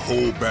guys have a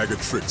whole bag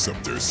of tricks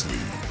up their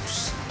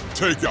sleeves.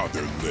 Take out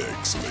their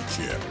legs so they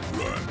can't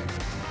run.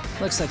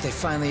 Looks like they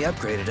finally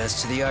upgraded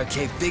us to the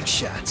arcade big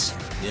shots.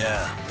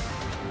 Yeah.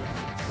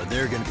 But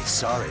they're gonna be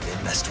sorry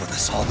they messed with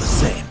us all the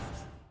same.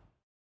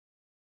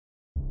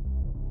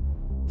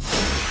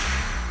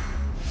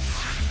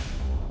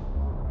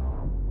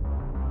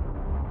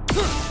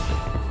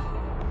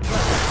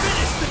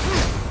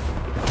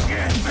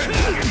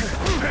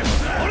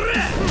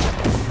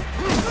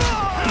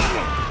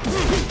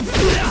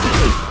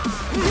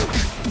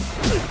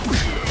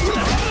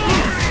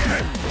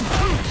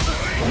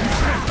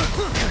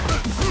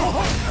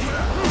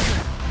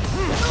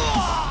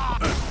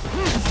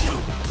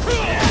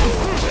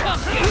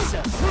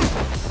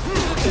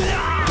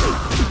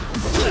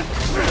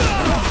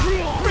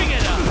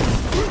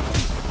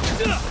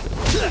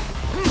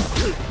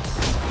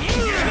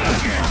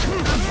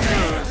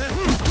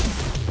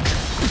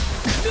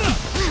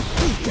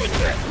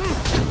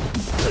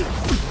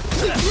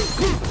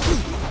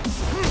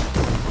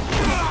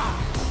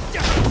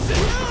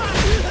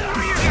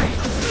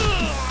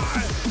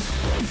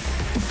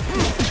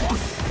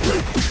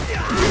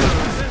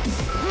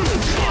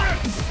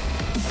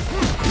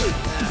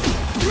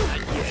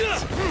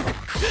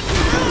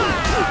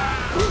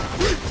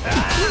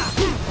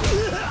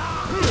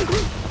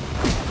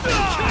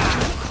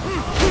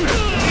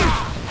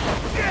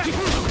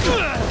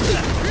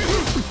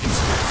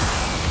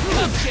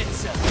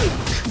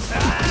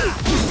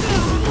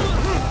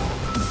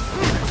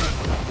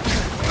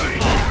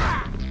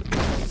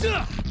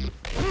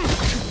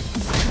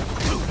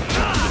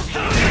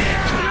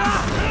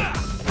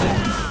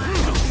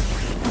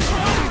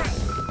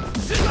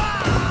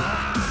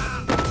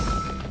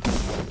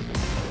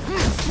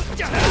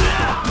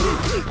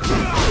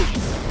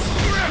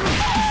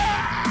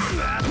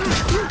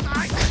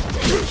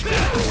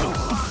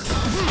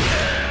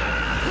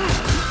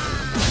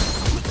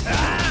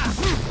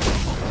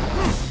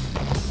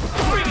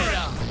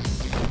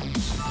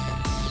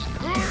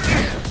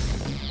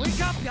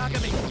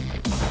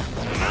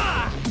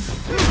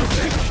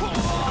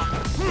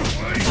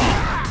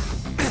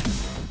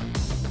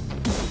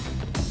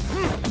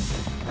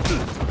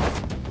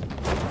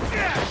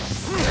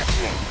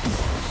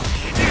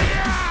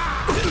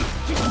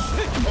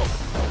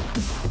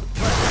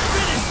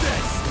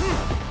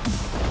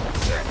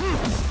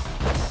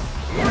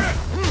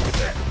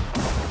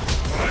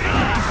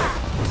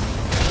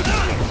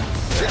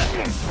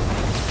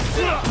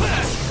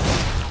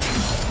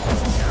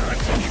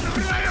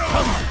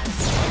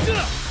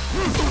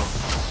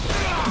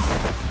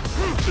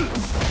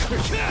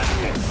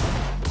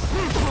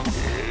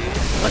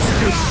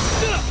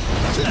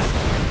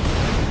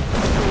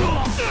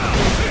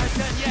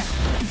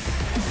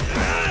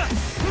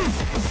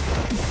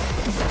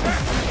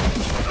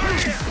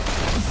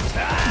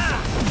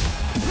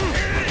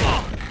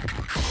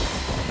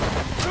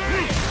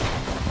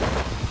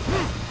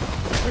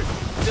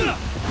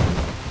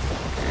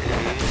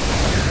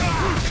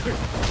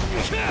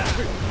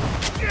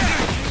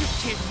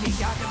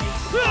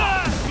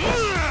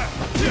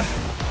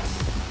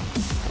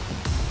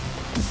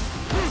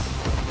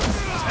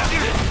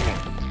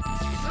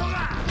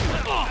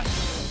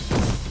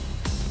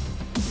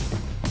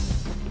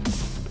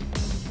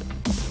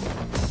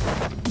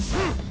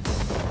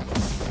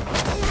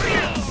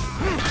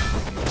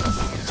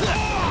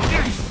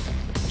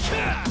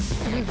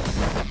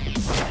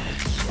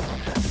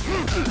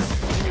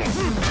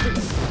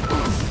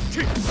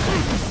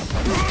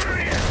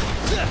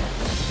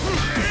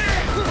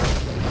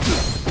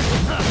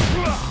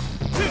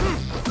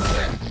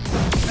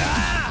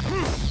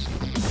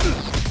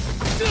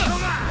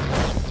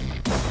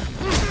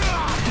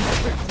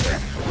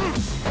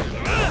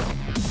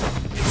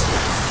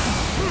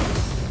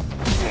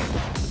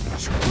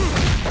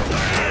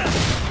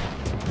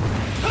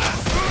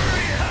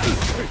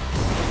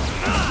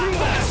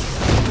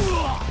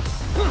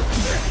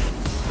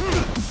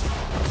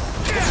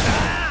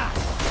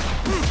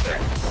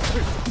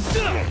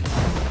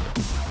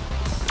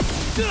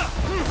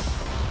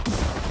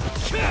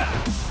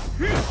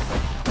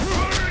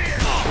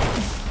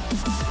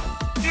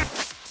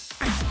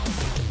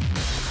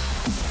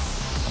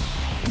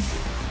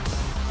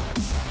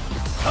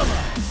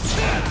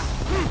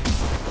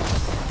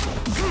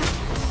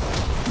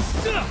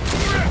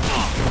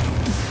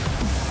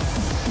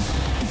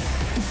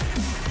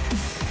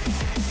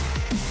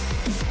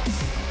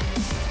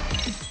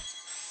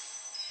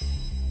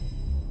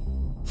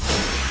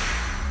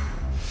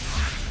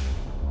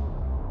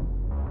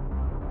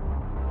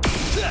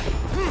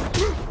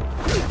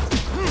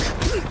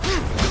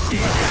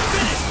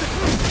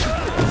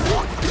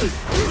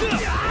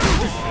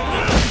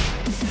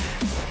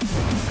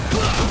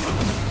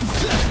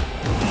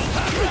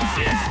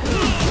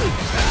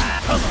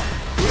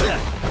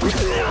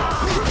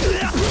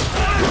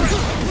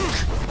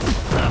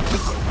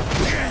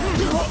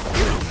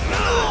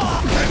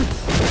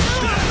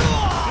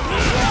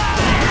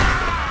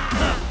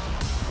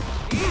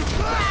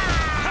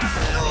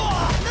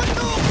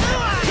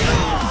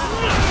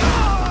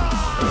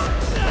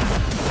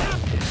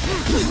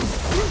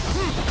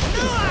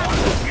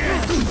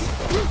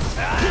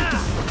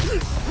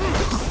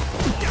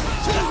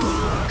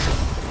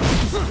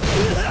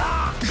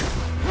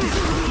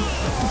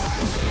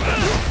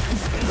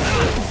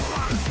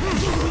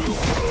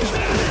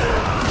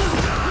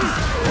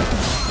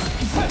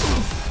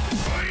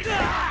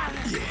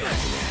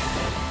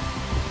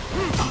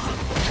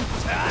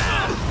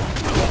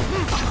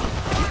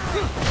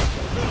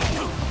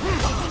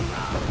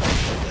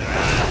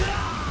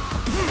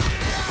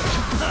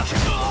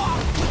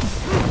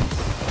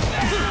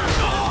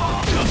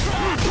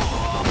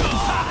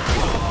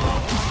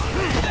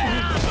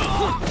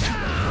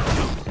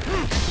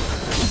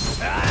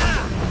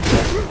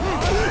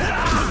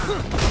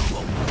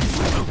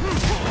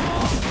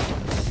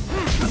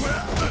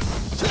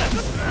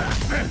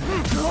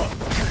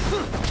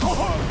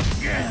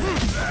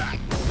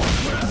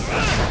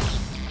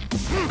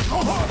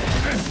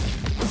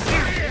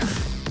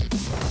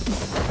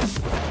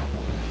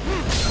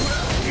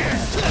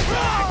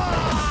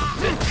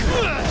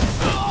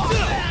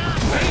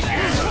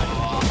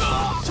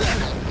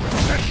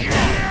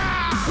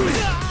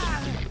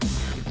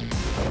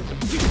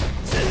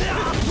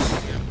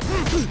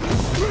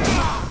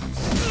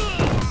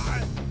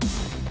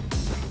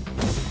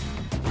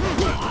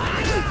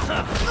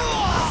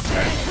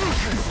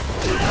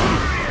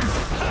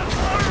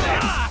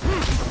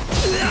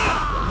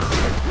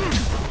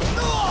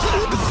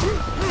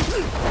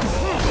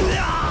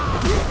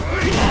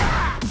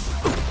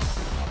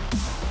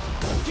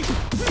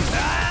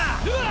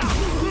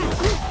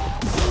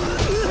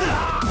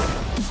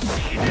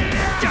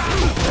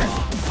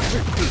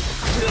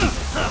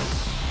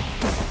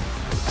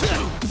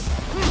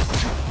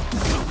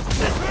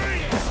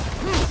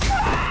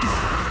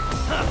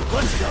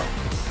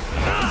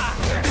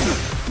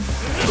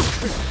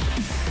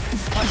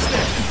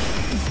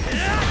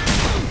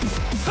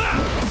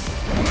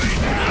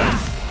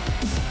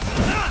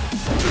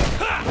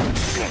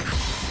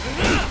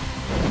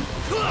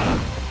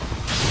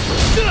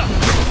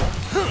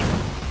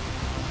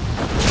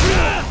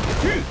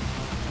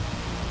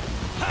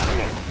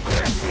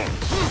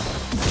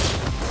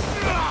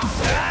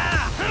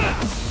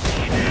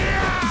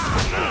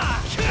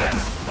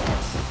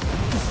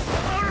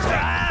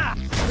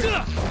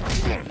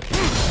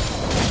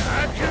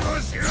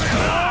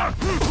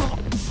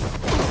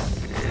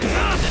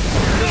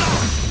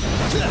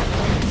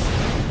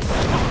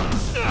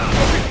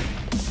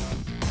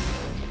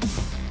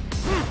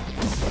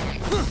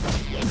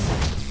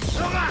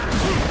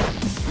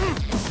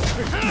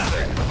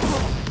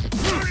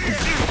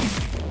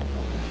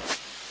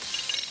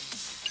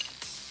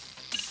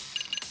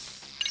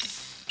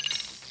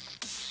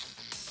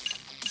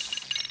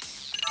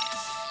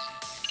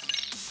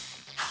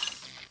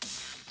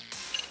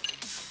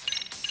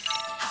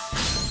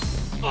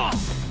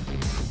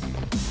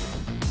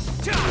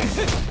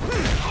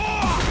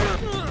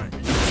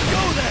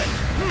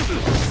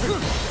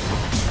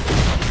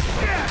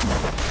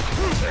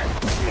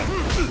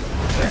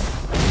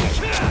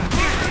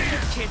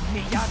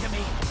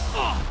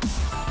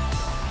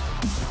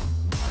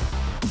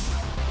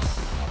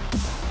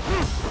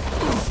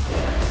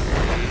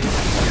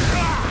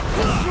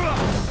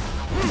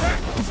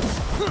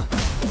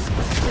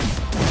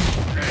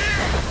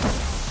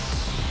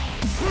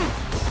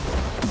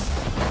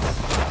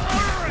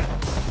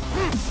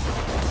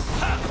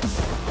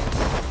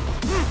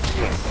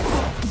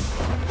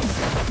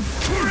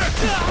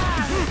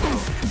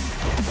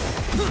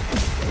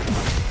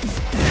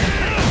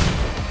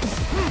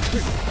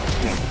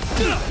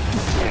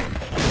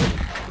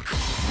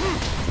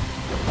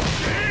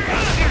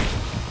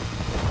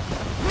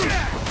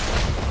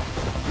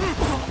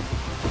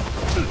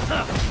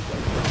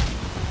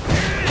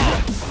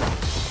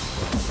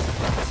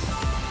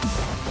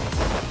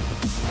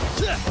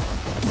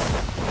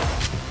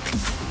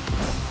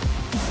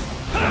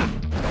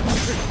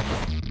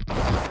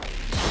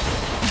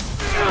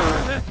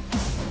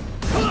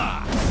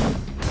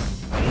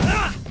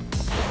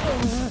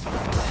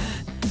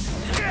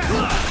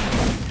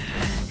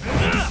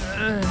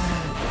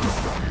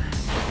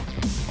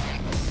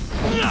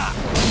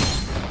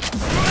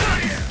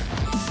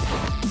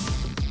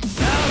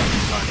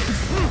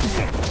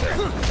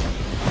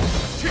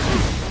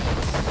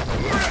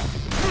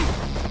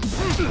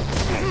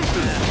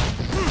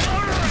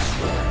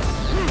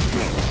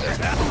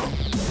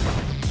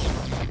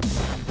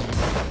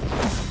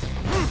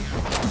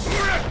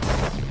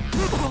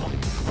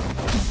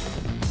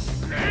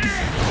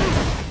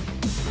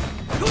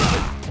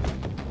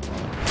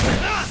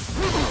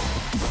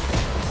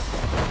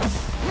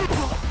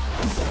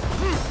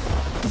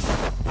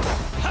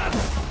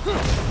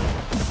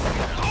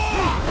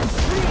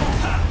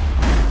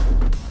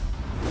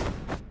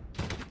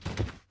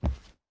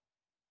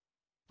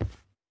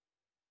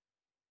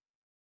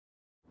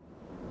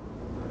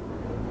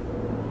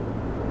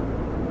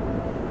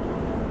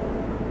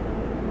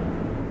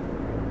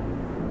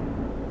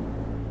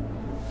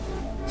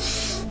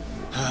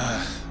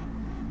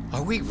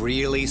 we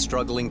really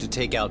struggling to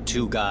take out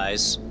two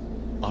guys?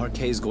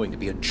 RK's going to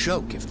be a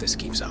joke if this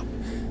keeps up.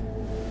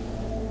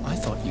 I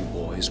thought you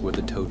boys were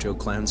the Tojo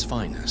clan's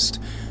finest.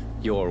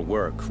 Your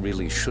work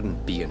really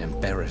shouldn't be an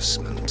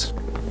embarrassment.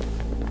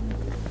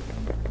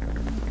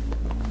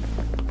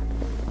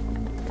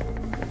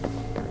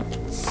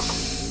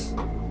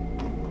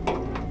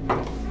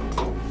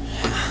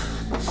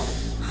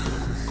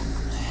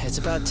 It's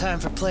about time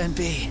for Plan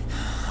B.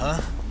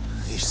 Huh?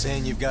 You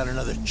saying you've got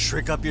another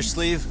trick up your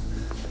sleeve?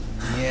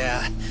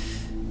 Yeah,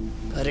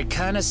 but it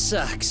kinda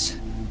sucks.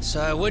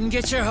 So I wouldn't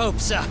get your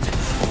hopes up.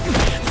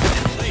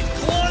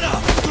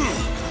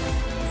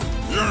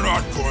 You're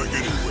not going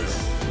anywhere.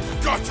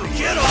 Got to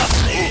Get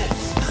off me!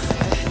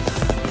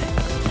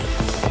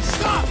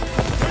 Stop!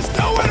 There's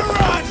nowhere to run!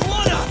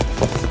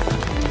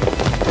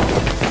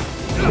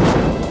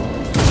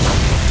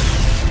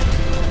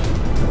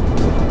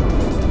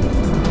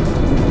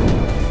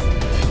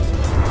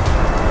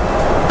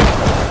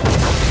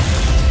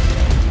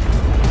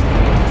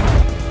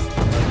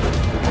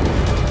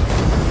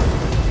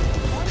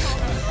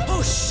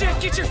 Oh shit,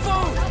 get your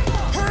phone!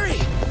 Hurry!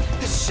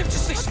 This ship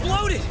just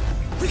exploded!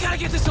 We gotta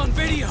get this on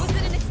video! Was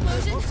it an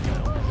explosion?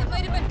 It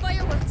might have been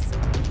fireworks.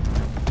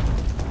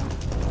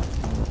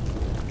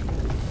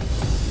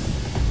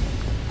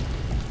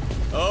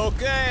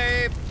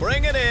 Okay,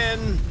 bring it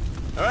in.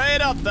 Hurry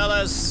it up,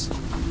 fellas.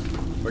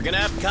 We're gonna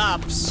have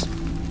cops.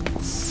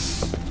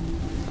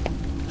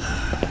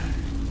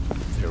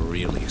 They're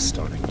really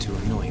starting to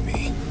annoy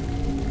me.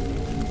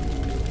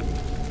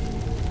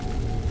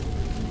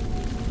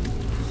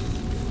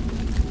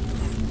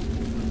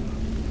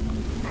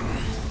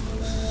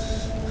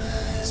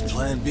 His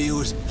plan B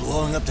was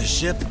blowing up the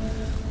ship?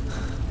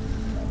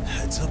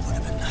 Heads up would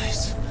have been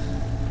nice.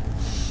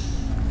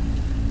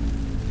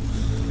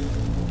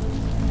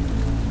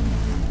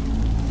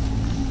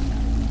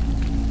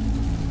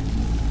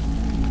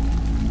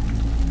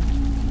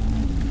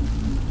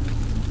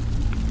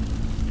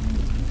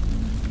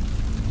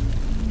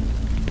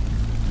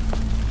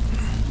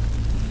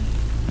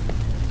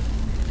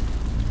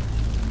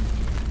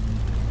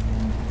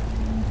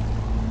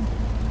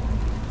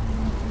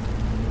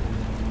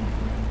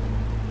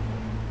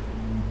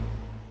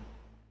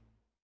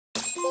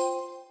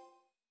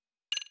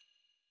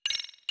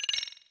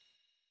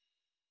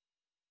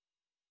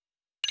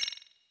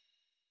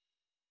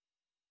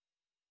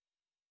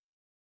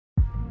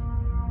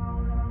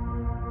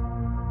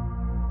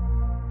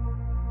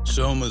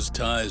 Soma's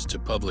ties to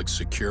public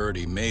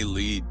security may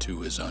lead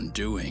to his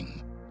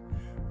undoing.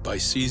 By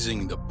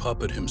seizing the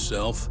puppet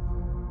himself,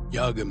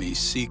 Yagami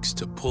seeks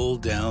to pull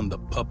down the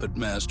puppet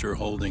master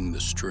holding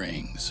the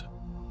strings.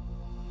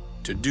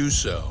 To do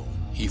so,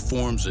 he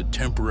forms a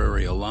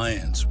temporary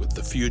alliance with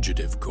the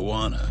fugitive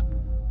Kuwana.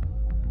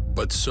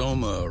 But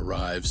Soma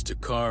arrives to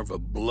carve a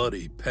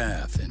bloody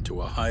path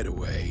into a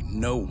hideaway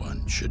no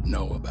one should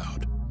know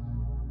about.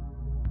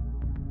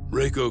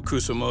 Reiko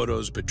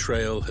Kusumoto's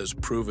betrayal has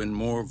proven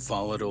more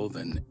volatile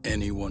than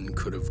anyone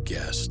could have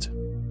guessed.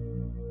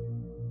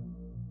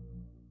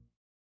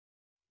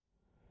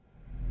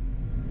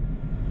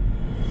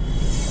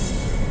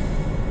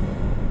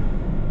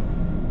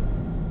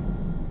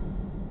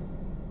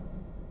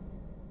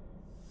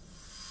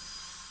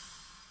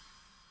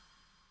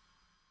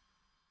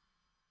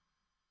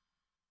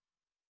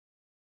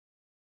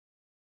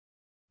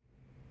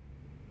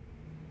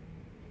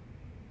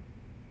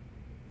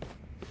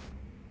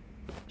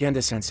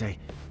 Genda-sensei,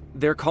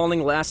 they're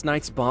calling last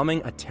night's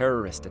bombing a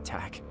terrorist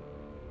attack.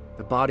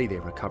 The body they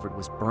recovered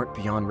was burnt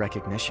beyond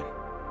recognition.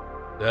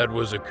 That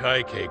was a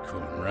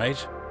Kaike-kun, right?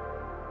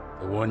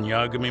 The one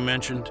Yagami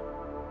mentioned?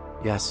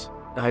 Yes,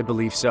 I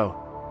believe so.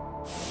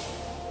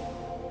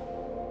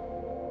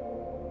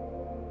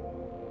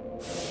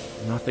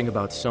 Nothing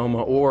about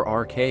Soma or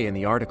RK in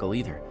the article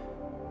either.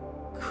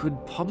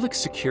 Could public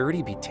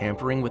security be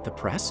tampering with the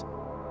press?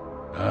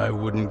 I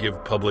wouldn't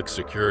give public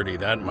security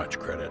that much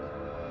credit.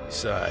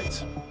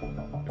 Besides,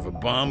 if a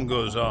bomb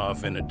goes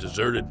off in a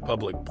deserted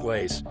public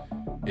place,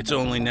 it's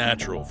only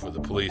natural for the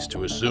police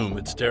to assume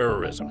it's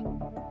terrorism.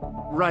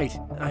 Right,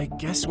 I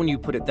guess when you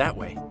put it that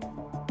way.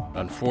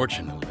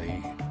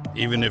 Unfortunately,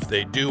 even if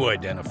they do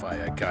identify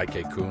a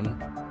Kaike-kun,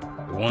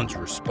 the ones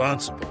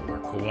responsible are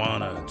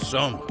Kuwana and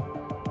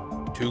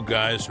Soma, two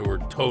guys who are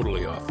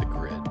totally off the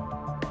grid.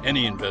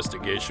 Any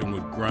investigation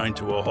would grind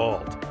to a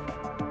halt,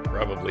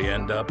 probably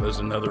end up as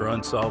another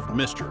unsolved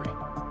mystery.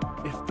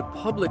 If the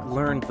public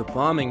learned the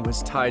bombing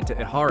was tied to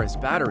Ihara's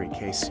battery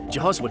case,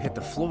 jaws would hit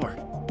the floor.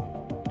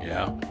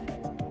 Yeah.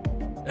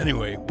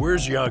 Anyway,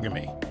 where's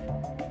Yagami?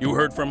 You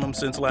heard from him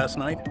since last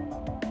night?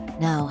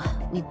 No,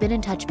 we've been in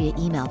touch via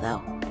email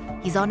though.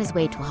 He's on his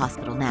way to a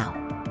hospital now.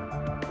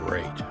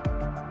 Great.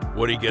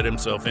 What'd he get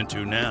himself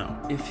into now?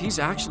 If he's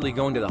actually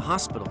going to the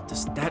hospital,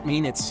 does that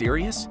mean it's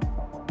serious?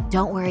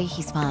 Don't worry,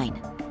 he's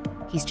fine.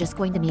 He's just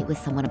going to meet with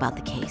someone about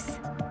the case.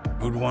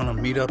 Who'd want to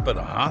meet up at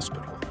a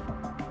hospital?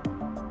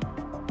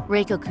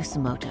 Reiko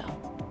Kusumoto.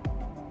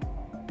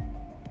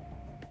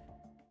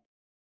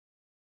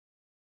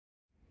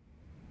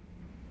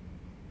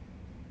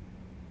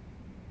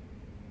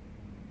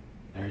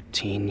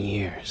 13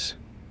 years.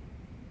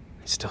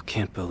 I still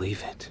can't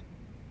believe it.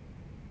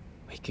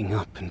 Waking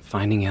up and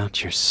finding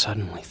out you're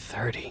suddenly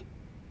 30.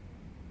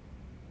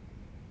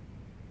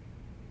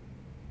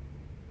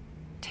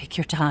 Take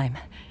your time.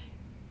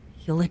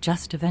 You'll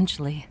adjust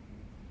eventually.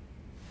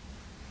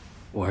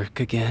 Work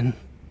again?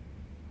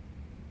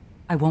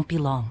 I won't be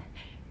long.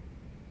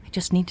 I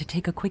just need to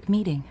take a quick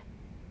meeting.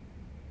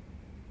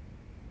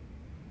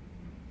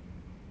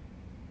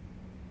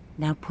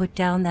 Now put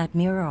down that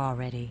mirror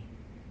already.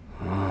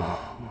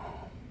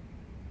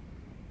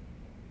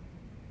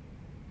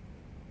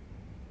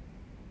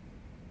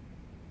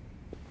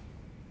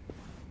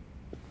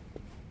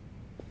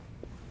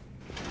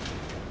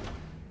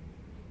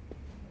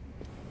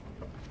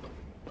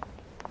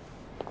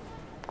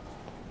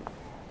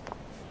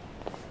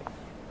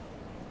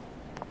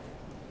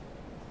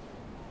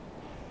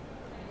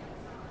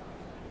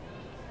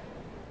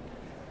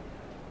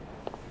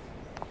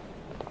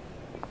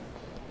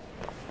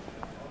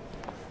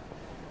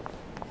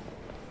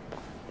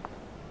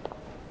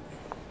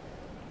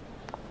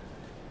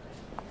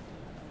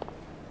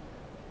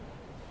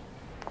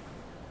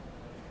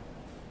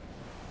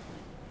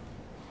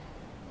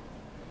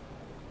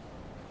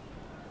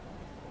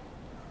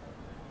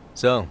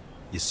 So,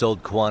 you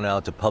sold Kawana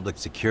out to public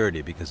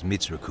security because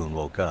Mitsuru-kun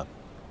woke up.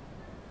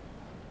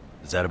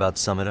 Does that about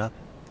sum it up?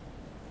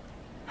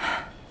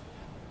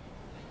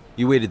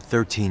 You waited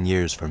 13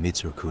 years for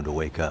Mitsuru-kun to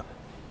wake up.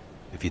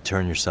 If you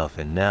turn yourself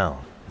in now,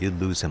 you'd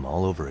lose him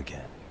all over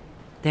again.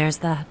 There's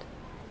that.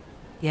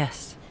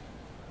 Yes.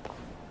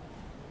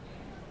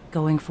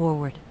 Going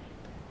forward,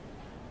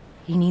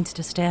 he needs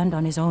to stand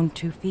on his own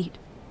 2 feet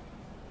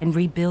and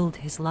rebuild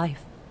his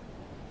life.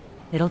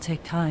 It'll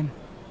take time.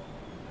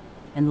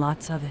 And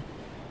lots of it.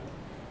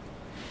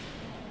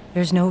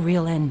 There's no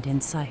real end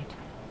in sight.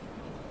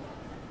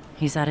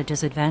 He's at a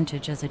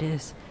disadvantage as it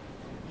is.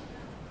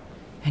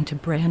 And to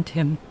brand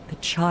him the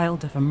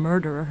child of a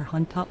murderer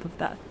on top of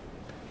that,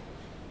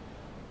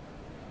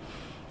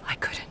 I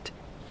couldn't.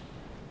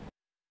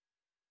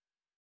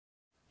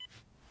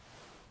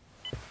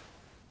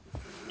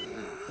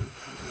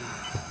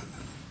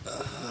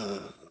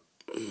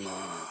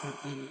 Mom.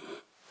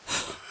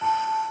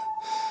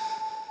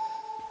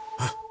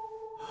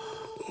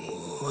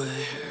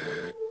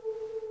 Where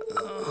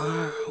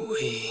are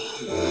we?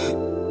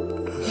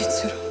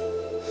 Mitsuru.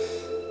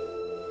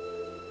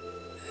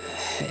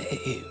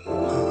 Hey,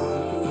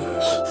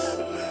 Mom.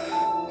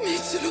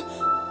 Mitsuru.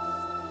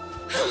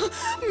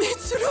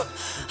 Mitsuru.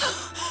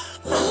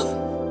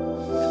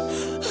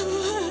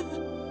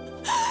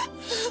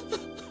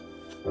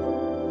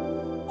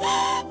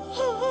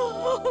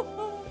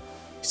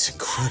 It's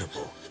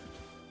incredible.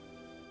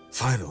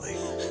 Finally,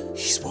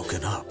 he's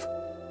woken up.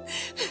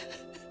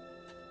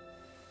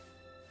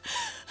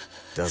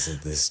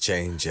 Doesn't this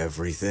change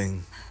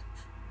everything?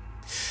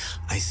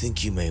 I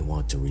think you may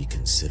want to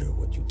reconsider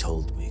what you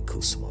told me,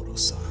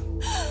 Kusumoto-san.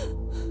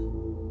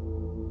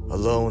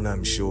 Alone,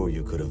 I'm sure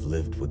you could have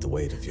lived with the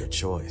weight of your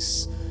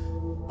choice,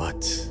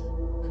 but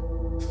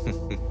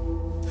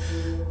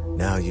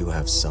now you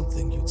have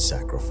something you'd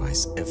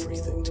sacrifice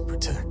everything to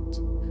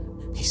protect.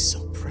 He's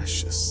so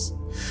precious,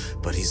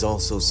 but he's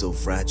also so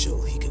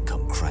fragile he could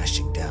come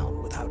crashing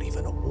down without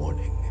even a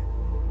warning.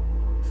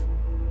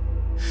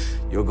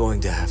 You're going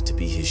to have to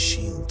be his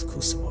shield,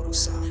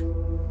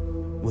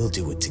 Kusumoto-san. We'll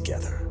do it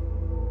together.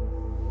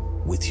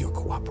 With your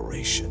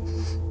cooperation.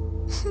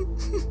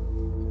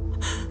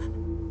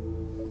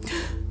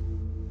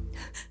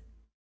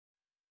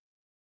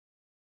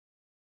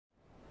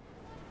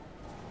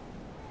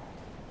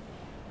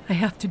 I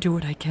have to do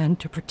what I can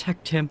to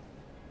protect him.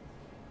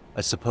 I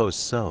suppose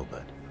so,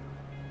 but...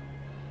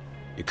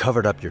 You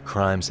covered up your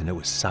crimes and it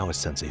was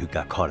Sawa-sensei who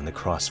got caught in the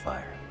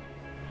crossfire.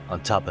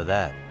 On top of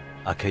that,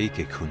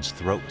 Akaike-kun's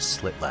throat was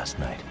slit last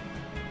night.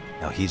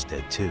 Now he's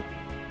dead too.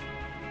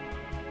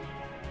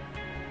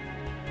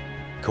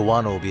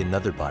 Kawana will be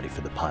another body for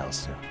the pile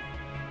soon.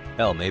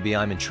 Hell, maybe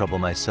I'm in trouble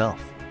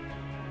myself.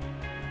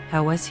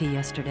 How was he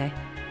yesterday?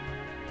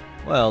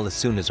 Well, as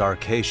soon as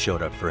RK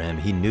showed up for him,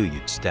 he knew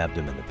you'd stabbed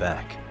him in the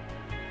back.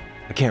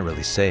 I can't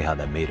really say how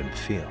that made him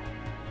feel.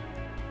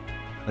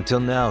 Until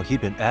now,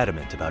 he'd been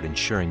adamant about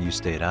ensuring you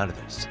stayed out of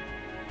this.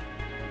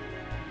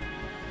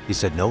 He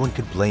said no one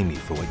could blame you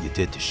for what you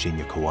did to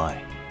Shinya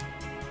Kawai.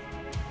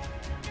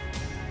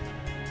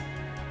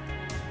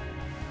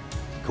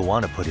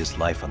 Kawana put his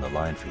life on the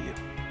line for you.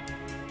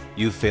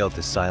 You failed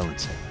to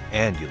silence him,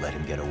 and you let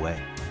him get away.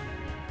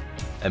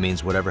 That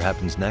means whatever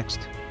happens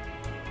next,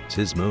 it's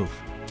his move.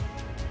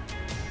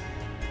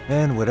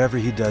 And whatever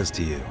he does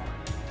to you,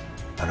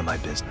 none of my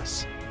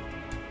business.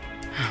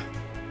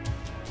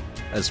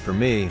 As for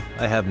me,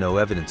 I have no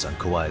evidence on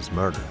Kawai's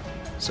murder,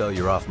 so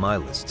you're off my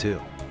list too.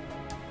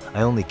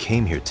 I only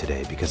came here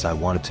today because I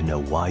wanted to know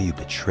why you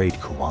betrayed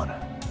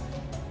Kawana.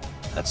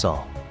 That's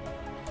all.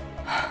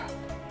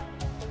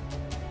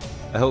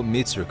 I hope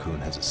Mitsuru-kun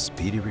has a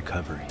speedy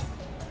recovery.